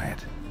must try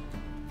it.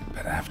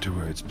 But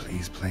afterwards,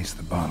 please place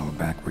the bottle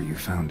back where you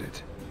found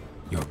it.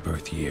 Your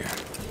birth year.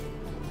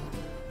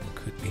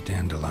 Could be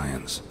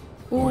dandelions.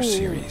 Or Ooh.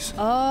 series.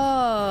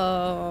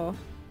 Oh.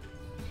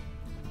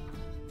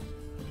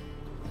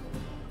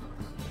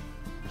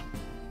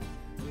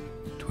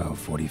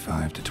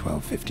 $12.45 to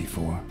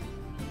 $12.54.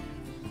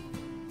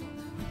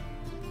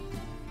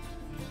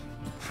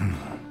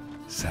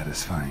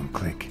 Satisfying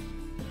click.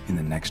 In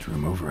the next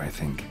room over, I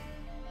think.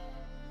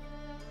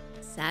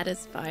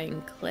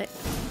 Satisfying click.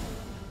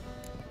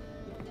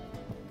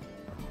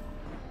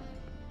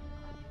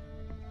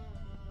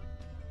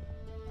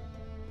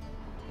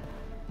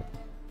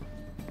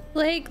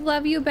 Blake,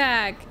 love you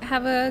back.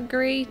 Have a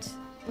great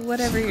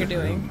whatever you're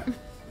doing.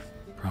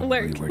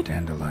 Probably where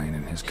Dandelion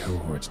and his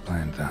cohorts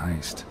planned the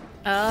heist.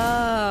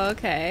 Oh,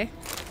 okay.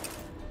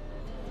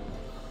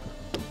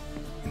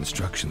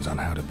 Instructions on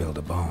how to build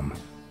a bomb.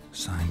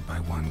 Signed by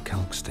one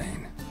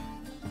Kalkstain.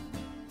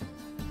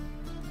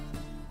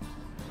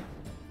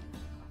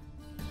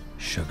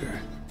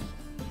 Sugar.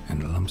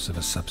 And lumps of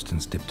a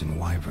substance dipped in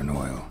wyvern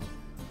oil.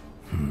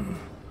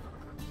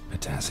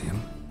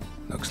 Potassium.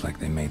 Looks like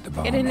they made the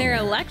bomb. Get in their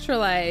here.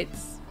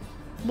 electrolytes.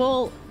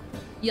 Well,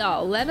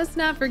 y'all, let us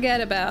not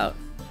forget about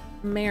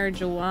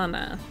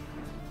marijuana.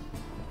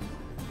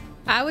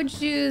 I would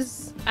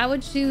choose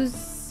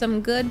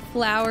some good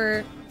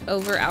flour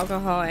over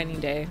alcohol any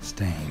day.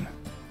 Stain.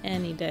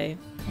 Any day.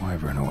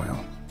 Wyvern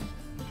oil.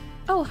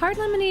 Oh, hard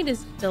lemonade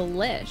is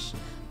delish.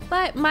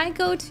 But my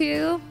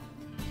go-to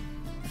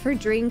for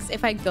drinks,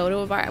 if I go to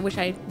a bar, which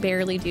I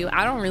barely do,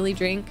 I don't really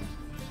drink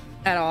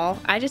at all.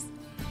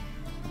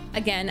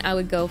 Again, I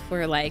would go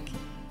for like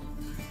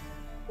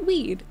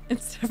weed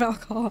instead of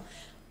alcohol.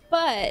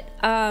 But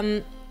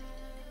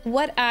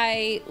what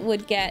I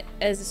would get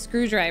as a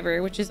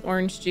screwdriver, which is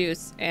orange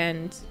juice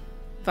and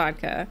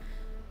vodka,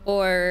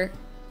 or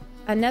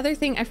another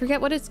thing, I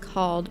forget what it's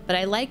called, but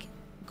I like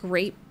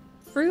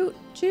grapefruit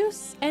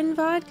juice and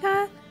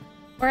vodka.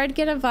 Or I'd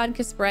get a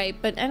vodka Sprite,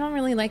 but I don't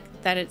really like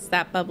that it's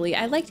that bubbly.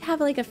 I like to have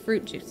like a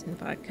fruit juice and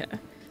vodka.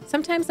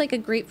 Sometimes like a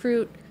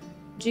grapefruit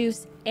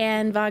juice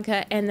and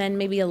vodka, and then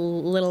maybe a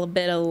little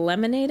bit of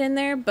lemonade in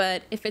there.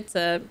 But if it's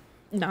a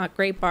not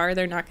great bar,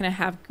 they're not gonna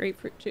have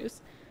grapefruit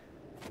juice.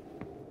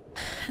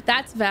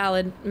 That's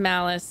valid,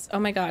 Malice. Oh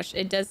my gosh,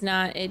 it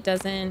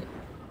doesn't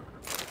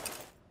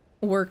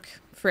work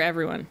for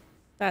everyone.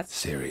 That's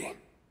Siri.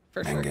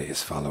 for Menge sure.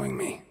 is following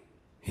me.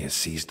 He has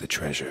seized the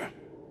treasure.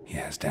 He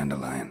has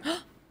Dandelion.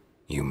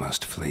 You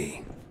must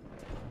flee.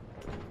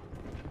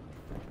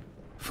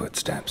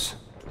 Footsteps.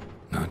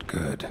 Not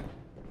good.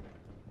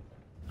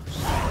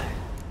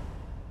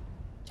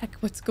 Check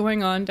what's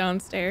going on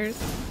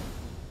downstairs.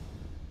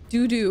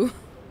 Doo-doo.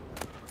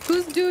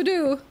 Who's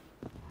doo-doo?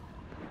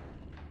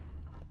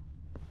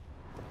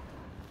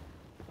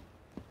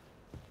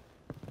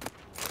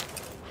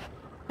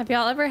 Have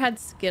y'all ever had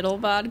Skittle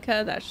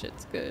vodka? That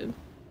shit's good.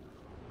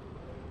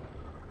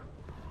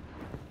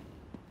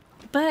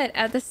 But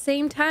at the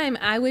same time,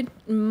 I would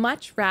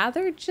much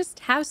rather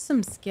just have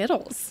some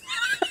Skittles.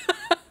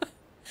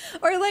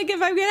 Or like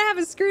if I'm gonna have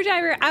a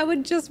screwdriver, I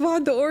would just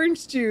want the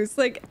orange juice.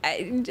 Like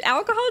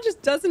alcohol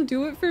just doesn't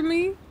do it for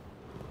me.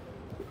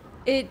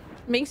 It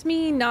makes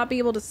me not be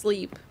able to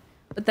sleep,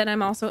 but then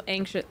I'm also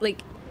anxious.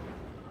 Like,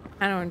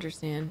 I don't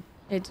understand.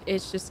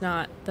 It's just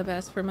not the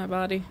best for my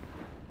body.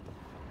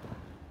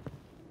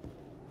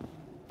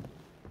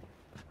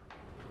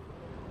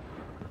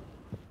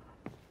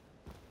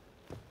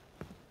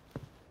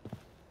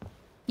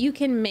 You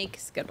can make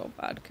Skittle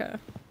vodka.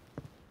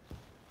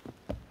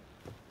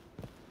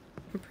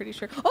 I'm pretty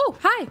sure. Oh,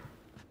 hi.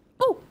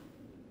 Oh.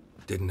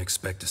 Didn't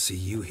expect to see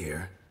you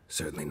here.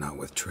 Certainly not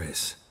with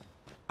Triss.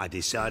 I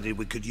decided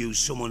we could use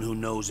someone who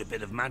knows a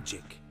bit of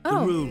magic.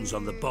 Oh. The runes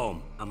on the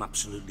bomb. I'm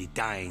absolutely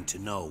dying to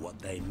know what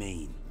they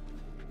mean.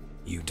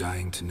 You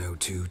dying to know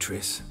too,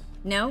 Triss?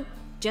 No,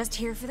 just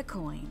here for the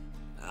coin.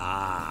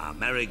 Ah,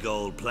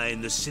 Marigold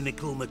playing the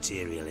cynical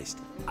materialist.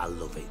 I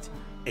love it.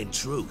 In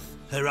truth,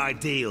 her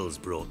ideals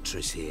brought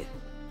Triss here.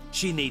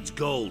 She needs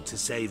gold to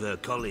save her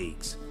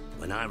colleagues.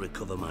 When I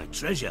recover my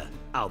treasure,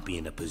 I'll be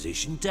in a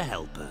position to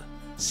help her.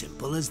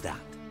 Simple as that.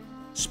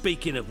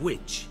 Speaking of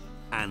which,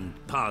 and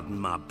pardon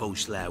my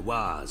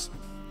Beauclervoise,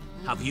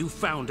 have you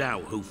found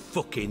out who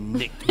fucking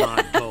nicked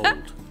my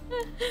gold?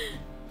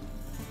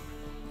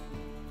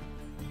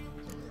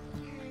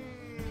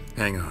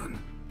 Hang on.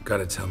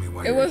 Gotta tell me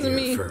why It you're wasn't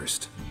here me.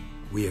 first.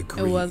 We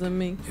agreed. It wasn't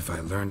me. If I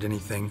learned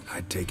anything,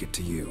 I'd take it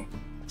to you.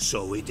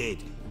 So we did.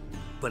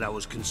 But I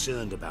was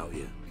concerned about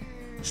you.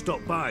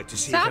 Stopped by to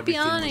see if Stop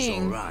everything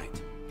yawning. was all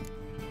right.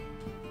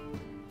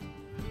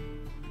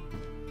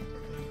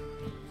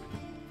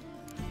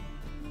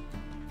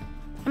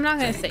 I'm not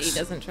gonna say Thanks. he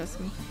doesn't trust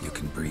me. You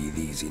can breathe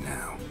easy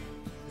now.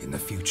 In the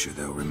future,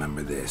 though,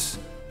 remember this.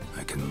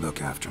 I can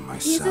look after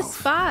He's a myself.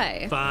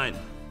 spy. Fine.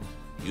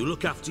 You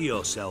look after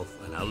yourself,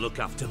 and I'll look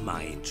after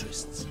my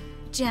interests.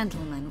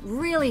 Gentlemen,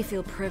 really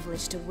feel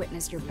privileged to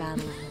witness your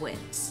battle of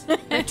wits.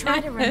 But try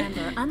to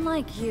remember,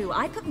 unlike you,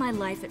 I put my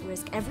life at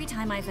risk every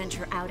time I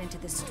venture out into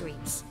the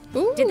streets.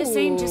 Ooh. Did the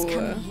same just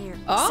coming here.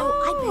 Oh.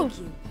 So I beg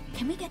you,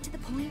 can we get to the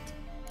point?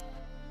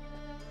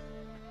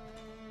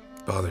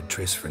 Bothered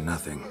Triss for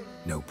nothing.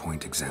 No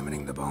point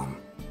examining the bomb.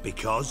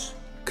 Because?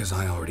 Because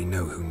I already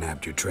know who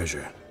nabbed your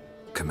treasure.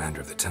 Commander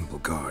of the Temple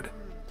Guard,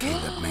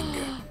 Caleb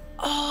Menge.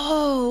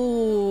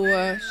 Oh,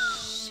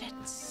 shit.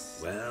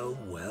 Well,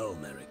 well,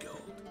 Marigold.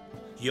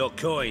 Your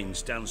coin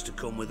stands to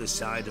come with a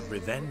side of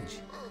revenge.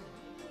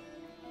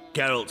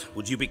 Geralt,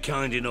 would you be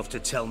kind enough to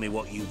tell me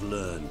what you've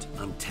learned?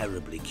 I'm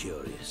terribly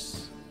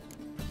curious.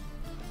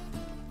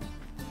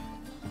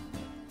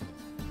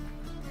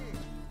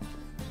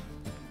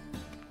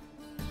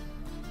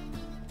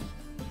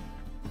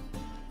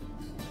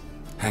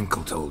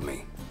 Henkel told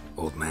me.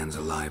 Old man's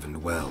alive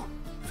and well.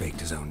 Faked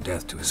his own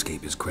death to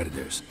escape his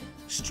creditors.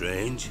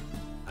 Strange.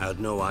 I had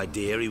no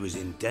idea he was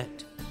in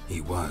debt.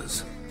 He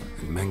was.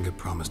 And Menge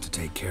promised to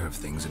take care of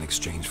things in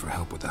exchange for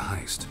help with the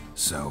heist.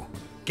 So...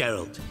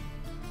 Geralt,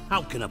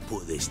 how can I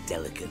put this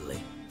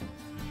delicately?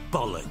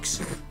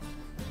 Bollocks.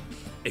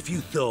 If you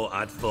thought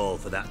I'd fall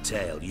for that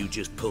tale you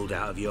just pulled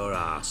out of your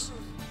arse,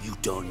 you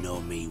don't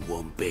know me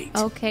one bit.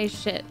 Okay,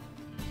 shit.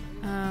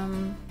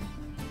 I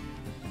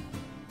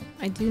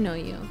do know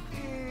you.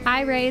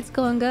 Hi, Ray. It's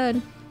going good.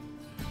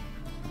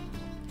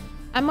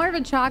 I'm more of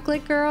a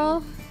chocolate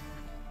girl,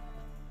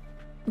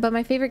 but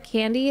my favorite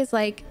candy is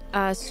like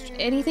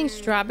anything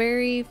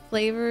strawberry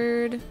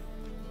flavored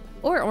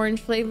or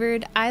orange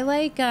flavored. I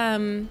like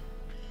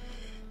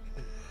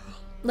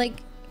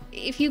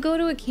if you go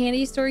to a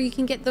candy store, you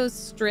can get those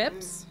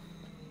strips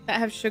that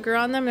have sugar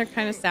on them. They're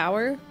kind of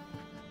sour.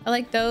 I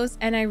like those,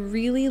 and I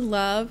really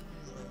love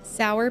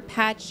Sour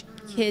Patch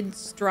Kids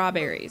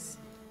strawberries.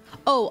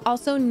 Oh,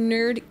 also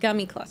nerd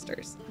gummy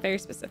clusters. Very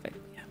specific.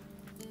 Yeah.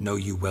 Know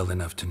you well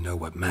enough to know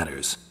what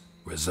matters.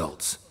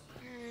 Results.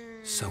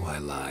 So I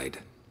lied.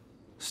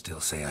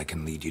 Still say I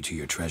can lead you to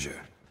your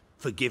treasure.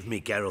 Forgive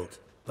me, Geralt,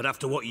 but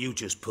after what you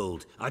just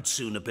pulled, I'd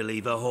sooner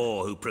believe a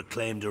whore who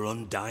proclaimed her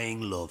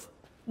undying love.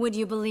 Would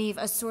you believe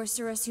a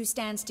sorceress who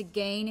stands to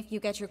gain if you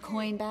get your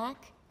coin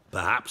back?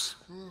 Perhaps.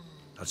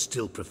 I'd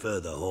still prefer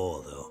the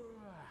whore, though.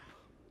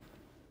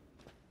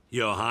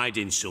 You're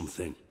hiding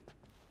something.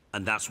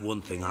 And that's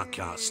one thing I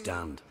can't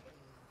stand.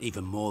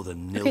 Even more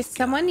than Nilfgaard. Okay,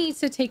 someone needs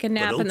to take a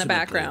nap But in the ultimately,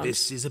 background.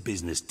 This is a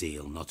business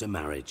deal, not a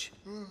marriage.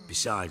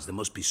 Besides, there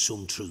must be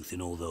some truth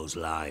in all those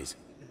lies.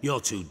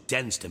 You're too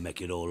dense to make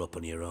it all up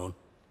on your own.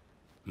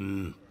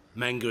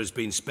 Menge has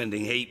been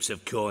spending heaps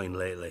of coin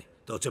lately,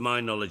 though to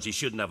my knowledge he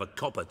shouldn't have a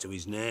copper to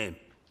his name.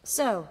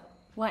 So,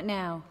 what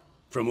now?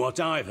 From what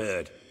I've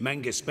heard,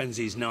 Menge spends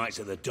his nights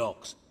at the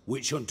docks,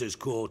 witch hunters'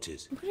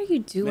 quarters. What are you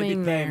doing Maybe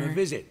pay him there? a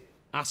visit.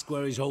 Ask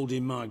where he's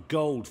holding my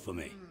gold for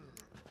me.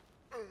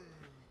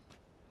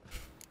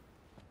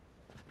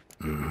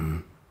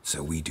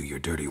 So we do your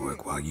dirty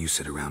work while you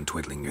sit around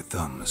twiddling your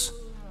thumbs.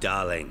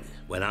 Darling,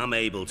 when I'm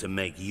able to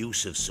make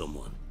use of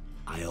someone,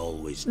 I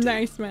always do.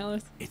 Nice,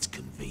 Malice. It's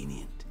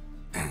convenient.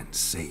 And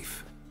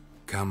safe.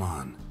 Come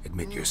on,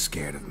 admit you're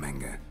scared of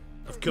Menge.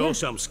 Of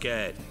course I'm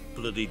scared.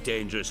 Bloody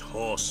dangerous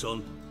horse,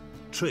 son.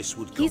 Triss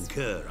would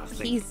concur, I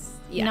think.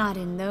 Not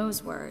in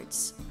those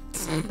words.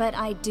 But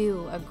I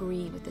do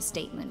agree with the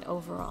statement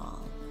overall.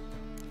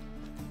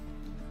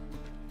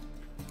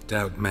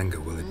 Doubt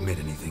Menge will admit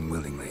anything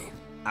willingly.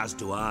 As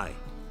do I.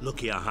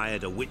 Lucky I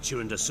hired a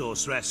witcher and a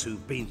sorceress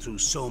who've been through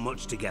so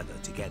much together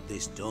to get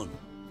this done.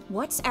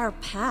 What's our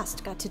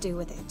past got to do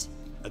with it?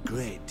 A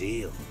great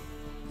deal.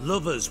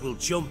 Lovers will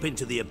jump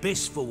into the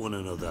abyss for one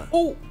another.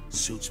 Oh.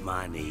 Suits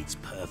my needs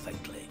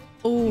perfectly.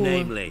 Oh.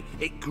 Namely,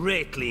 it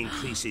greatly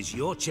increases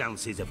your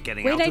chances of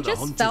getting out of the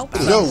hunter's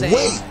something. No,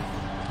 wait!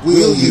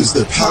 We'll use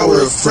the power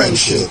of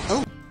friendship.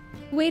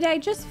 Wait, I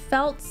just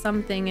felt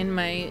something in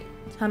my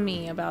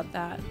tummy about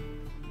that.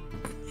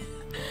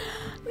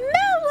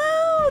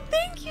 Mellow!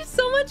 Thank you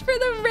so much for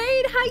the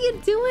raid. How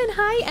you doing?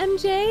 Hi,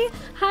 MJ.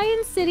 Hi,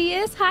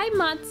 Insidious. Hi,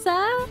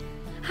 Matza.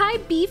 Hi,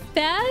 Beef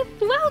Beth.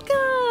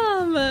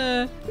 Welcome!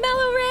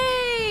 Mellow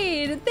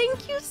raid!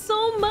 Thank you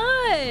so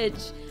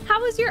much.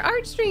 How was your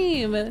art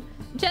stream?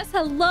 Jess,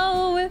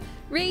 hello.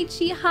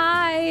 Rachy,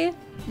 hi.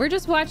 We're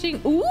just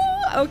watching. Ooh,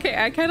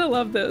 okay. I kind of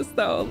love this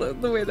though,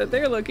 the way that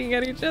they're looking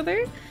at each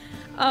other.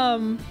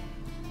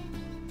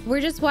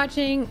 We're just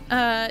watching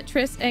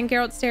Triss and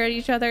Geralt stare at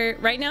each other.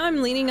 Right now,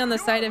 I'm leaning on the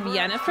side of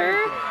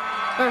Yennefer,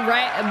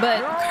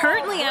 but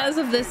currently, as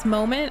of this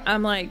moment,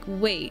 I'm like,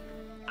 wait.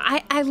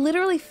 I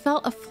literally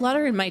felt a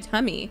flutter in my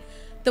tummy.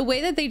 The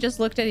way that they just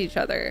looked at each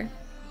other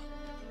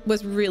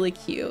was really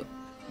cute.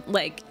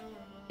 Like,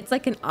 it's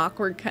like an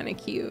awkward kind of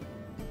cute.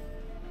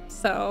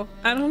 So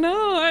I don't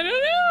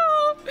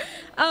know.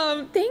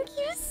 Thank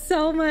you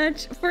so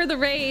much for the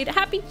raid.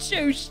 Happy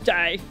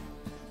Tuesday.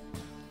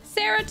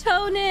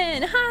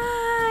 Serotonin,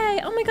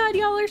 hi. Oh my god,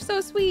 y'all are so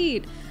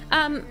sweet.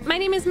 My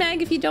name is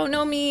Meg. If you don't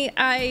know me,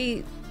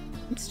 I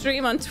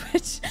stream on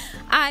Twitch.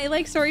 I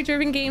like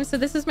story-driven games, so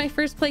this is my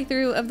first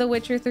playthrough of The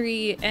Witcher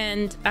 3,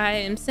 and I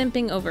am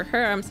simping over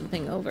her. I'm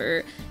simping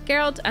over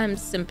Geralt. I'm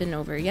simping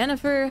over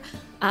Yennefer.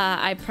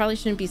 I probably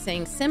shouldn't be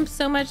saying simp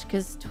so much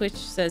because Twitch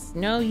says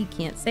no, you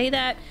can't say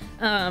that.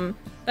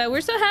 But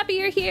we're so happy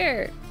you're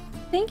here.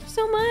 Thank you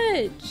so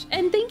much,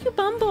 and thank you,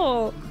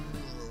 Bumble.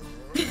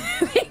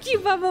 Thank you,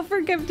 Bumble,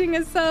 for gifting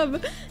a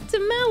sub to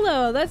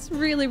Mello. That's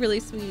really, really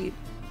sweet.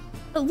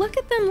 But look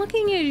at them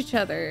looking at each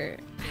other.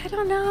 I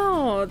don't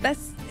know.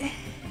 That's...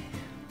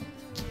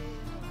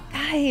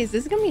 Guys,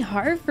 this is gonna be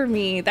hard for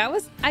me. That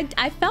was...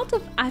 I felt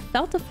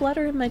a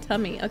flutter in my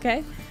tummy,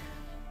 okay?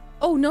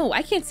 Oh, no,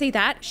 I can't say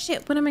that.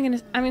 Shit, what am I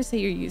gonna... I'm gonna say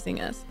you're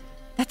using us.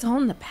 That's all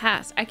in the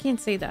past. I can't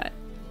say that.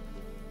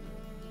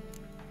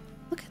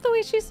 Look at the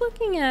way she's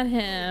looking at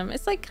him.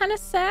 It's like kind of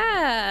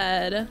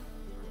sad.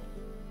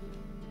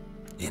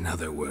 In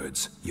other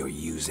words, you're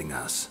using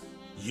us.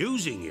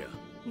 Using you?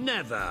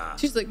 Never.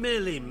 She's like,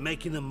 merely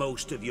making the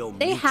most of your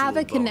they have a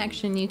mutual bond.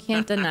 connection. You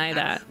can't deny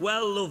that.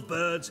 Well,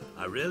 lovebirds,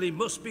 I really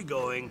must be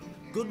going.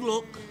 Good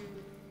luck.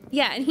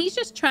 Yeah, and he's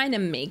just trying to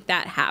make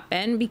that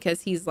happen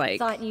because he's like...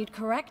 Thought you'd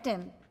correct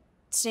him.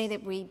 Say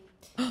that we...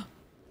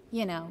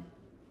 you know...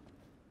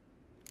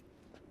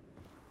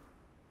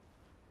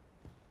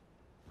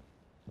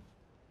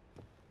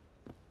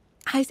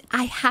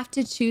 I have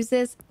to choose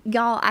this.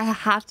 Y'all, I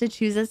have to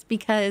choose this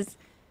because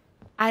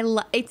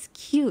it's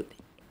cute.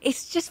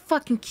 It's just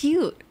fucking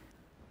cute.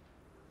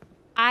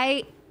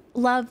 I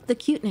love the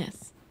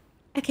cuteness.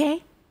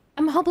 Okay?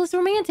 I'm a hopeless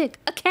romantic.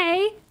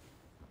 Okay?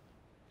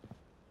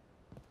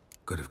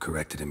 Could have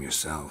corrected him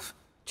yourself.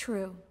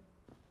 True.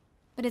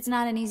 But it's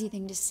not an easy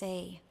thing to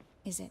say,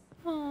 is it?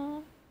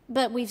 Aww.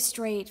 But we've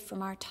strayed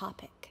from our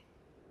topic.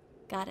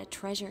 Got a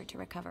treasure to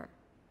recover.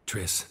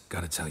 Triss,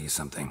 gotta tell you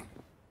something.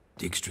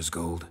 Dijkstra's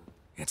gold,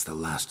 it's the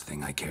last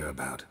thing I care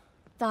about.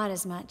 Thought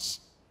as much.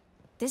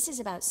 This is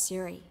about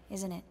Ciri,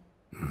 isn't it?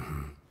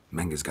 Mm-hmm.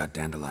 Menge's got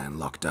Dandelion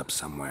locked up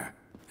somewhere,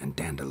 and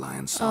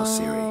Dandelion saw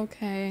Ciri.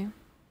 Okay.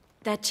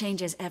 That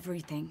changes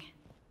everything.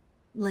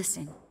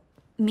 Listen,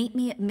 meet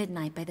me at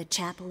midnight by the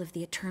Chapel of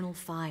the Eternal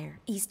Fire,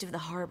 east of the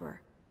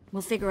harbor.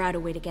 We'll figure out a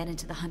way to get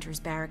into the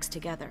Hunter's Barracks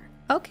together.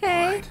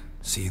 Okay. All right.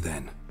 See you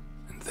then,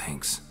 and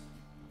thanks.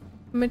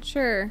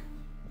 Mature.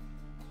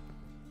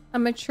 A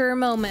mature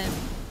moment.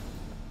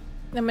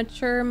 A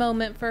mature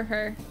moment for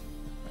her.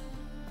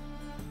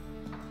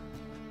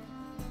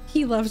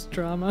 He loves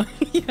drama.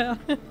 Yeah.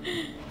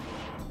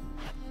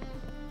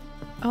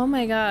 Oh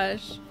my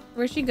gosh.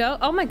 Where'd she go?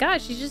 Oh my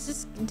gosh, she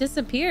just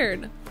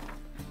disappeared.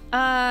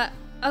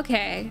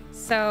 Okay.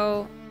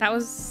 So that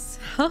was...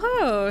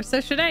 Oh,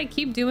 so should I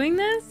keep doing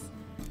this?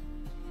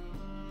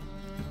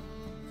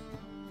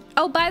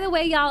 Oh, by the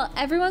way, y'all,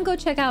 everyone go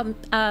check out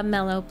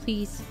Mello,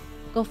 please.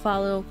 Go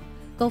follow.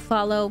 Go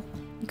follow.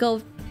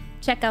 Go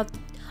check out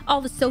all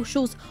the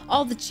socials,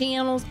 all the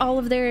channels, all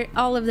of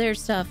their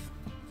stuff.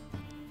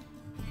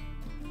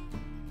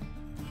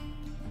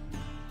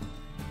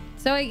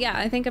 So yeah,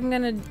 I think I'm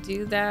gonna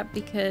do that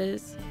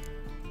because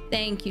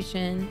thank you,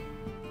 Shin.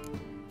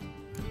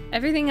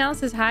 Everything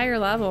else is higher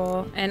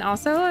level, and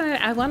also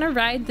I want to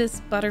ride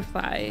this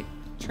butterfly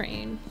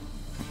train.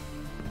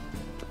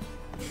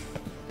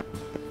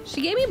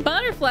 She gave me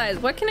butterflies.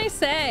 What can I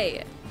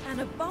say? An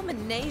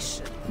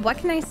abomination. What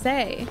can I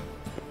say?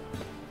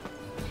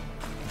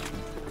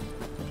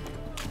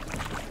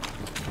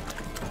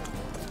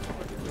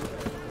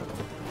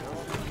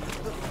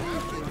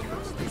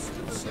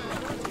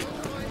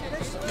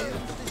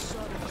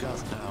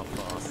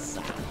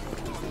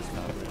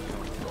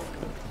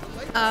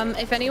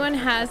 If anyone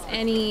has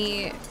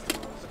any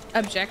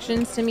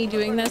objections to me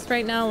doing this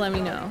right now, let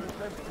me know.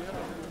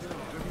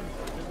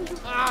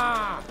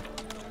 Ah!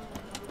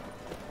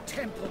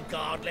 Temple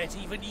guard let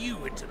even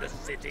you into the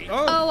city.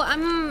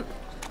 Oh,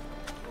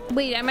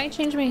 wait, I might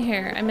change my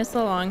hair. I miss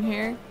the long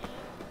hair.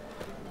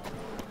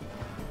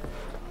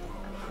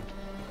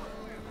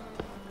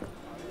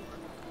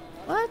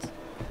 What?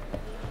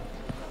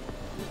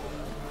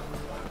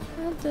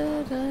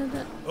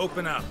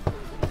 Open up.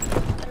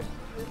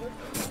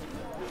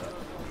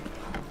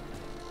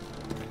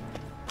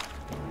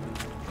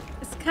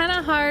 It's kind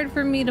of hard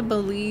for me to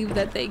believe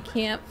that they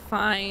can't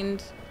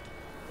find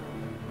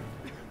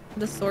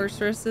the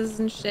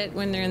sorceresses and shit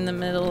when they're in the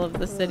middle of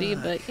the city,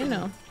 but you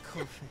know.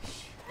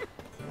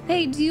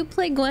 Hey, do you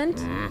play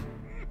Gwent?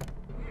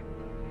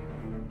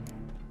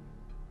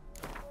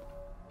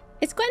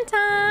 It's Gwent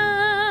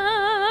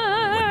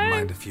time! Wouldn't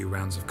mind a few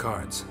rounds of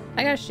cards.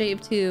 I got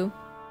shaved too.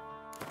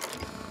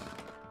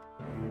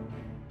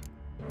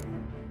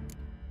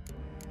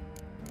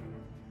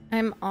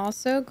 I'm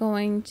also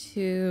going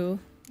to...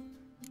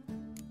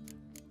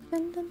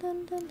 Dun, dun,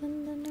 dun, dun,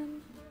 dun, dun,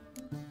 dun.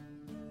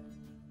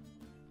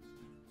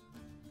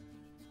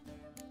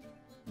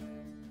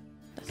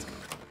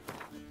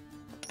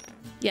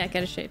 Yeah,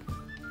 get a shave.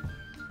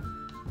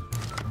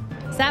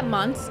 Is that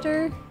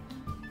Monster?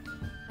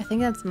 I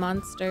think that's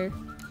Monster.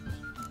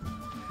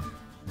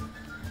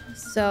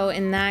 So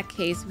in that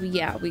case, we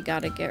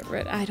gotta get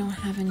rid. I don't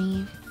have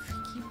any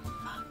freaking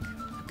fuck.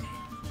 Okay.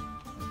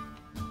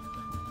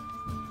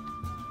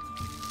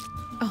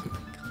 Oh my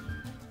god.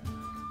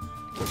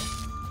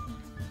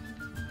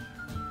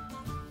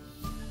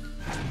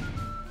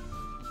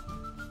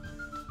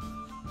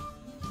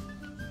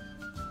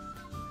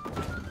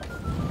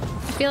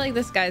 I feel like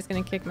this guy's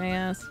gonna kick my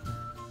ass.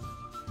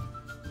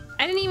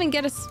 I didn't even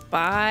get a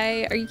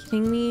spy. Are you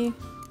kidding me?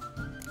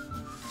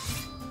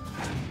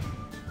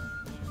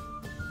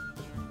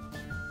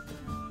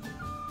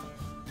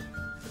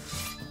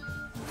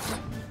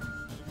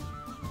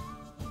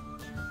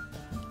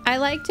 I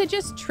like to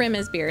just trim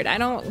his beard. I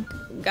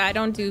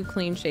don't do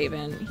clean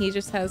shaven. He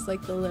just has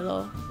like the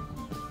little...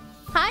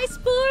 Hi,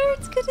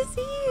 Sports! Good to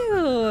see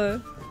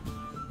you!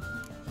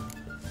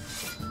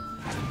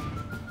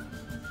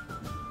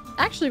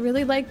 I actually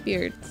really like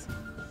beards.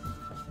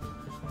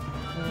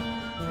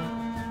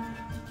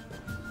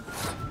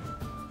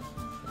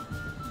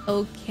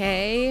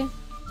 Okay.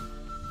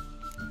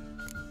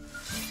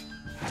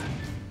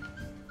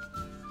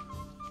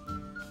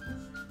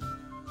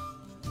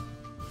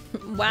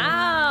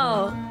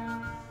 Wow.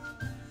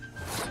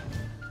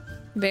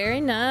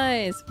 Very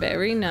nice.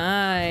 Very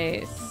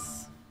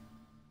nice.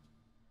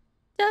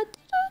 Da, da,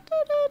 da,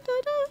 da,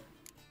 da, da.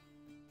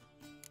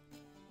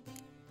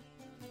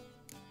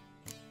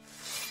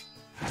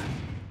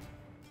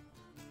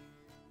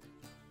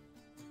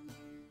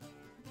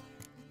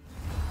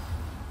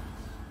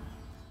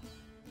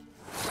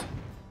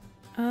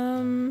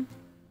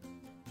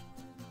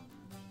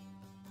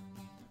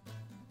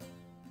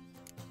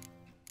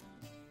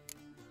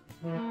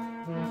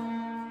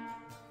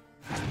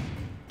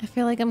 I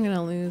feel like I'm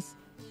gonna lose.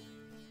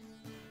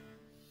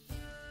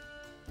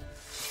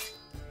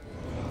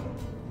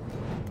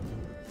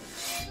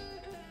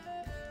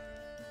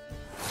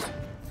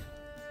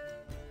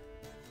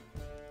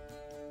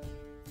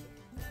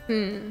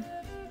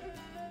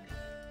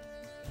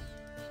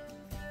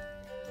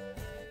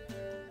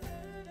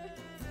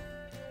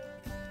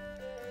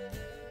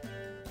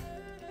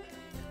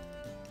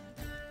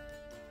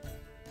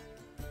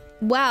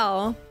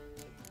 Well,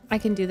 I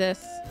can do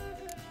this.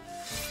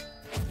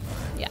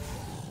 Yeah.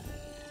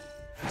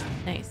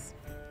 Nice.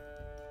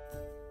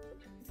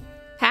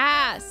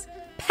 Pass!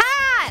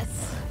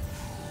 Pass!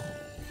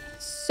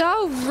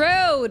 So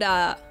rude!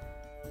 I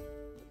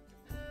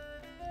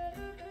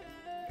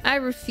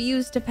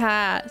refuse to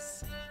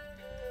pass.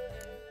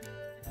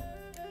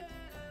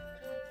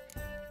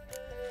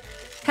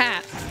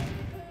 Pass.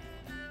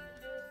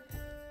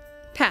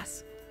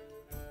 Pass.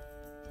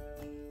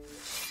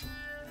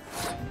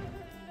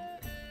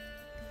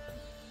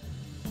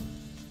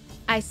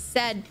 I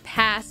said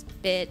pass,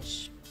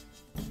 bitch.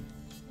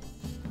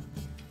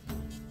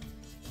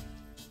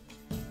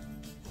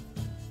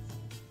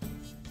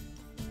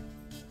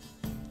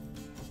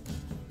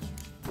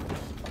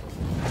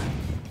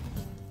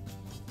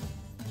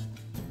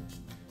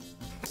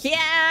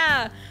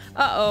 Yeah.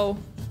 Uh-oh.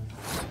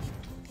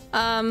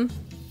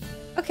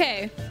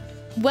 Okay.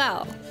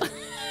 Well,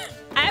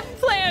 I have a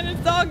plan.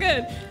 It's all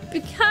good.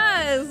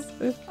 Because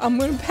I'm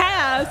going to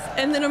pass,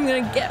 and then I'm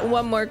going to get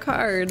one more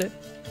card.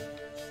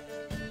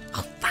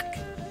 Oh, fuck.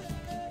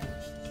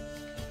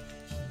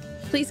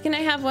 Please, can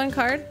I have one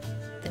card?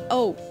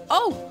 Oh.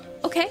 Oh,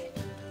 okay.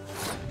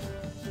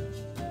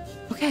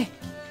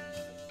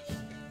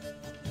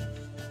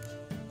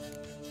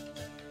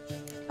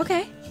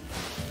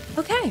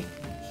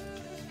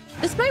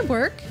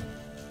 work?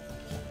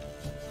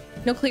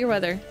 No clear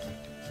weather.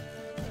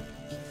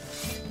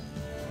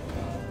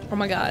 Oh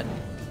my god.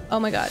 Oh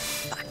my god.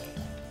 Fuck.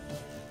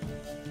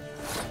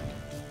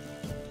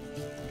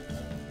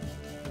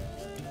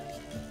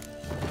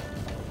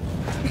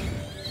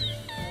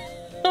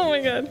 Oh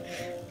my god.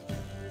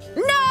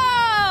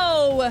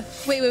 No!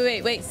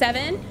 Wait.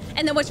 7?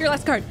 And then what's your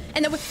last card?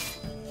 And then what?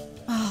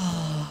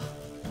 Oh.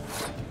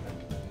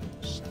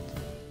 Shit.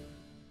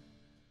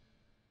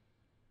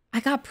 I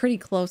got pretty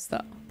close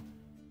though.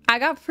 I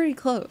got pretty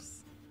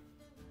close.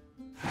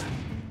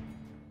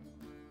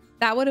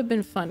 That would have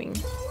been funny.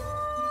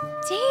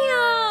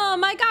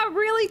 Damn, I got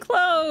really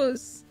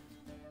close.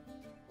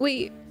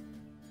 Wait.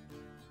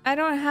 I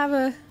don't have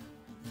a...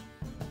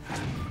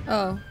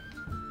 Oh.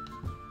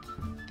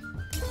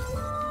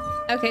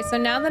 Okay, so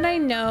now that I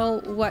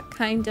know what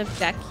kind of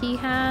deck he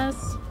has...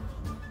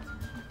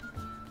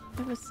 I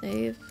have a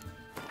save.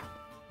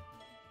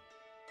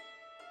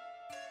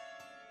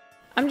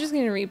 I'm just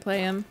gonna replay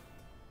him.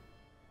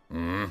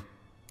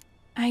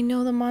 I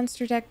know the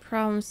monster deck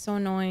problem is so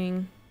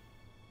annoying.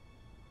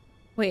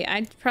 Wait,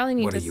 I probably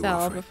need to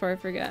sell before I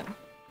forget.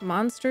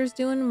 Monsters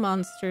doing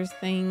monsters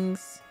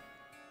things.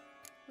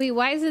 Wait,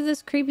 why is it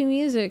this creepy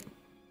music?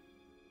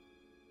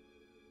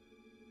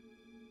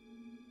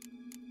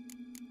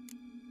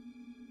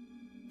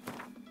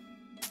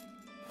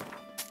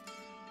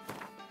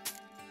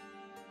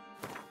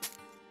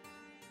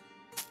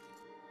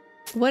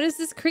 What is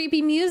this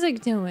creepy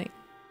music doing?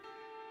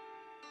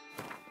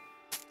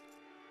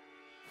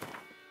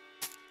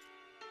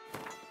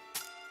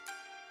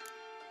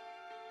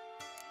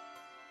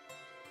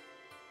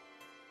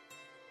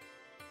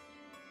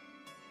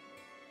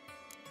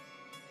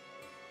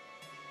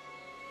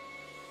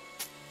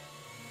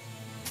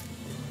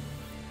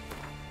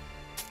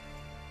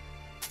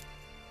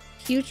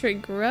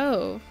 Putrid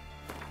Grove.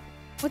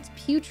 What's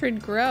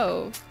Putrid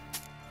Grove?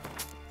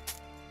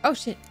 Oh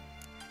shit.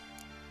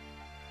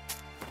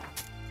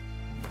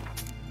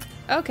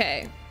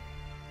 Okay.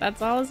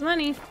 That's all his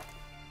money.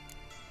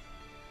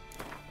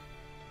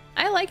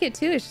 I like it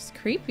too, it's just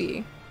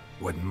creepy.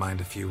 Wouldn't mind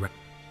a few.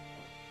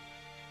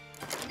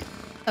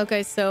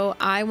 Okay, so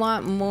I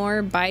want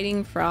more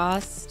Biting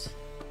Frost.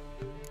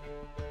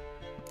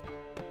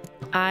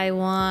 I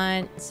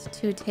want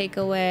to take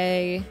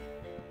away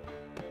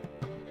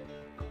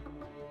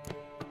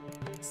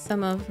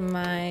some of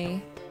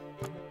my...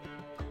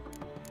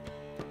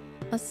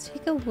 Let's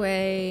take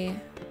away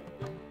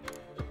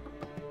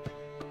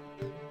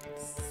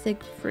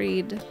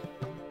Siegfried.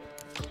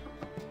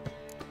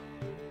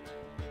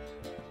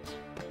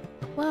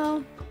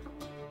 Well,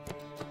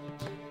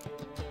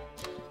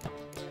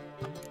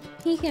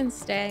 he can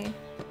stay.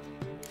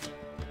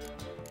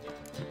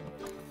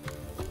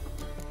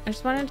 I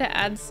just wanted to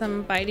add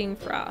some Biting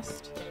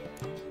Frost.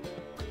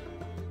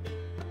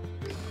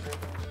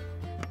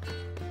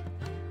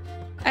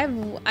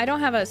 I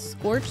don't have a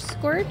Scorch.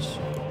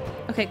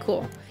 Okay,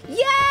 cool.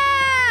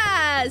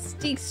 Yes!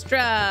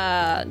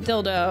 Dijkstra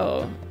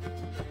dildo.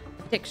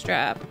 Dick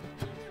strap.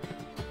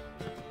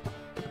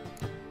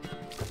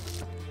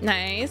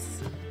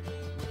 Nice.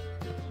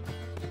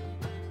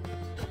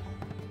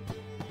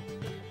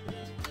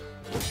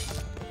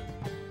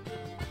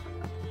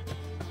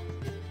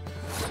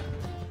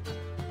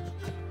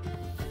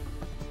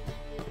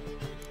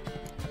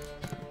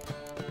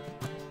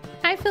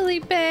 Hi,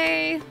 Felipe.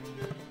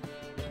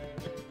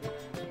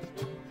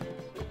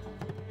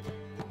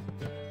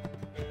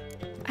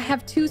 I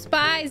have 2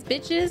 spies,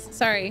 bitches.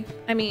 Sorry,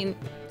 I mean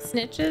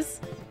snitches.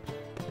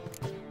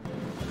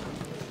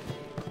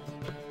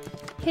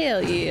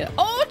 Hell yeah.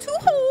 Oh, 2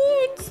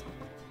 horns.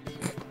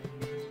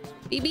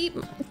 Beep beep.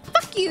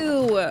 Fuck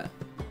you.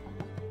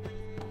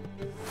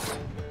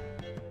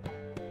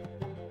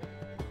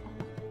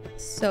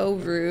 So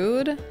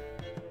rude.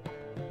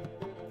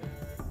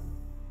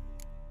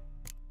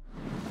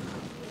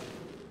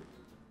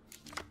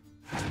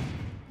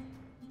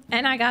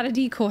 And I got a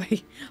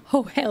decoy.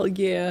 Oh, hell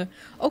yeah.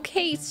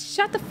 Okay,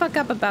 shut the fuck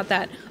up about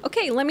that.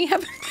 Okay, let me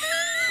have...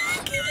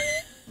 I'm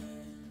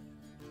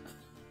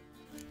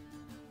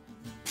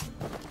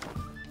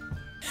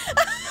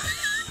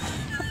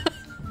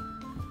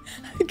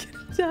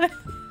gonna die.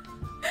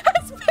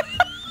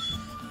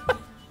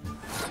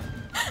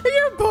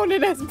 Your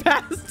opponent has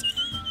passed.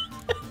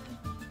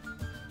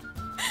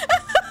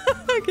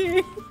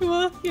 Okay,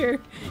 well,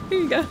 here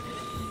you go.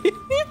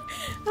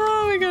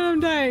 Oh my god, I'm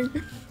dying.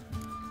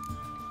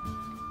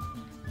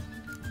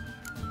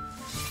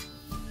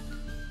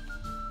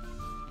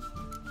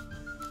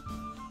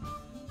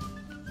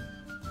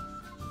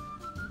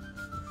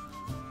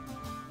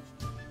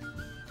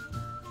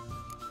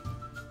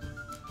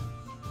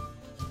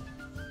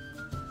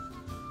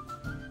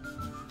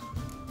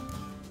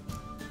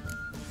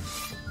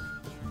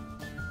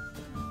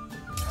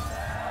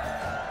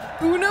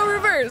 Uno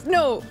reverse.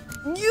 No,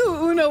 you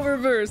Uno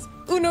reverse.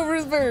 Uno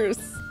reverse.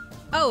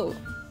 Oh,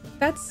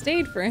 that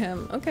stayed for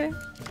him. Okay.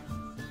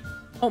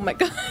 Oh my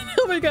god.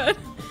 Oh my god.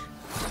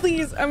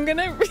 Please, I'm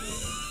gonna...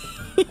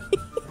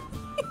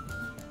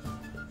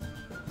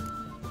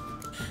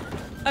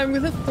 I'm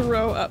gonna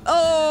throw up.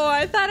 Oh,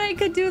 I thought I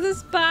could do the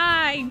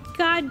spy.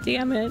 God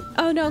damn it.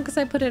 Oh no, because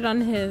I put it on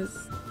his.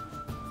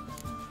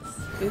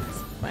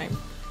 Oops, fine.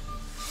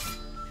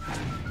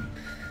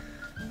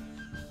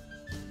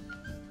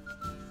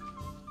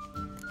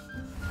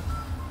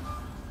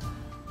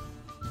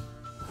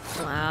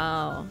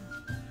 Wow.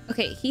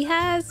 Okay, he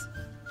has...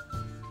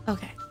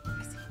 Okay,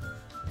 I see.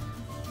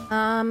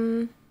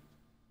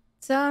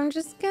 So I'm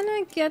just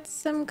gonna get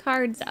some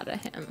cards out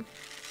of him.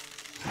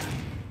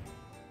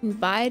 And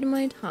bide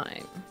my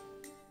time.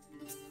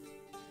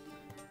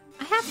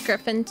 I have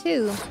Griffin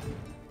too.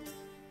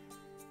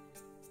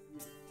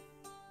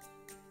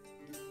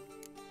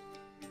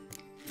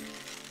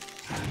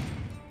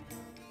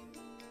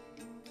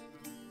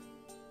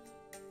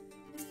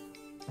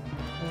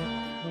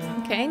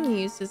 Okay, and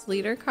use his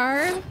leader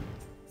card.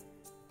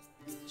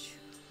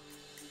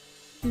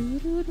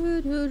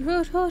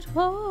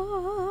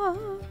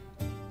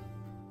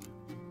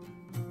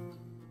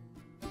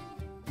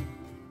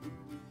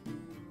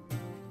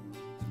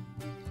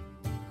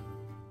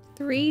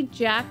 Three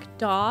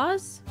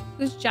jackdaws?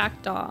 Who's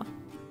jackdaw?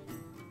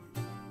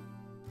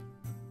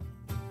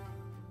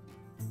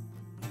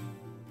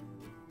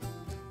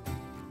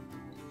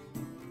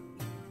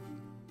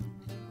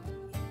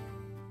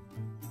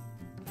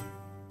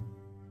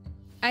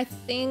 I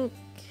think...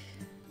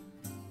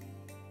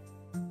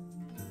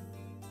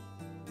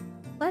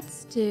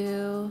 Let's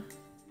do...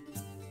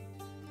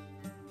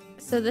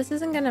 So this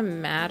isn't gonna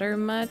matter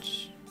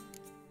much.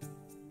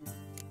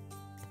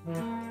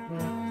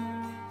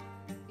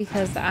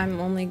 Because I'm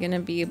only gonna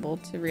be able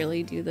to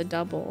really do the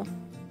double.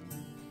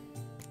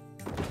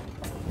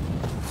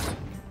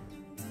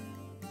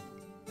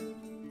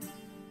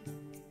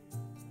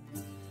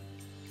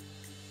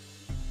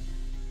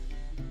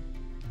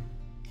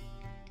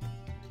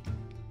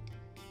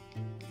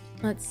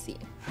 Let's see.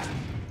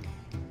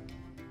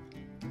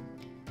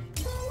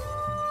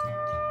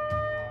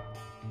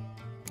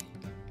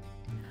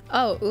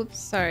 Oh, oops,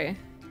 sorry.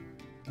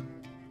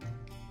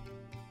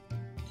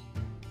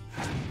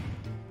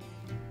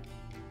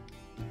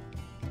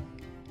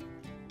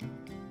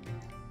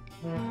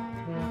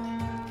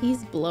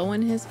 He's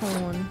blowing his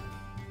horn.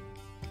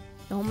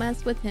 Don't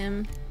mess with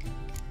him.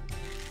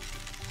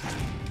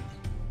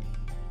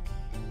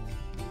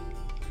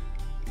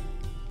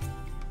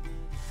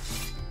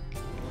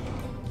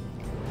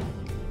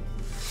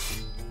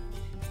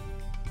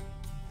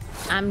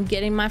 I'm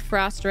getting my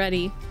frost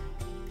ready.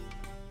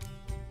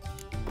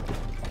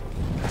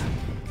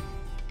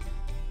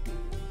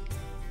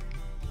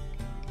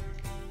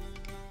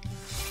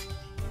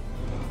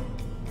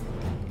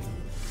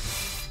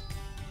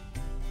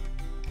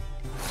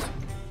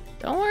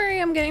 Don't worry,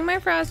 I'm getting my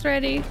frost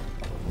ready.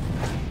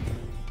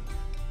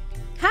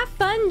 Have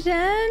fun,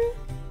 Jen.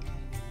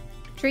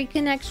 Drink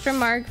an extra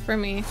mark for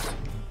me.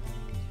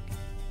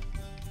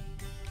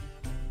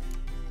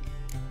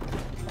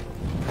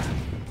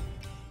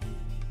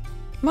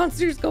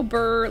 Monsters go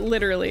burr,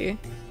 literally.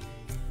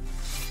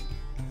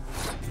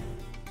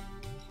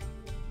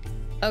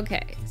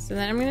 Okay, so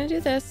then I'm gonna do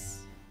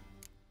this.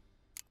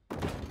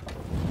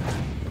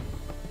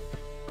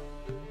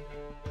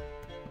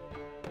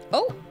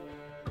 Oh!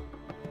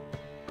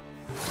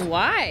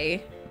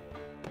 Why?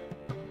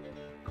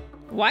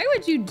 Why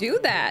would you do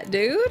that,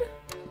 dude?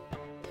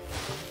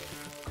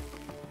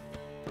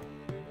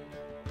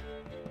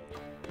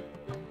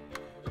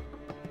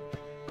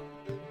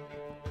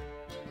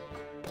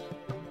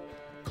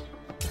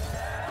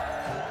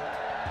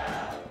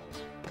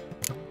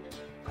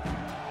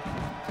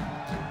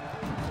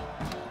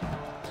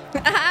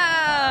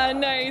 Ah,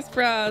 nice,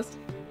 Frost.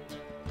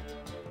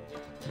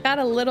 Got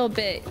a little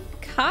bit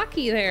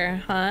cocky there,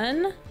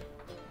 hun.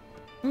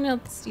 I'm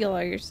gonna steal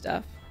all your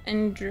stuff.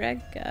 And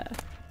Drega.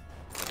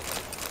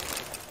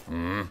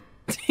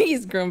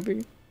 He's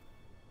grumpy.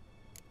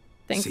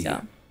 Thanks,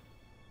 y'all.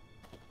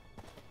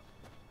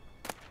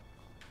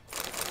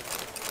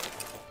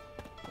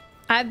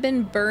 I've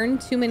been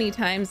burned too many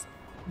times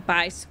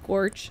by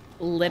Scorch,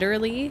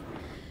 literally,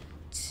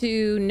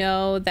 to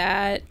know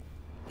that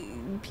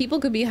people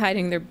could be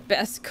hiding their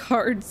best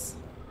cards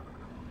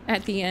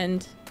at the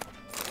end.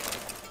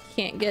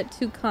 Can't get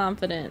too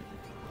confident.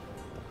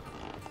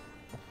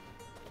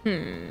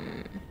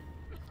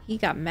 He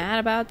got mad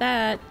about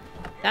that.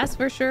 That's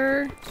for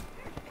sure.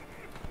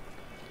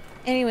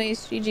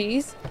 Anyways,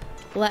 GG's.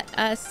 Let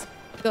us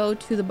go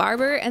to the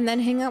barber and then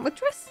hang out with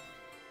Triss.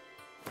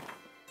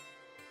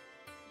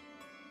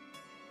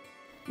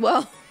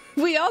 Well,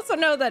 we also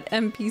know that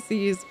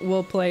NPCs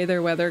will play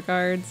their weather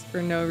cards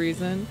for no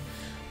reason.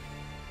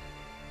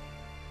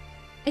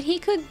 And he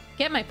could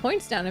get my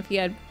points down if he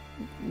had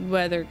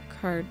weather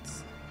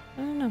cards.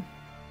 I don't know.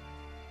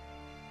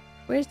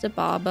 Where's the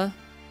Baba?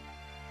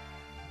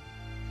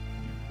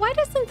 Why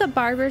doesn't the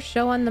barber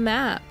show on the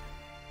map?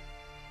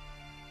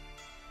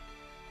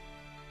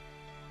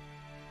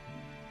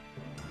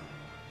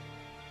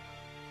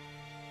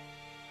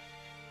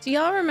 Do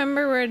y'all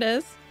remember where it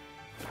is?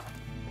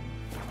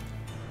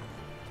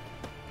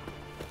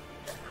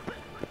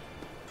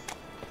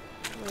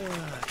 I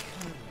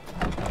can't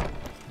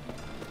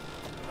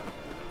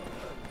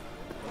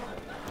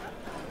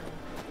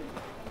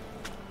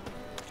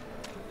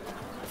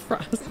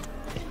crossed.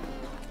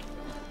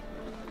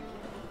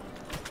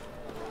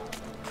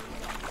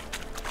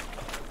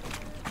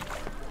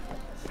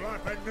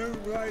 Like a new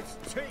race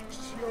teach,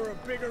 you're a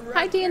bigger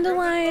Hi,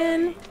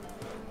 Dandelion.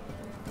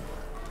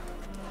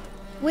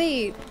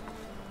 Wait.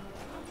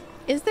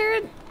 Is there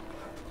a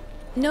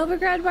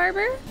Novigrad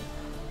barber?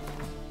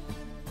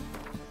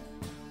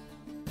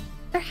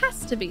 There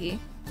has to be.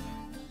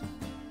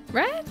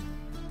 Right?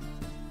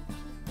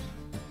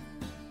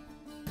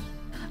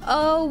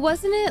 Oh,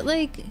 wasn't it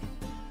like...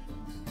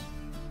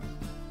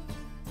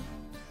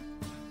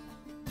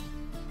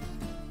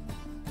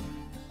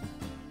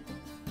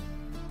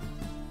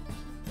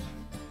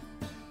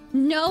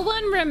 No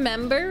one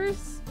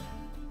remembers?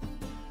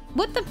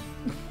 What the...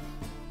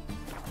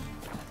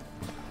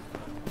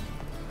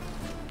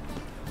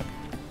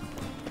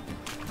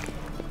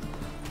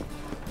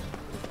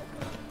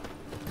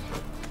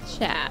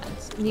 Chat.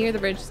 Near the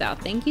bridge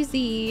south. Thank you,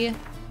 Z.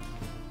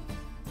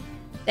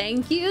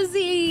 Thank you,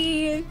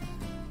 Z.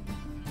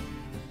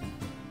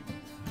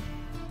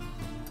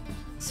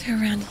 So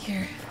around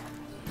here.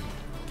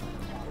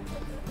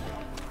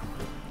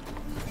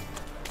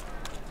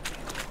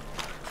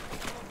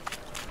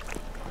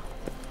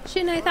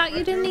 Shin, I thought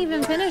you didn't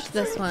even finish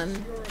this one.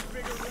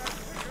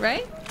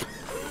 Right?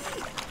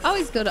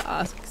 Always go to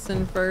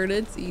Oxenford,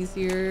 it's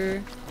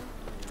easier.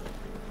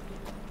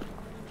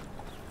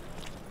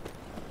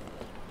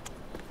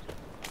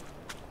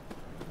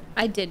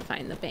 I did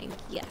find the bank,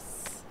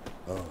 yes.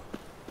 Oh,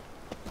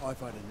 I've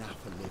had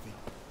enough of living.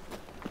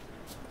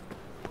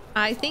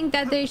 I think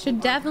that they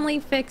should definitely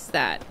fix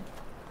that.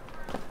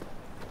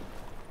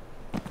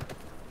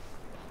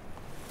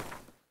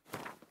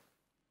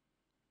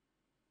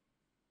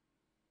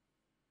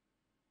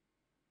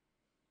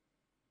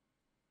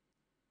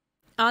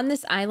 On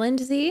this island,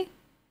 Z?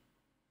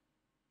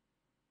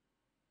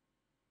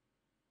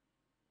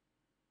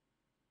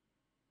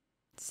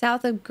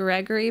 South of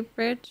Gregory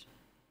Bridge?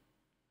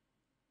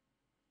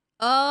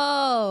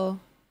 Oh.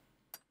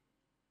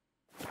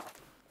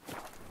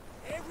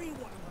 Everyone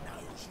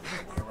knows you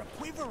wear a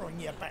quiver on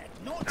your back,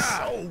 not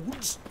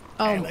swords.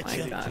 Oh my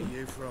god.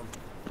 You from?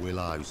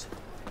 Willows.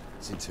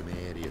 It's into my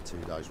area, 2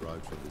 days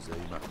road from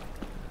Bazima.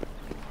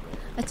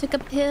 I took a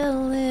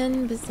pill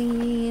in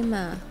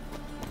Bazima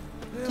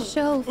to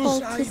show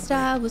folks this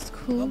I was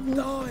cool. I'm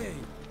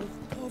dying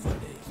of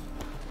poverty.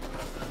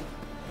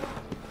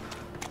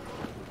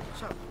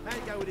 So, how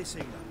you go with this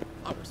evening?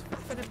 I was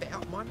faffing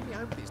about minding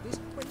my own business.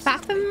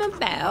 Faffing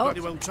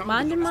about,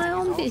 minding my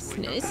own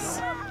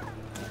business.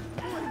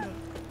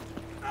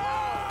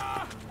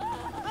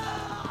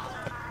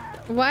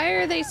 Why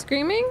are they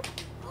screaming?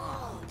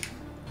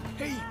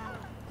 Hey.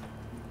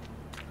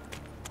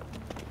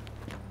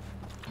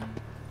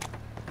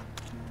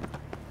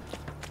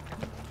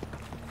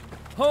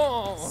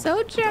 Oh.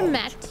 So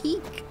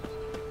dramatic.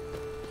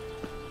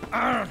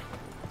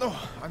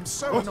 Oh, I'm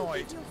so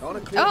annoyed.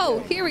 Oh,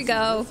 here we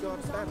go.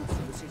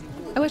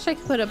 I wish I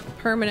could put a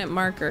permanent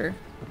marker.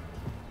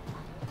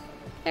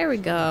 There we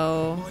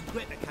go. My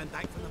Greta came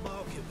back from the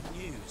market with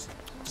news.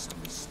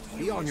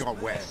 Be on your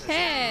way.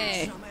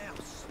 Hey.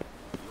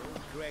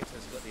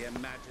 Greta's got the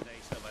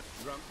imagination of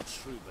a drunk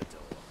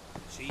troubadour.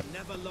 She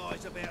never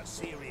lies about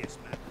serious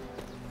matters.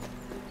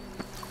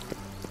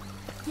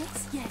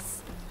 Yes,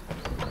 yes.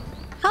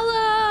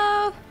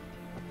 Hello.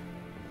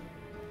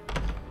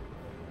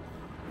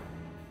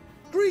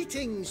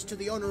 Greetings to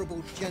the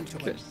honourable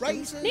gentlemen.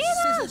 Razors, Nina!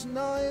 scissors,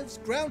 knives,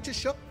 ground to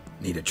shop.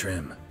 Need a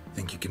trim.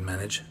 Think you can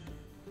manage?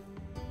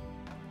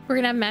 We're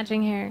gonna have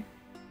matching hair.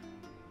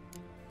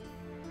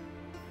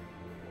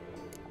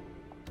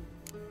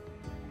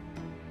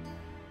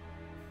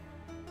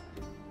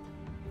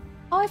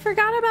 Oh, I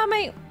forgot about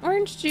my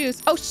orange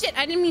juice. Oh shit,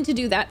 I didn't mean to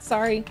do that.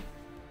 Sorry.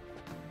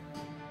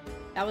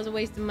 That was a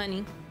waste of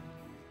money.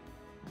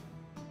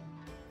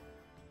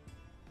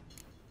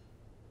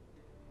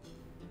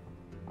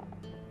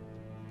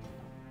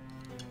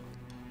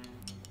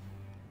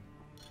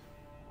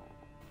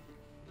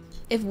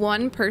 If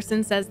one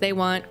person says they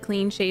want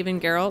clean-shaven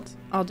Geralt,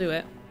 I'll do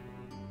it.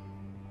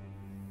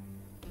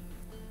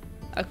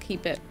 I'll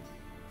keep it.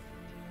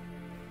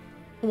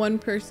 One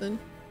person.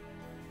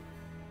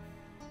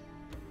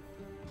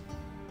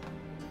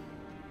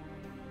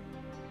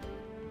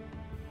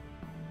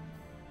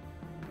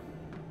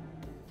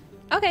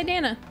 Okay,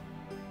 Dana.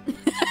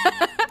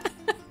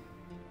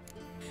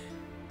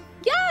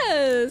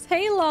 Yes!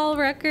 Hey, lol,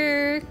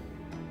 Wrecker.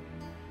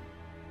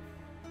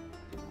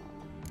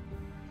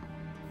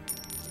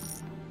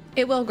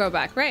 It will grow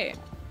back, right?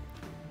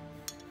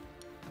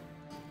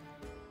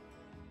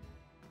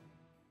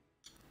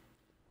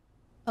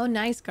 Oh,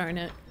 nice,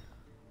 Garnet.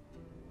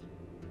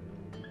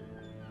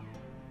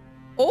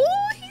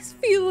 Oh, he's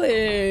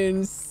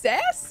feeling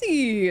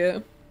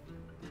sassy.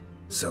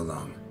 So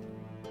long.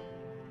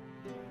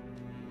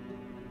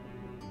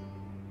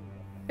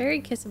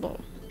 Very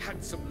kissable.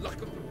 Had some luck.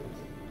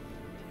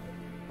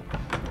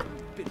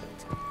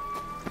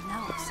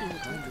 Now I see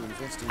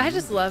what I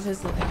just love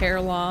his hair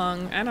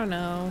long. I don't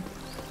know.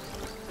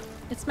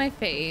 It's my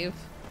fave.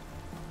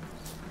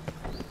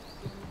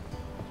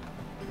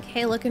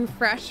 Okay, looking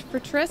fresh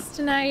for Triss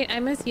tonight. I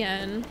miss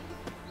Yen.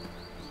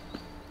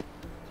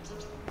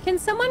 Can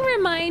someone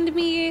remind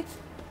me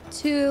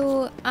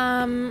to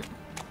A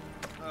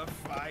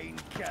fine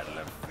kettle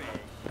of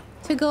fish.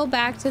 to go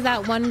back to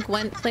that one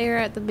Gwent player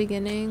at the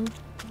beginning?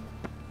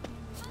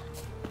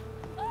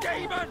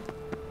 Damon!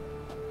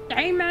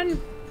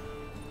 Damon!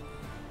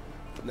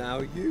 Now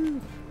you.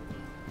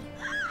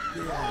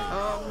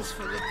 Arms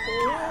for the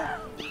poor.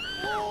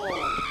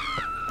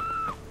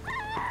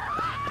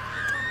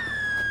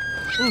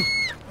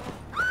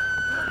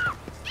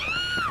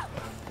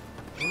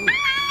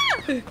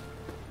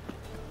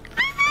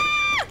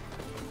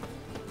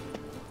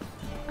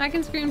 I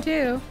can scream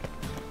too.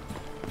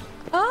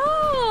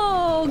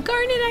 Oh,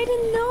 Garnet, I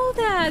didn't know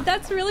that.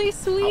 That's really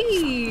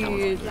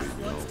sweet.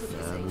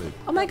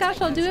 Oh my gosh,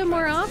 I'll do it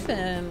more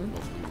often.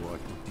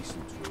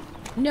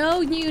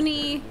 No,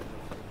 Uni.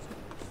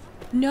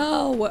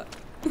 No.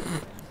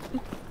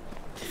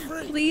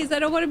 Please, I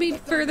don't want to be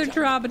further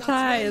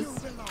traumatized.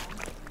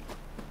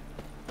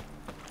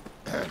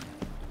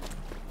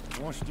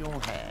 Washed your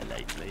hair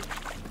lately?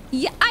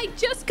 Yeah, I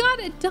just got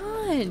it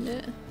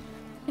done.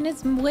 And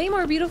it's way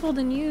more beautiful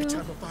than you.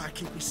 Table fire,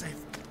 keep me safe.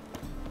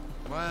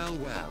 Well,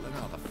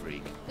 another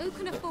freak. Who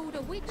can afford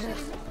a witch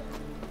anymore?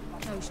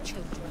 Those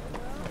children.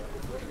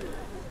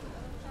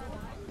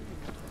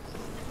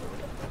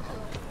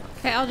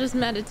 Okay, I'll just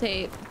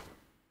meditate.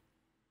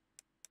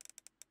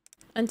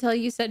 Until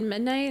you said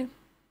midnight?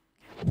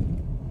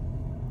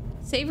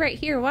 Save right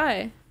here,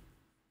 why?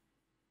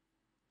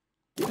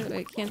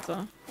 Wait,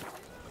 cancel.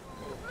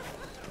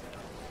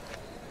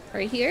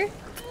 Right here?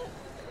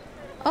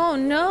 Oh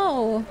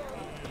no!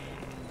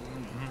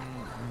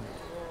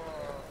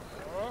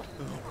 Oh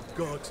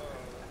God.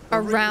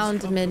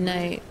 Around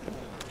midnight.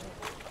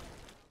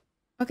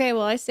 Okay,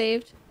 well I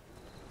saved.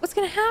 What's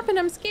gonna happen?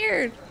 I'm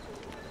scared.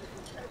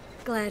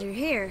 Glad you're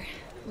here.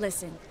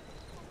 Listen,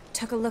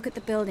 took a look at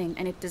the building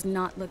and it does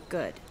not look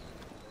good.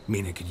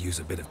 Mean it could use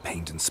a bit of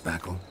paint and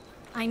spackle?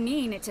 I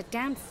mean, it's a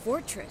damn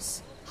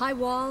fortress. High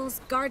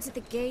walls, guards at the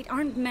gate,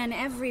 armed men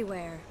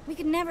everywhere. We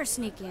could never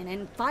sneak in,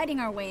 and fighting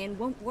our way in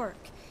won't work.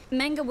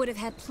 Menga would have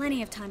had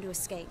plenty of time to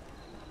escape.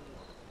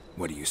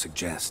 What do you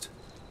suggest?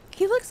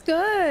 He looks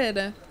good.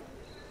 I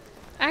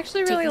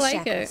actually really Take these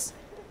like shackles.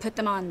 it. Put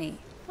them on me.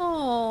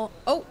 Oh,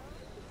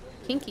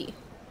 kinky.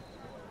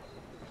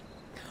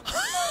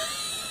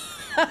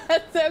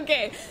 That's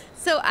okay.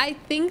 So I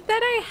think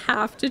that I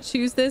have to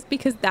choose this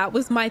because that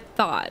was my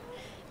thought.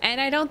 And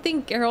I don't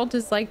think Geralt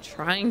is like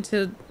trying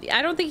to,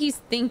 I don't think he's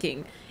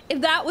thinking.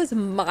 If that was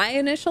my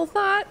initial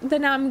thought,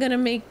 then I'm gonna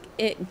make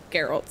it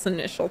Geralt's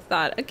initial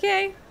thought,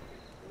 okay?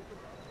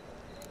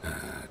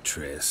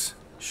 Triss,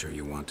 sure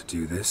you want to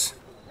do this?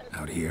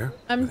 Out here?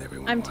 With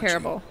everyone I'm watching?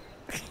 terrible.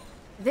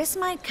 This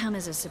might come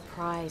as a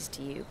surprise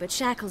to you, but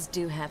shackles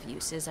do have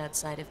uses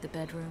outside of the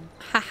bedroom.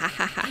 Ha ha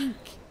ha ha. Think.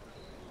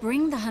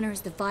 Bring the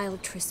hunters the vile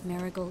Triss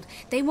Marigold.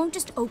 They won't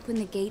just open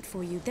the gate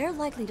for you. They're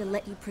likely to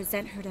let you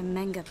present her to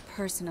Menga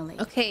personally.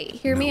 Okay,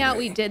 hear me out.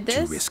 We did this.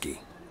 Too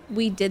risky.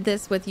 We did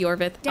this with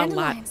Yorvith a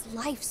lot. Dandelion's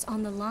life's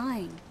on the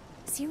line.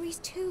 Series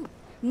 2.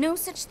 No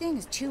such thing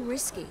as too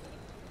risky.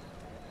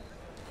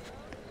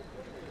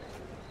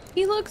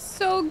 He looks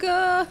so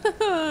good.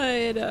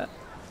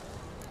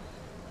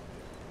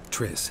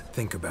 Triss,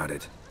 think about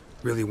it.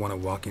 Really want to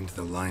walk into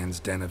the lion's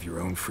den of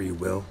your own free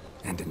will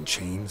and in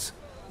chains?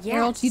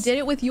 Geralt, you did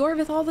it with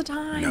Yorvith all the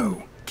time.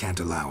 No,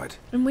 can't allow it.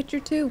 And Witcher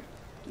 2.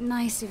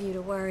 Nice of you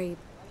to worry,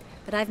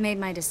 but I've made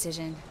my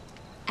decision,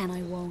 and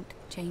I won't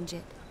change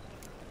it.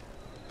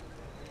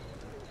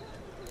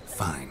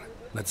 Fine.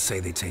 Let's say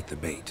they take the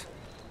bait.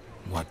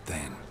 What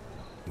then?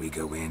 We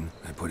go in,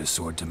 I put a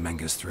sword to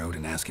Menga's throat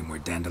and ask him where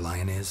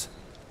Dandelion is?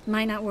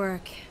 Might not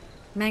work.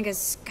 Menga's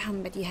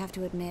scum, but you have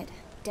to admit,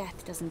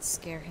 death doesn't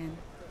scare him.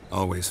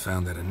 Always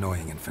found that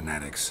annoying in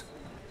fanatics.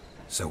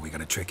 So we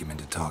gotta trick him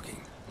into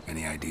talking.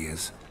 Any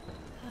ideas?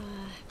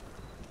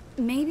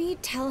 Maybe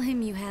tell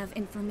him you have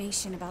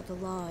information about the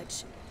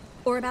Lodge.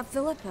 Or about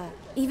Philippa.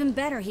 Even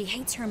better, he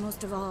hates her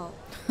most of all.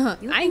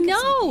 I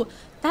know!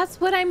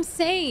 That's what I'm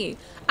saying.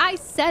 I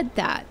said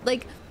that.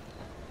 Like,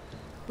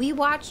 we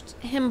watched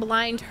him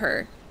blind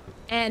her.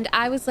 And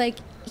I was like,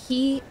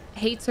 he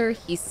hates her,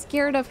 he's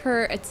scared of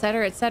her,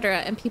 etc., etc.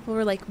 And people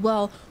were like,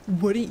 well,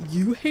 wouldn't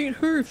you hate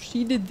her if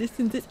she did this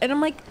and this? And I'm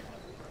like,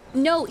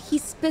 no, he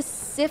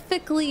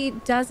specifically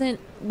doesn't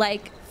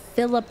like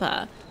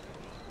Philippa.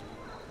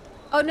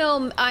 Oh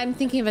no, I'm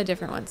thinking of a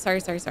different one.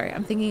 Sorry.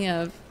 I'm thinking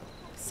of,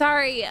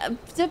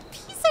 the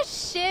piece of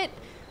shit.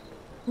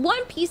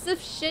 One piece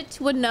of shit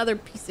to another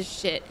piece of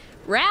shit.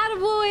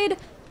 Radavoid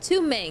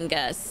to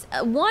Mangus.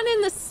 One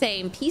and the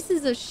same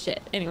pieces of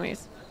shit.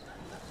 Anyways.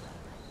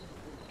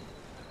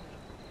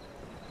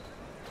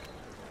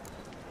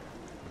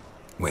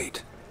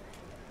 Wait.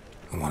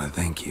 I want to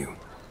thank you.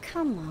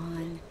 Come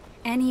on.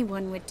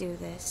 Anyone would do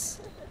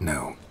this.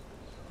 No,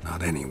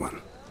 not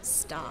anyone.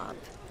 Stop.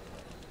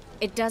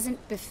 It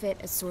doesn't befit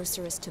a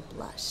sorceress to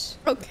blush.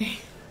 Okay.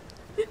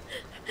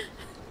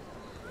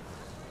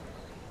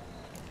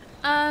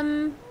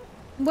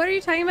 What are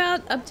you talking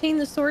about? Obtain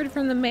the sword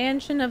from the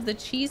mansion of the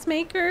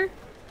cheesemaker?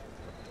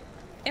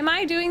 Am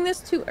I doing this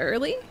too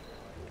early?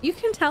 You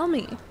can tell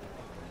me.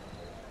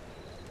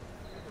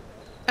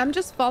 I'm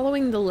just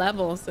following the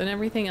levels and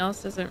everything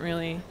else doesn't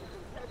really...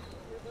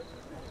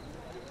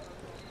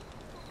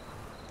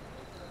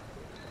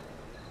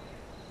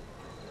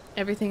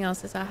 Everything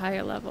else is a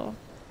higher level.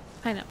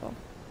 Pineapple.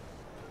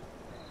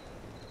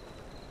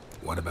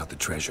 What about the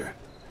treasure?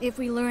 If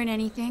we learn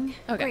anything,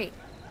 okay. Great.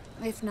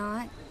 If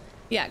not...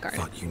 Yeah, Garnet.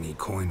 Thought you need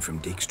coin from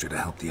Dijkstra to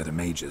help the other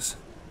mages.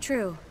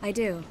 True, I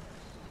do.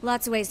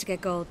 Lots of ways to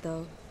get gold,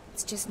 though.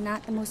 It's just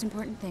not the most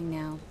important thing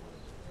now.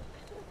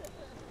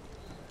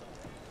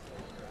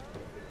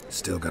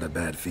 Still got a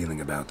bad feeling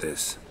about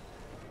this,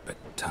 but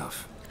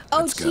tough.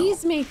 Oh, Let's go.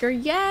 cheesemaker,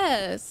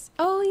 yes.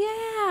 Oh,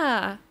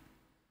 yeah.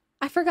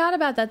 I forgot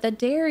about that, the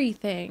dairy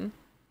thing.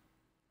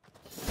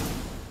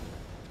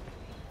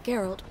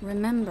 Geralt,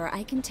 remember,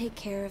 I can take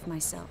care of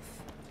myself.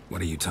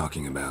 What are you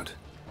talking about?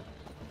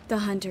 The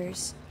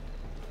hunters.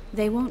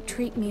 They won't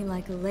treat me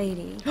like a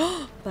lady,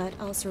 but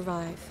I'll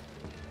survive.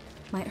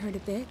 Might hurt a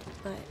bit,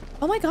 but...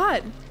 Oh my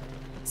god.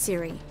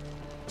 Ciri,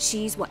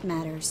 she's what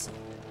matters.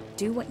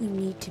 Do what you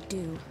need to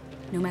do,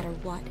 no matter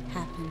what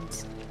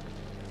happens.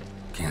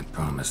 Can't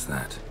promise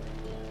that.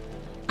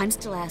 I'm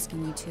still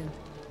asking you to,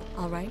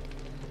 all right?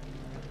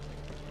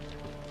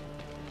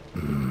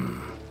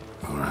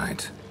 All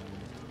right.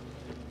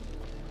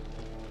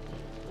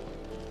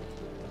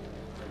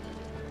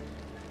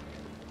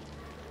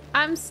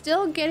 I'm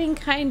still getting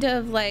kind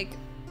of like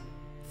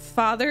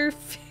father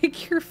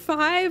figure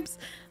vibes.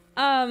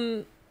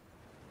 But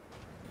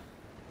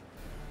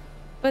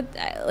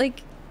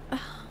like,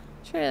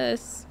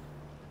 Triss.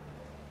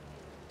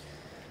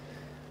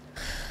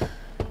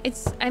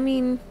 It's, I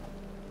mean,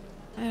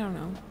 I don't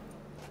know.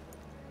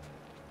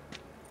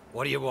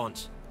 What do you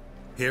want?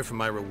 Here for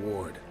my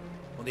reward.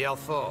 What the hell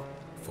for?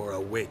 For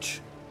a witch.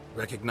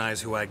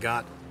 Recognize who I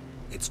got?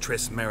 It's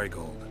Triss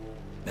Marigold.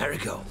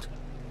 Marigold?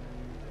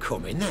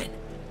 Come in then.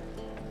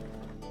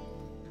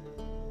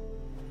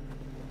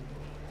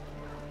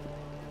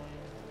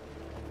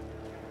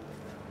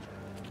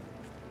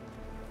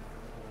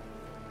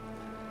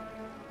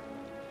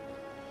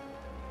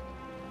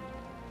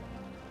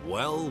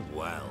 Well,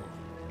 well.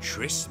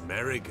 Triss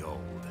Marigold.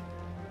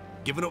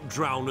 Giving up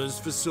drowners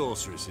for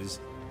sorceresses?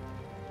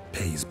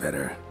 Pays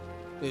better.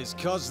 It's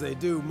 'cause they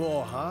do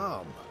more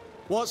harm.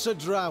 What's a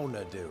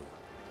drowner do?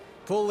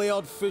 Pull the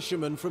odd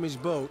fisherman from his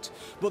boat.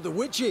 But the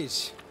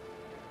witches,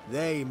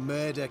 they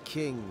murder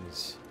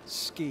kings,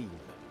 scheme,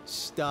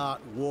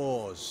 start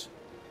wars.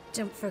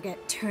 Don't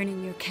forget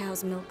turning your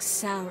cow's milk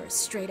sour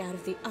straight out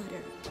of the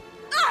udder.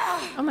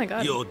 Oh my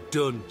god. You're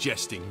done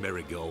jesting,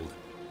 Marigold.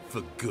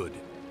 For good.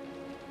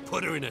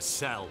 Put her in a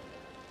cell.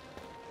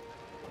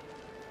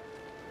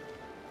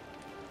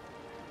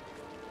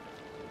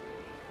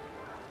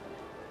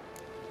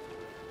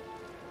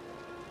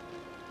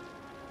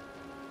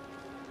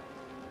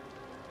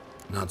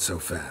 Not so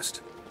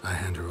fast. I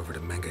hand her over to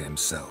Menge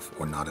himself,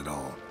 or not at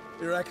all.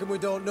 You reckon we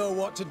don't know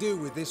what to do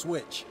with this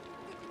witch?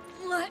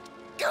 Let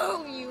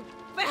go, you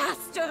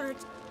bastard!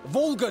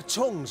 Vulgar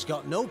tongue's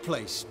got no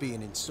place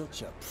being in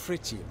such a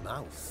pretty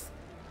mouth.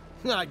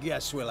 I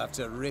guess we'll have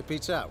to rip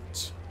it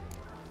out.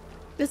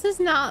 This is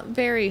not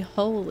very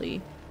holy.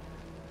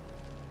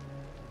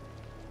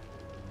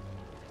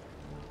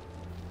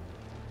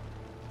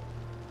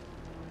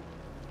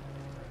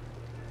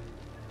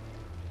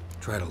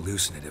 Try to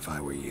loosen it if I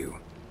were you.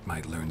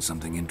 Might learn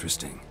something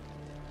interesting.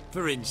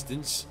 For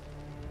instance?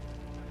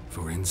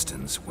 For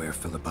instance, where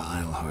Philippa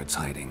Eilhart's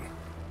hiding.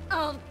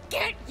 I'll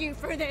get you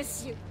for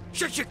this, you...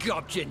 Shut your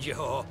gob, ginger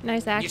whore.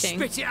 Nice acting.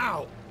 You spit it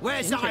out.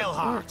 Where's Ginger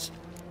Eilhart?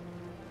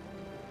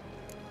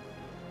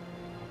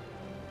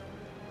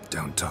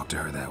 Don't talk to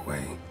her that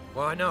way.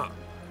 Why not?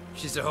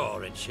 She's a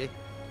whore, isn't she?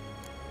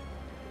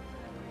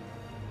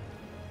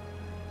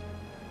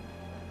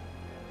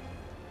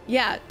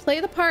 Yeah, play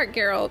the part,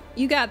 Geralt.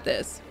 You got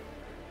this.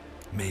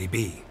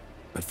 Maybe.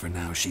 But for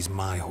now, she's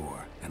my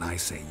whore, and I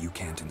say you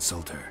can't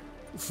insult her.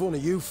 Funny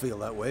you feel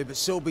that way, but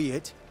so be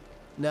it.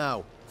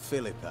 Now,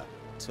 Philippa,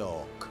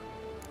 talk.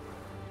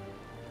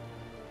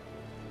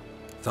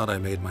 Thought I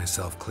made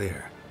myself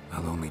clear.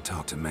 I'll only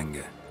talk to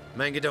Menge.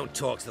 Menge don't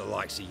talk to the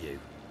likes of you.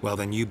 Well,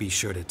 then you be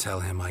sure to tell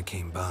him I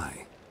came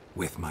by.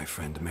 With my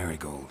friend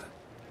Marigold.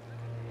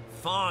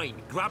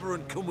 Fine, grab her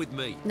and come with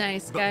me.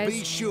 Nice, but guys.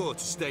 Be sure to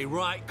stay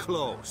right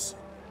close.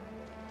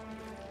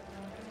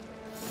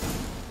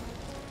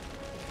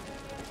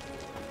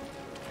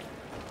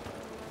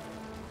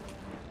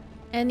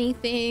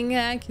 Anything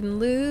I can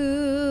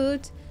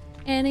loot.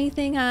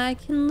 Anything I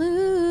can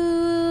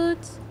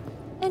loot.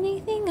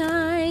 Anything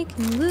I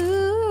can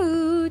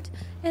loot.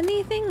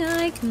 Anything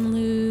I can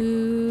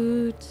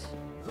loot.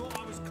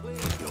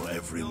 Your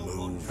every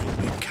move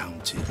will be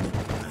counted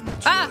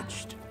and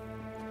judged.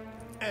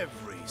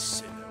 Every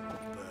sinner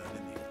will burn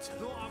in the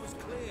eternal. Thought I was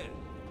clear.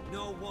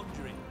 No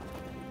wandering.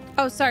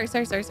 Oh, sorry.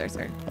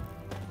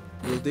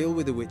 We'll deal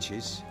with the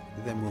witches,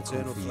 then we'll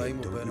Eternal come for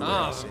flame you. will Don't burn you away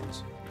our worry.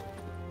 sins.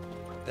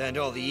 Earned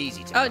all the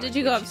easy Oh, did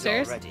you go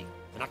upstairs? Already,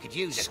 and I could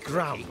use it.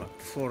 Scram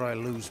before I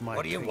lose my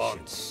What do you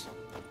patience.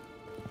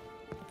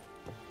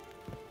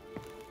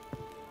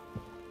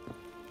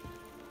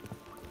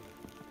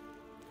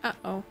 want?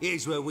 Uh-oh.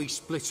 Here's where we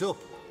split up.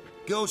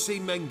 Go see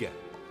Menga.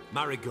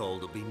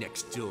 Marigold will be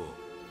next door.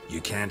 You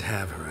can't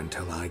have her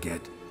until I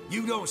get...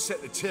 You don't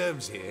set the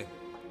terms here.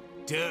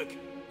 Dirk,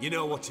 you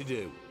know what to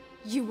do.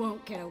 You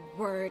won't get a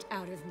word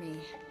out of me.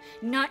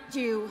 Not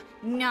you,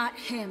 not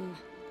him.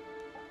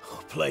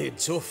 Oh, playing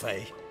tough,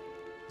 eh?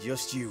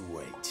 Just you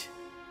wait.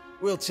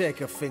 We'll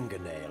take a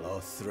fingernail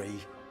or 3.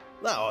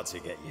 That ought to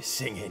get you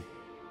singing.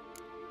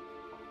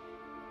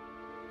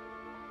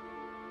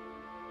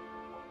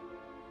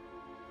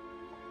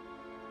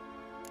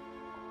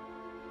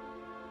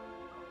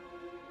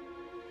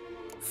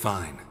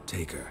 Fine,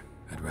 take her.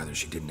 I'd rather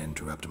she didn't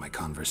interrupt my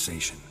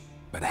conversation.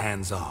 But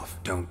hands off,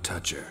 don't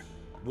touch her.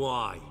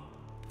 Why?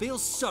 Feel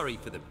sorry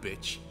for the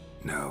bitch?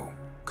 No,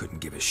 couldn't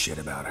give a shit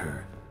about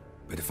her.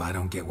 But if I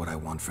don't get what I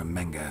want from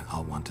Menga,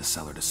 I'll want to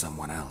sell her to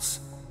someone else.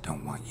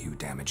 Don't want you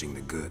damaging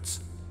the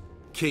goods.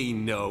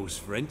 Keen nose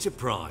for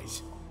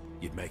enterprise.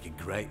 You'd make a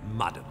great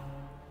madam.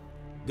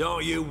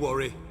 Don't you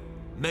worry.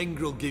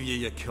 Mengrel will give you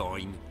your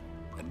coin,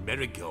 and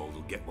Marigold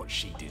will get what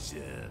she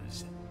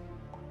deserves.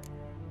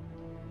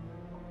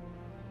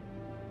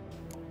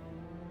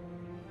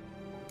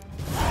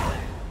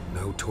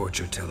 No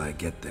torture till I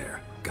get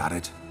there. Got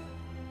it?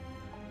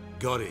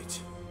 Got it.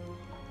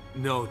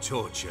 No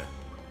torture.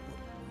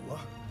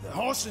 What? The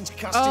Horson's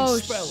casting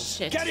spells.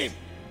 Shit. Get him!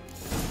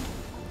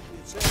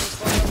 The eternal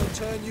fire will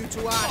turn you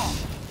to ash.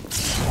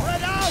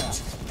 Spread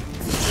out!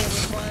 The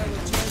eternal fire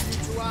will turn you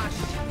to ash.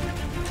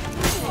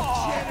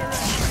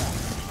 Generous!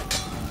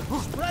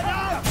 Spread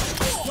out!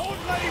 Don't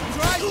let him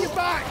drive you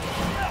back!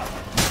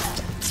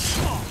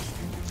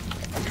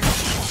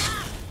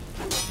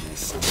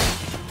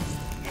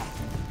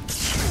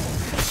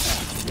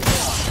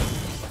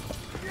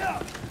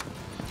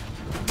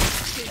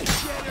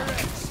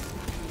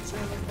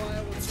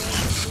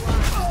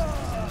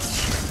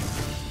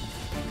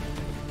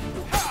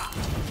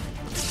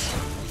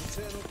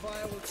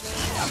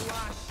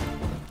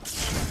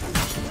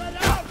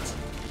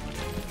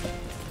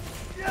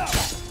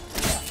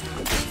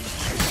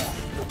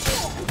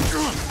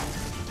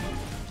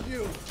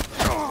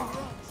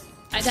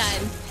 I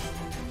died.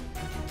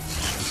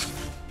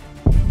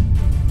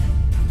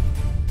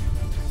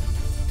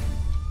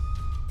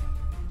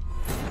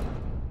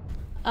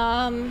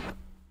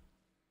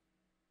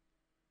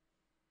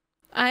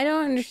 I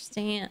don't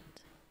understand.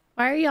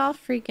 Why are y'all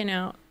freaking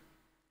out?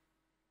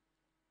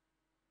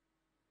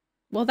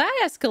 Well,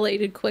 that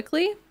escalated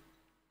quickly.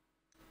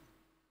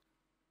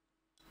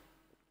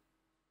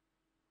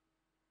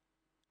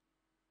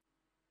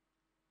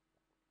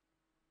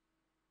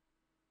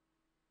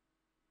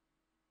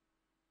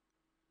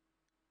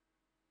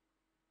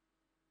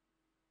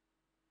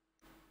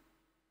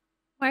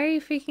 Why are you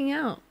freaking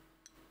out?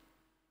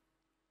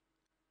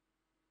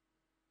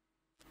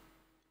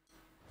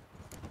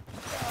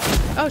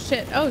 Oh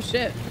shit, oh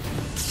shit.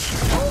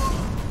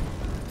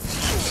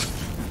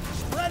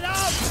 Spread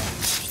out!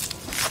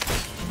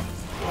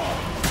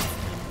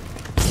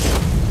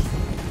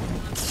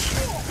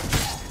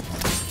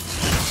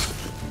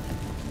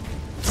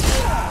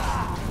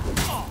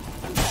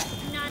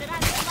 Not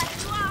about to let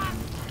you off.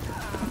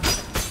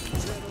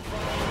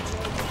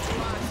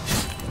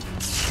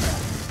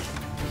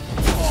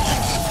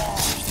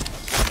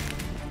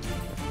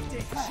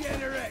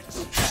 Degenerates!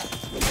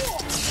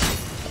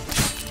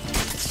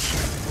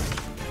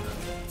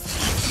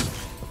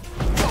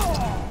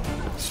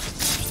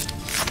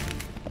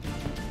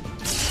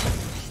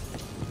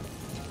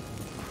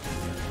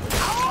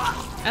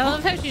 I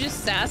love how she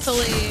just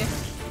sassily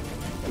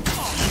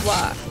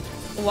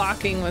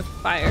walking with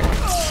fire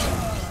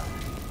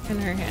in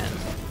her hand.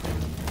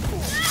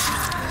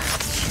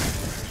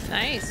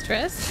 Nice,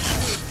 Triss.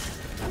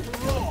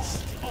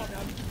 Roast on a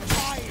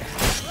fire!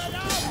 Spread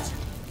out!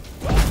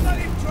 Don't let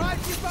him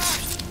drive you back!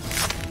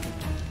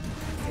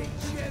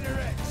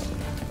 Degenerates!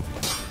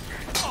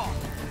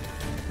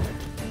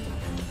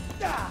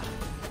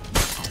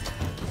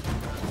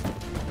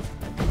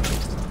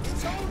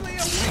 It's only a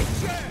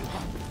witcher!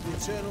 The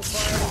eternal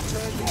fire will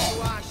turn you to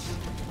ash.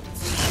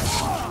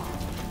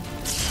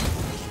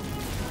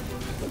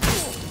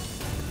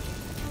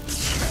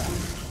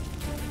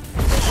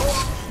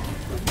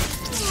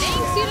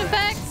 Thanks,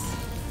 Unifex.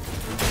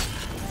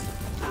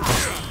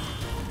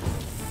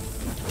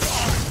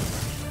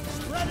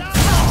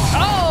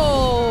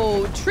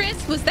 Oh, Triss,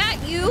 was that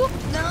you?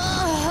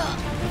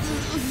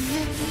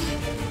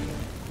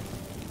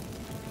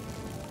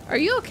 Are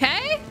you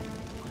okay?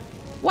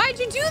 Why'd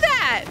you do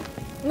that?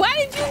 Why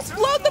did you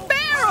explode the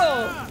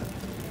barrel?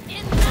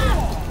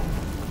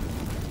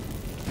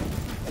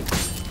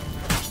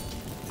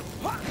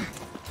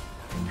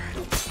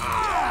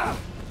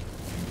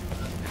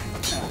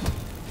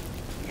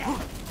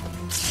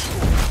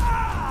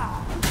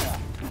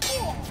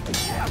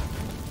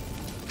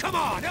 Come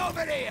on,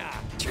 over here!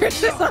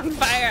 Trish is on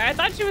fire. I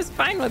thought she was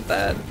fine with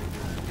that.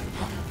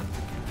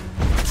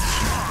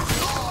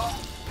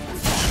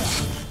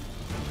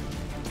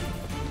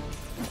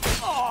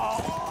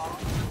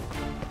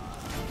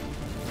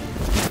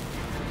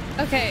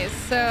 Okay,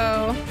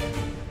 so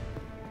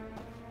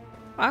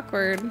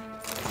awkward.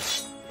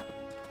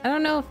 I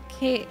don't know if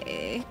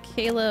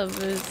Caleb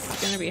is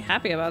gonna be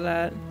happy about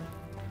that.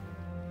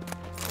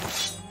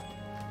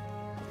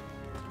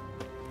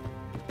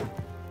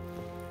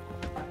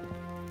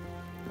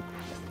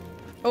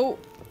 Oh.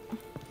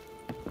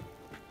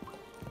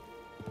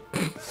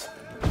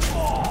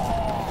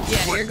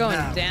 Yeah, you're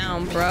going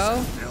down,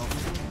 bro.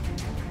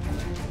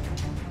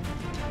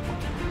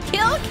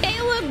 Kill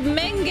Caleb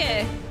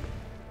Menge.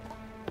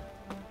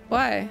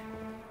 Why?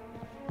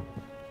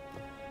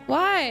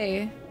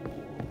 Why?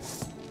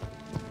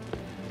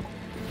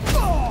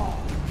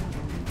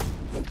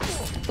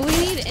 We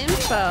need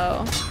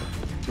info.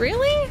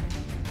 Really?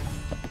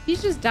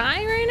 He's just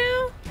dying right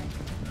now?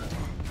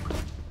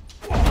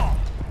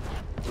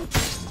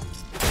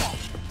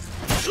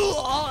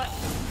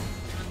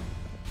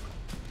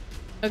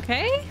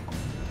 Okay?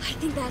 I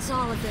think that's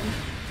all of them.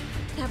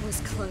 That was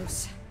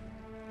close.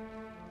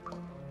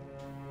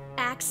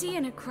 Axie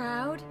in a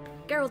crowd?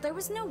 Geralt, there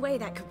was no way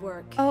that could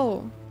work.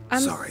 Oh,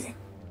 I'm sorry.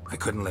 I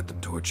couldn't let them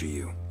torture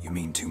you. You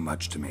mean too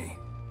much to me.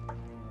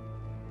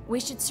 We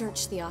should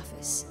search the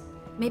office.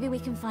 Maybe we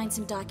can find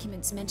some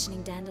documents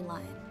mentioning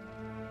Dandelion.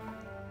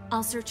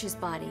 I'll search his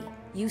body.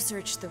 You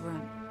search the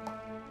room.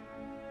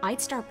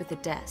 I'd start with the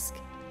desk.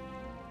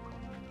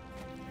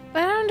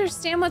 But I don't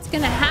understand what's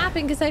gonna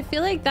happen because I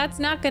feel like that's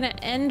not gonna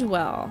end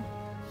well.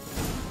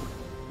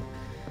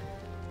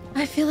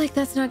 I feel like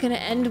that's not gonna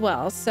end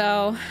well.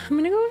 So I'm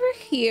gonna go over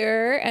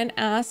here and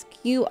ask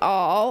you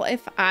all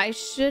if I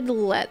should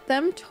let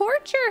them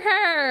torture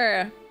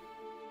her.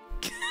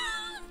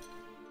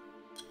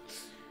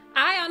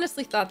 I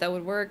honestly thought that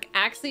would work.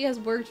 Axie has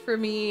worked for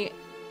me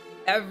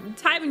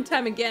time and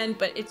time again,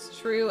 but it's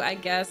true, I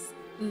guess,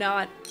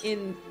 not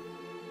in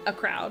a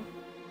crowd.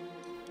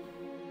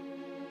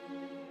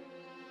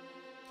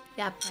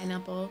 Yeah,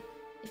 Pineapple.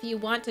 If you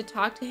want to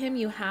talk to him,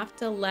 you have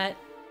to let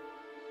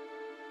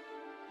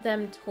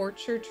them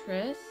torture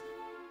Triss.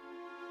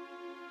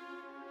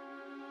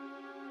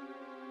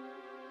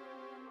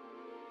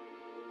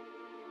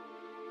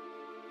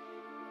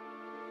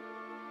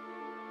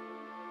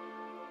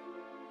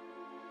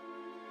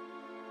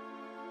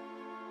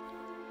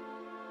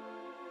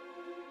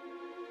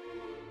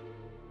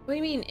 What do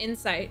you mean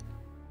insight?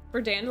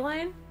 For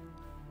Dandelion?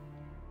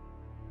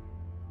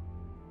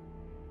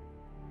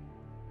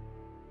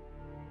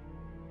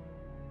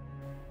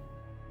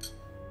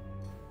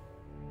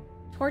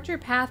 Torture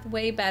path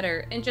way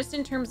better. And just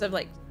in terms of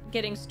like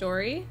getting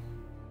story.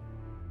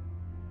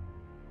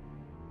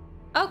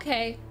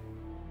 Okay.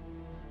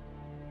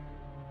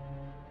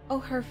 Oh,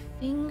 her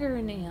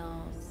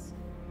fingernails.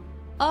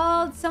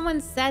 Oh, someone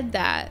said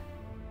that.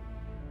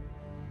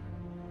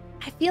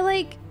 I feel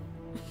like...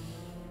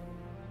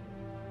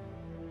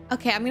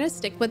 Okay, I'm gonna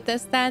stick with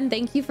this then.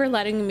 Thank you for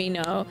letting me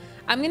know.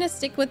 I'm gonna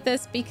stick with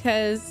this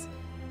because...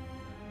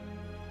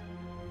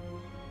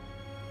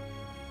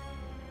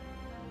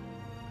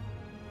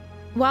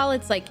 while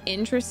it's like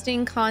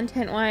interesting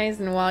content-wise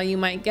and while you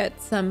might get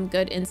some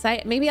good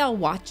insight, maybe I'll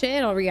watch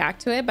it, I'll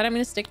react to it, but I'm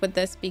gonna stick with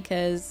this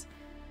because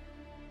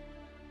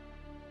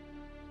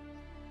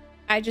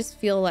I just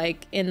feel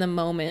like in the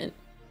moment,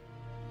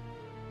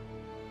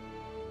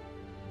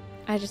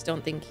 I just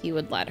don't think he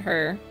would let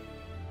her.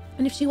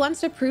 And if she wants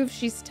to prove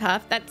she's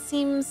tough, that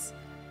seems...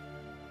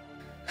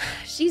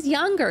 she's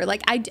younger.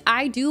 Like,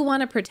 I do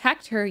want to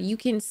protect her. You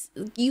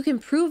can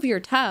prove you're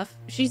tough.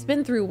 She's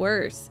been through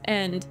worse.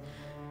 And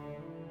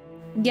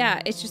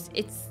yeah,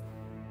 it's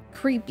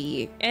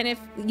creepy. And if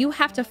you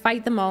have to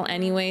fight them all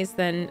anyways,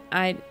 then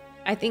I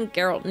think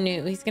Geralt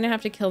knew. He's going to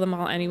have to kill them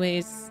all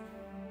anyways.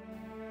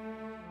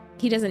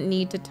 He doesn't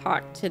need to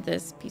talk to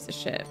this piece of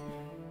shit.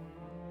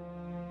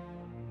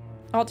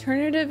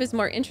 Alternative is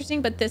more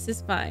interesting, but this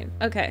is fine.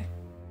 Okay.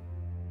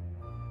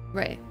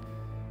 Right.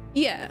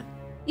 Yeah.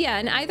 Yeah,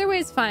 and either way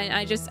is fine.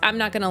 I'm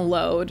not gonna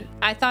load.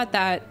 I thought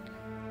that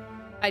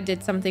I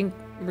did something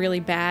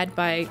really bad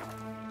by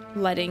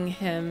letting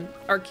him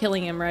or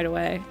killing him right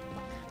away.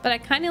 But I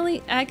kind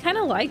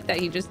of like that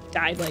he just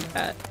died like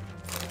that.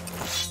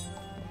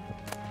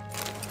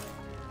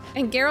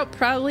 And Geralt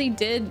probably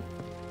did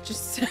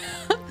just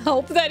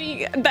hope that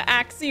the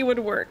Axie would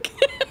work.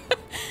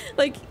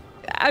 Like,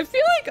 I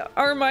feel like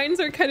our minds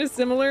are kind of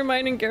similar,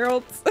 mine and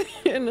Geralt's,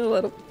 in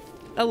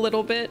a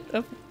little bit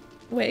of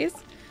ways.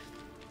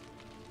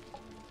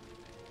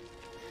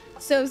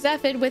 So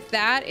Zephid, with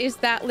that, is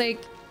that like,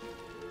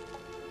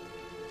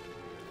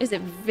 is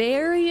it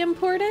very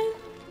important?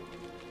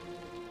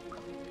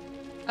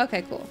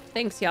 Okay, cool.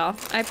 Thanks, y'all.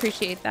 I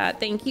appreciate that.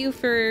 Thank you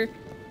for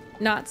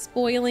not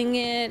spoiling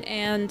it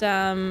and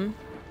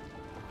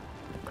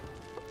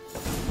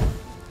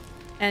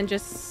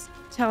just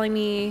telling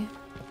me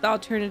the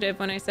alternative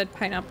when I said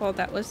pineapple.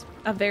 That was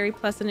a very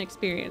pleasant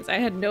experience. I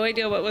had no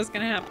idea what was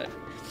gonna happen.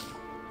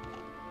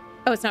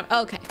 Oh, it's not.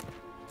 Oh, okay.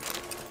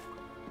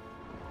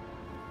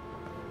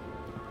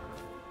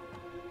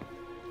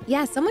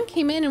 Yeah, someone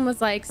came in and was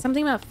like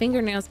something about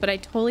fingernails, but I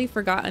totally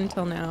forgot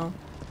until now.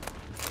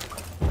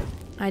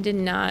 I did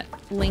not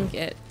link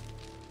it.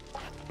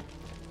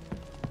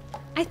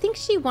 I think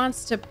she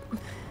wants to,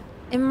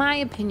 in my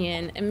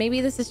opinion, and maybe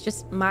this is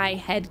just my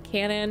head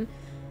canon,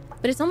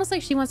 but it's almost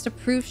like she wants to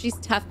prove she's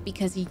tough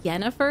because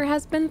Yennefer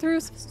has been through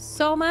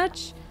so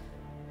much.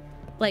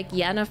 Like,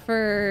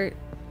 Yennefer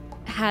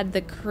had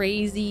the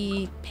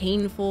crazy,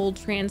 painful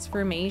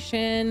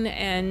transformation,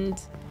 and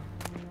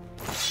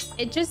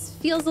it just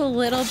feels a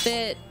little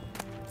bit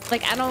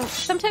like,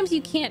 sometimes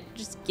you can't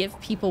just give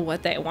people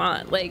what they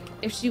want. Like,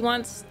 if she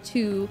wants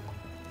to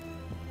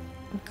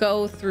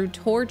go through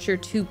torture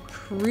to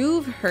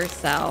prove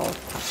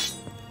herself,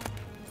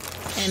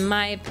 in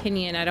my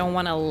opinion, I don't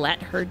want to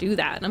let her do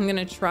that. I'm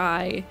gonna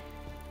try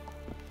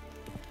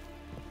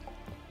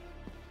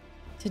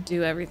to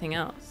do everything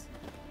else.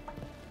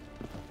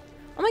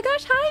 Oh my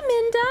gosh, hi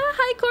Minda,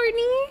 hi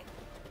Courtney.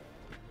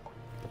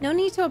 No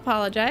need to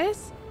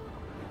apologize.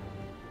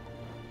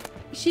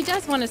 She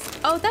does want to,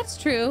 oh, that's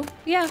true.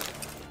 Yeah.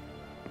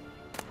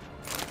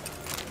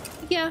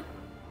 Yeah.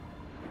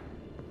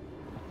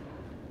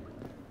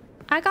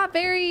 I got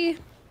very,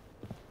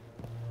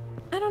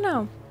 I don't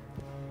know.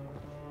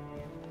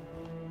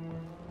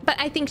 But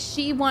I think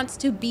she wants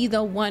to be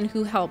the one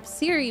who helps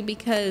Ciri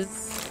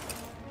because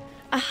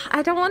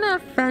I don't want to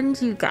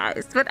offend you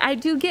guys, but I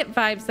do get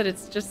vibes that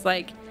it's just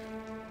like,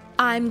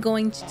 I'm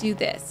going to do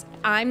this.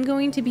 I'm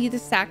going to be the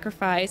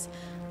sacrifice.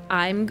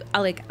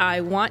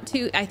 I want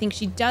to, I think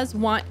she does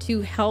want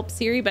to help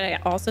Ciri, but I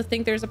also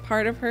think there's a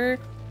part of her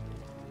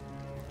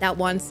that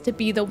wants to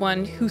be the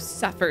one who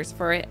suffers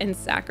for it and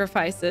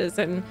sacrifices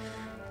and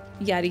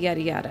yada,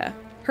 yada, yada.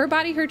 Her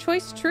body, her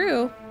choice,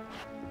 true.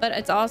 But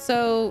it's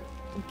also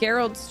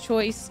Geralt's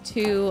choice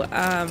to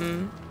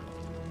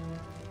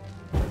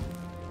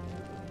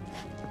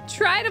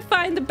try to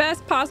find the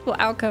best possible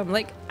outcome.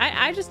 Like,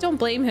 I just don't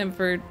blame him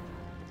for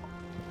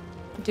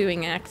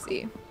doing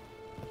Axie.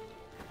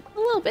 A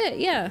little bit,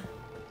 yeah.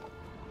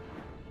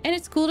 And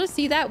it's cool to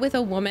see that with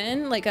a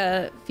woman, like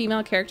a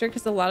female character,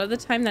 because a lot of the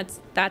time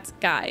that's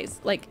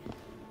guys. Like,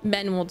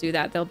 men will do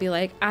that. They'll be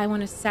like, I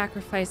want to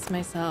sacrifice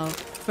myself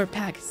for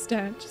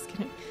Pakistan. Just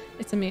kidding.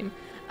 It's a meme.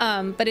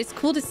 But it's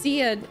cool to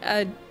see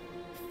a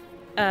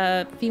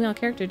female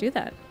character do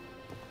that.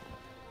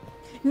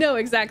 No,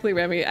 exactly,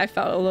 Remy. I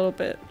felt a little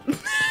bit.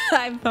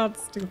 I felt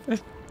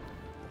stupid.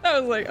 I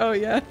was like, oh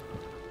yeah.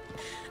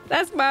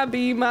 That's my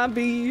B, my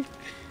B.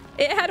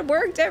 It had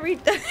worked every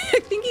I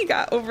think he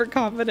got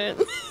overconfident.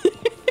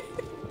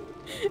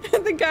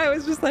 And the guy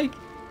was just like,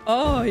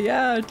 oh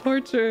yeah,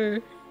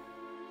 torture.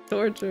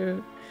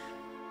 Torture.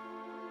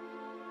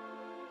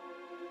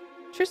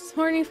 Triss is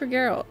horny for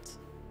Geralt.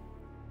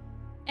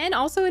 And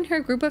also in her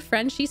group of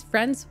friends, she's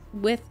friends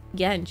with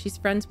Yen. She's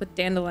friends with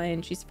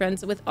Dandelion. She's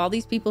friends with all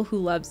these people who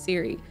love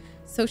Ciri.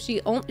 So she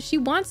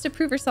wants to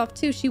prove herself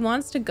too. She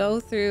wants to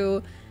go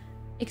through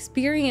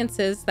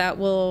experiences that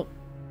will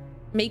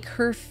make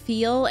her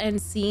feel and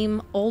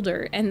seem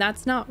older, and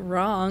that's not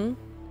wrong.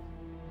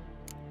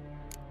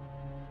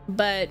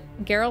 But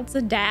Geralt's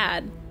a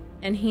dad,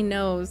 and he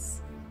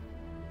knows.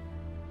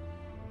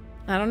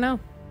 I don't know.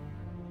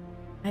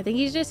 I think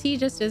he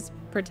just is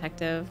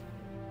protective.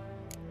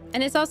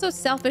 And it's also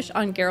selfish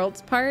on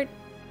Geralt's part,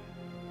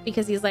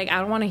 because he's like,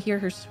 I don't want to hear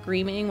her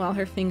screaming while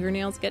her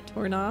fingernails get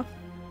torn off.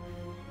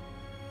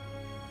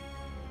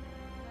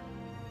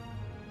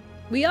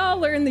 We all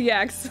learn the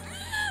axe.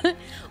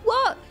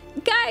 Well,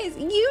 guys,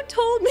 you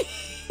told me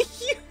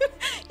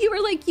you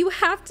were like, you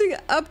have to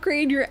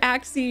upgrade your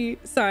Axie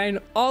sign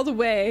all the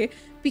way,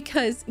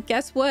 because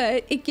guess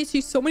what? It gives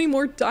you so many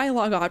more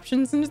dialogue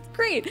options, and it's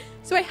great.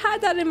 So I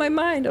had that in my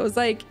mind. I was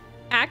like,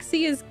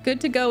 Axie is good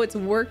to go. It's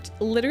worked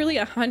literally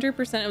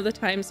 100% of the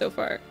time so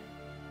far.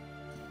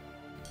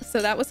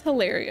 So that was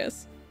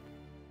hilarious.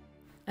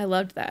 I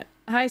loved that.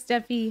 Hi,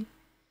 Steffi.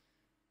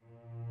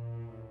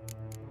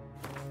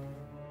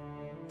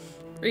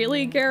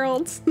 Really,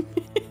 Geralt?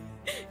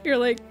 You're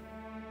like,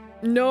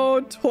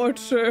 no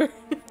torture.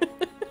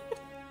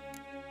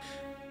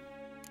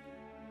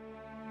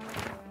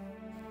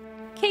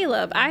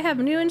 Caleb, I have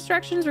new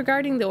instructions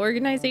regarding the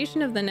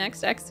organization of the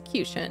next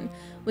execution.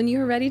 When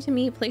you are ready to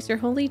meet, place your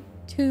holy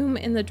tomb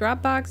in the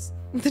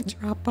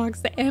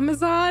the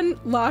Amazon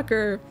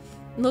locker,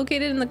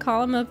 located in the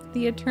column of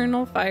the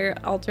Eternal Fire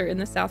altar in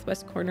the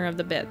southwest corner of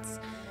the bits.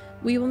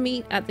 We will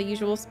meet at the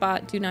usual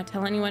spot. Do not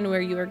tell anyone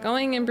where you are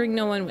going, and bring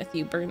no one with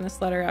you. Burn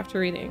this letter after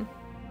reading.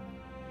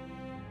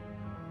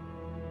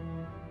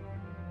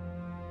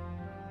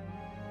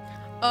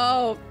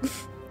 Oh,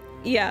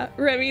 yeah,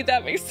 Remy,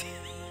 that makes sense.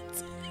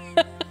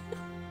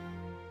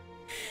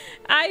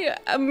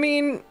 I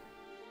mean,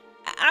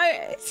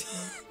 I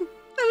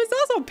was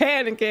also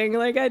panicking,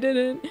 like I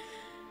didn't.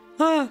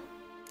 And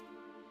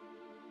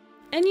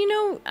you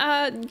know,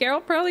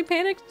 Geralt probably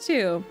panicked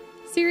too.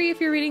 Ciri,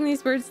 if you're reading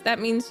these words, that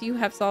means you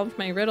have solved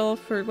my riddle,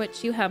 for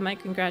which you have my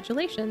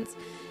congratulations.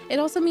 It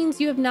also means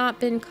you have not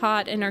been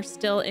caught and are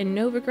still in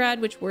Novigrad,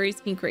 which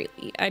worries me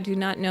greatly. I do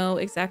not know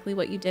exactly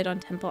what you did on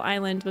Temple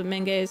Island, but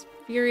Menge is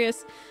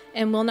furious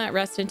and will not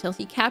rest until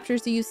he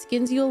captures you,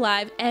 skins you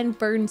alive, and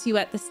burns you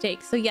at the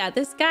stake. So yeah,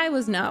 this guy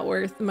was not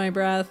worth my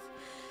breath.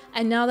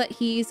 And now that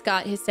he's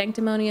got his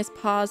sanctimonious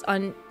paws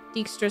on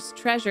Dijkstra's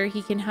treasure,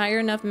 he can hire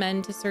enough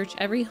men to search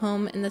every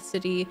home in the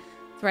city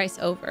thrice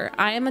over.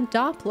 I am a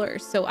Doppler,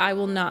 so I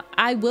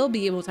will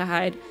be able to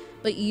hide,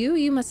 but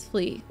you must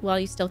flee while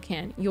you still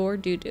can. Your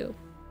doo-doo.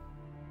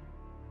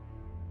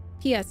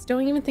 P.S.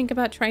 Don't even think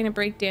about trying to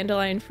break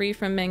Dandelion free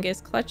from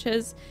Menge's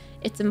clutches.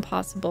 It's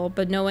impossible,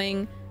 but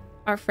knowing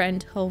our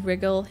friend, he'll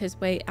wriggle his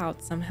way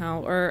out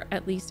somehow, or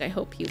at least I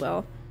hope he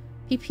will.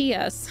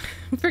 P.P.S.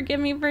 Forgive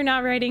me for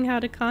not writing how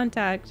to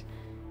contact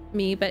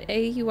me, but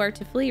A, you are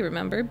to flee,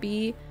 remember?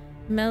 B,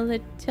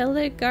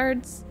 Melitele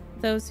guards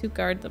those who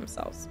guard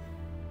themselves.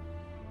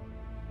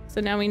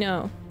 So now we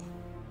know.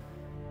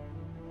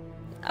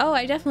 Oh,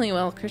 I definitely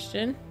will,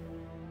 Christian.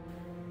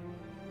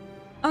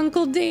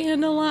 Uncle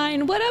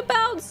Dandelion, what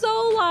about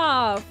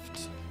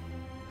Zoloft?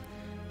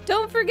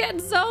 Don't forget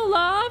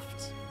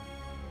Zoloft.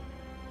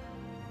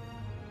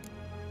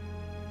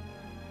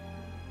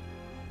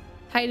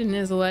 Haydn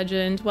is a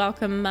legend.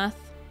 Welcome,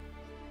 Muth.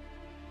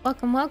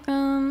 Welcome,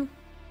 welcome.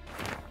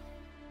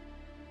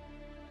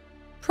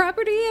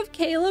 Property of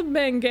Caleb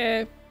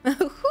Menge. Who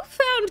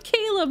found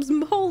Caleb's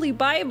Holy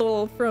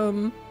Bible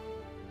from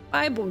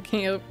Bible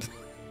Camp?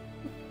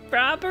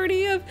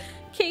 Property of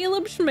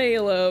Caleb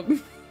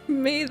Schmaleb.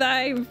 May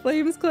thy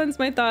flames cleanse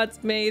my thoughts.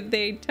 May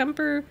they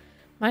temper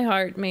my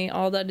heart. May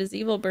all that is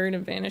evil burn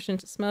and vanish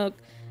into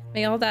smoke.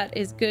 May all that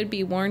is good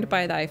be warmed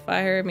by thy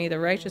fire. May the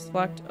righteous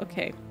flock...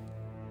 Okay.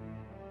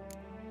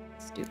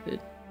 Stupid.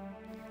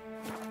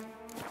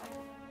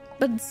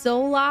 But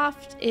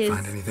Zoloft is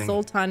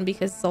Zoltan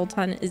because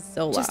Zoltan is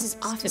Zoloft. Just his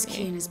office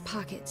key in his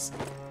pockets.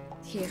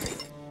 Here.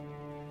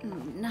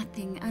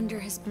 Nothing under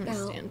his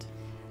belt.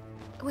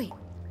 Wait.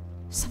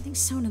 Something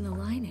sewn in the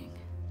lining.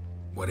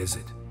 What is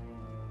it?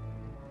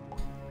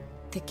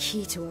 The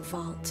key to a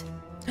vault.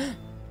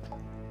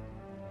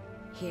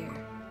 Here.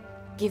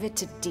 Give it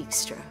to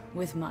Dijkstra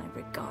with my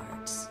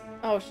regards.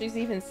 Oh, she's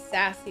even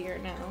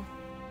sassier now.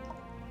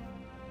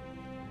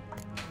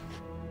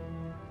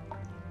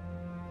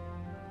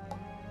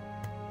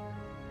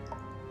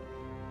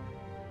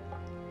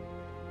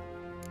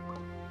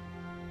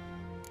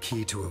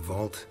 Key to a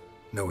vault?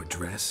 No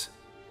address?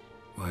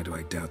 Why do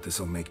I doubt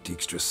this'll make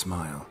Dijkstra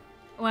smile?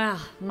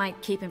 Well,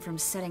 might keep him from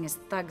setting his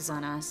thugs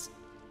on us.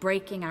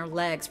 Breaking our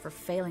legs for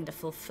failing to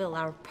fulfill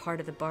our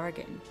part of the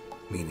bargain.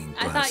 Meaning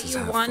I thought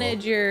you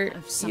wanted your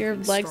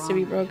legs to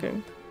be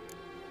broken.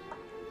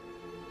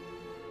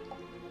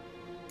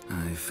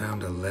 I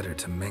found a letter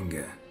to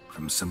Menge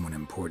from someone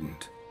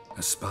important.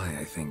 A spy,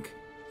 I think.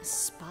 A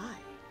spy?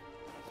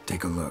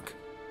 Take a look.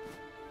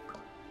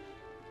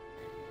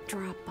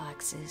 Drop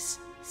boxes.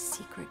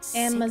 Secret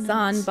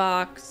Amazon signals.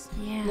 Box.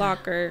 Yeah.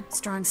 Locker.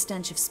 Strong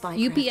stench of spy.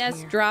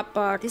 UPS drop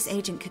box. This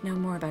agent could know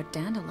more about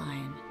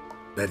Dandelion.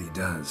 Bet he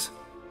does.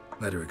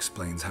 Letter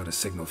explains how to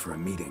signal for a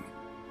meeting.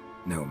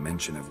 No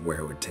mention of where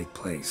it would take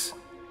place.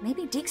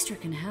 Maybe Dijkstra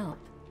can help.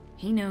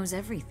 He knows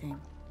everything.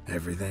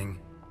 Everything?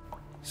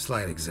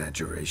 Slight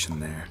exaggeration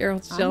there.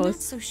 Geralt's jealous. I'm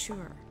not so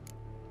sure.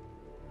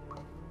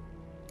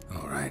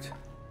 All right.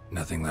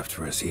 Nothing left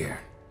for us here.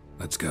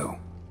 Let's go.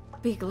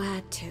 Be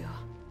glad to.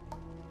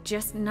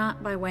 Just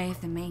not by way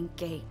of the main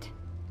gate.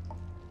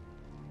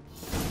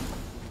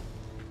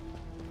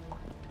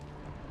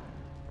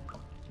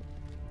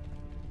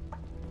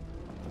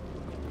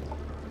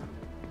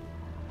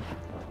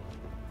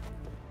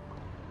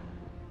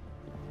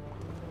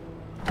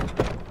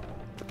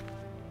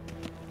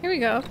 Here we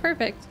go.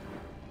 Perfect.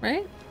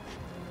 Right?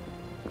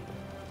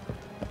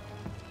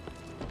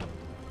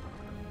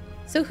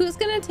 So who's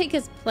gonna take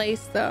his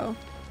place, though?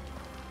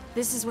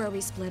 This is where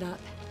we split up.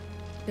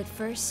 But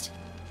first,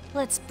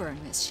 let's burn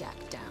this shack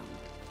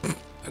down.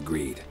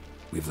 Agreed.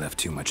 We've left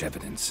too much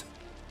evidence.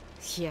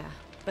 Yeah,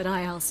 but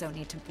I also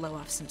need to blow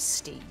off some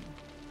steam.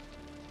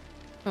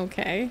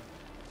 Okay.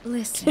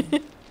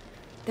 Listen,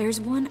 there's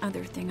one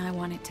other thing I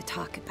wanted to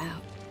talk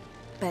about.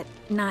 But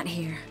not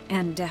here,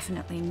 and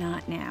definitely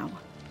not now.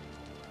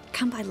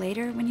 Come by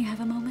later when you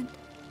have a moment.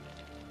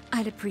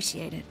 I'd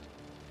appreciate it.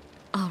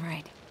 All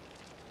right.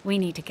 We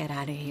need to get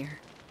out of here.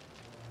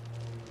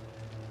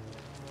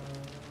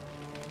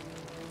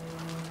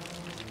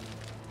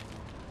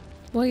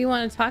 What do you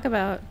want to talk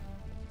about?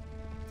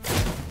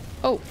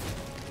 Oh.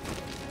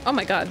 Oh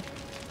my god.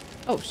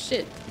 Oh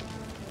shit.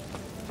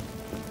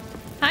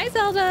 Hi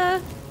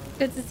Zelda.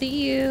 Good to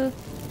see you.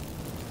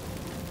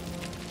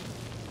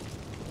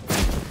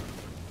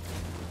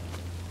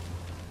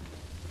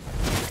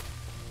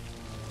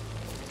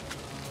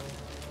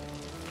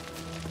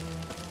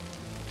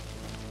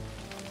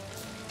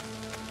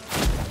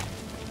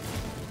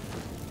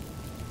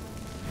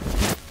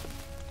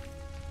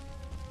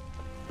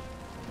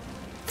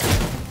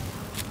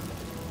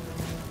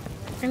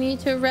 I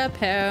need to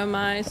repair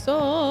my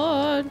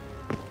sword.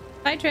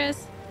 Bye,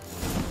 Triss.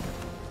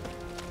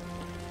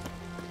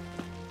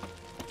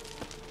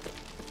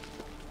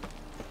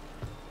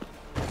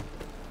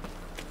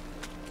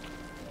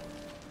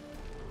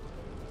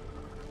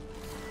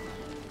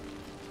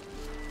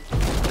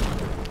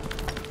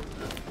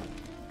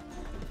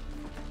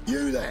 You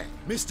You there,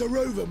 Mr.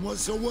 Reuben,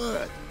 what's the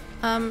word?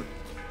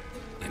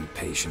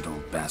 Impatient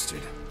old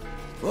bastard.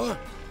 What?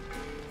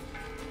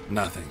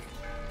 Nothing.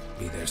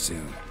 Be there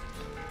soon.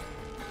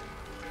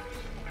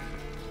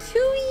 2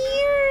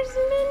 years,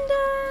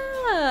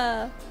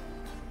 Minda!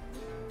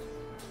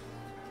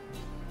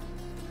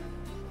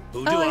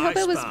 Who do I hope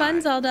it was spy?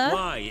 fun, Zelda.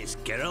 Why, it's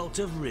Geralt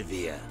of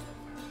Rivia.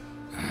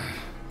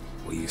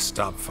 Will you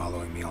stop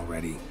following me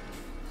already?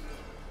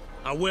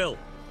 I will,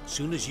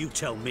 soon as you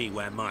tell me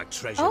where my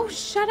treasure Oh, is.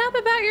 shut up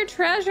about your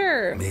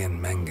treasure. Me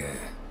and Menge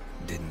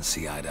didn't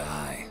see eye to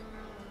eye.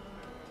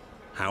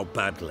 How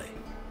badly?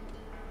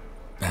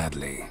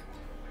 Badly.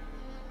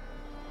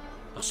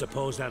 I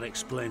suppose that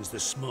explains the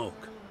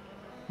smoke.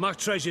 My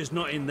treasure's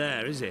not in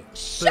there, is it?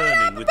 Shut Burning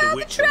up with about the the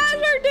witch treasure,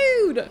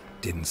 hunters. dude!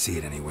 Didn't see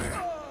it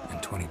anywhere.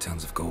 And 20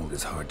 tons of gold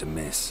is hard to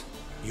miss.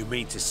 You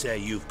mean to say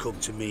you've come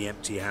to me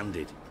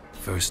empty-handed?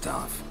 First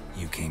off,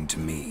 you came to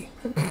me.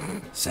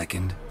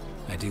 Second,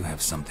 I do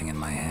have something in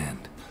my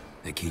hand.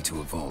 The key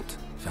to a vault,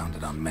 found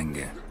it on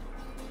Menge.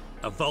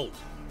 A vault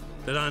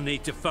that I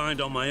need to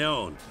find on my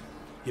own?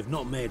 You've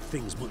not made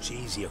things much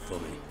easier for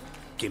me.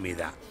 Give me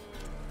that.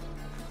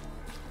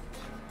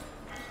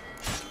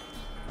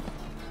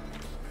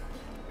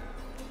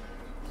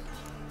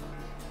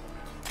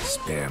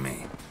 Spare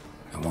me.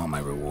 I want my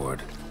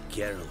reward.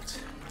 Geralt,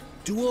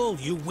 do all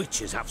you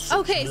witches have such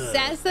Okay, nerve?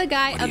 says the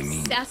guy What do you mean?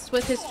 obsessed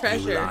with his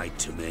treasure. You lied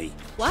to me.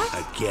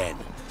 What? Again.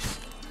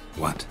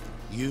 What?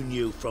 You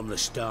knew from the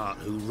start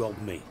who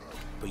robbed me,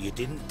 but you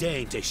didn't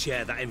deign to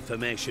share that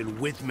information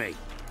with me.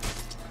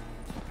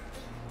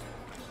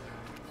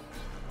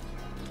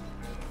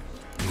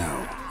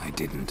 No, I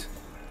didn't.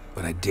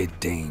 But I did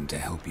deign to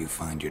help you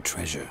find your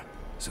treasure.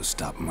 So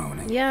stop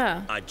moaning.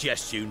 Yeah. I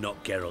jest you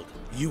not, Geralt.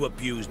 You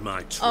abused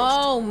my trust.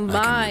 Oh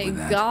my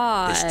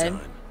god. This time,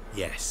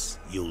 yes,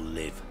 you'll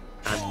live.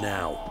 And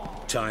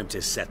now, time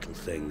to settle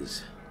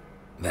things.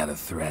 That a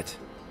threat?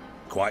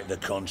 Quite the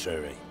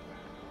contrary.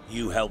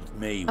 You helped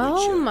me, Witcher.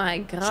 Oh my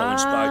god. So in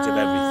spite of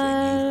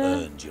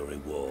everything, you've earned your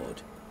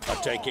reward. I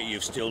take it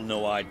you've still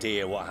no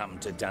idea what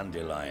happened to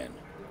Dandelion.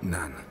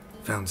 None.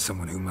 Found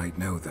someone who might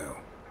know, though.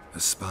 A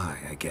spy,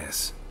 I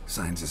guess.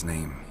 Signs his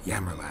name,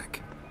 Yammerlack.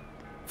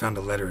 Found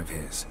a letter of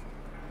his.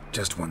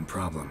 Just one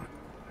problem.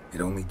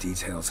 It only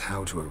details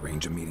how to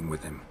arrange a meeting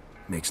with him.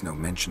 Makes no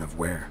mention of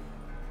where.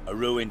 A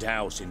ruined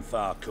house in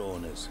Far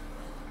Corners.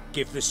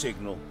 Give the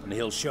signal, and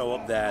he'll show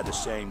up there the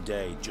same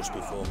day, just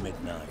before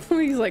midnight.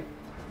 He's like...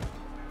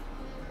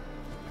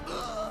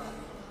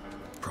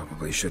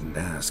 Probably shouldn't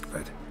ask,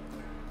 but...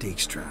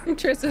 Dijkstra.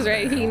 Triss is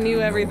right, he knew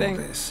everything.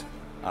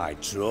 I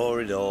draw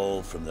it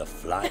all from the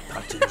flight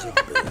patterns of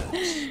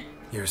birds.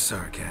 Your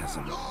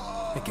sarcasm.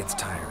 It gets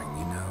tiring,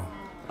 you know.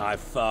 I've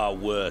far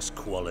worse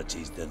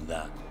qualities than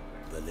that,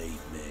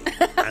 believe me.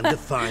 And the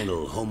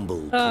final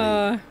humble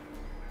plea.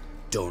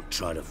 Don't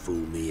try to fool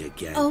me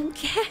again.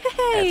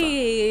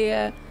 Okay.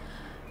 Ever.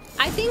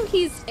 I think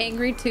he's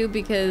angry too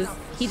because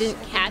he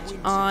didn't catch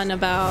on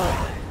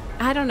about...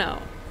 I don't know.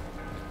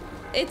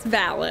 It's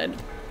valid.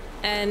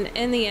 And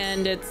in the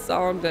end, it's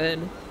all good.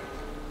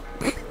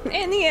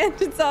 In the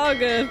end, it's all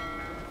good.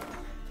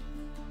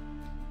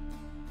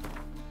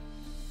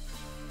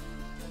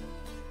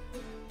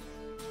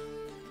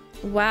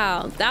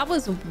 Wow, that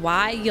was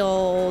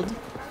wild.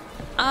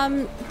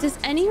 Does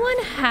anyone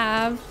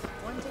have...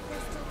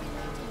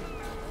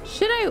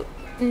 Should I...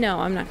 No,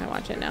 I'm not gonna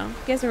watch it now. You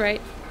guys are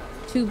right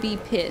to be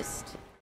pissed.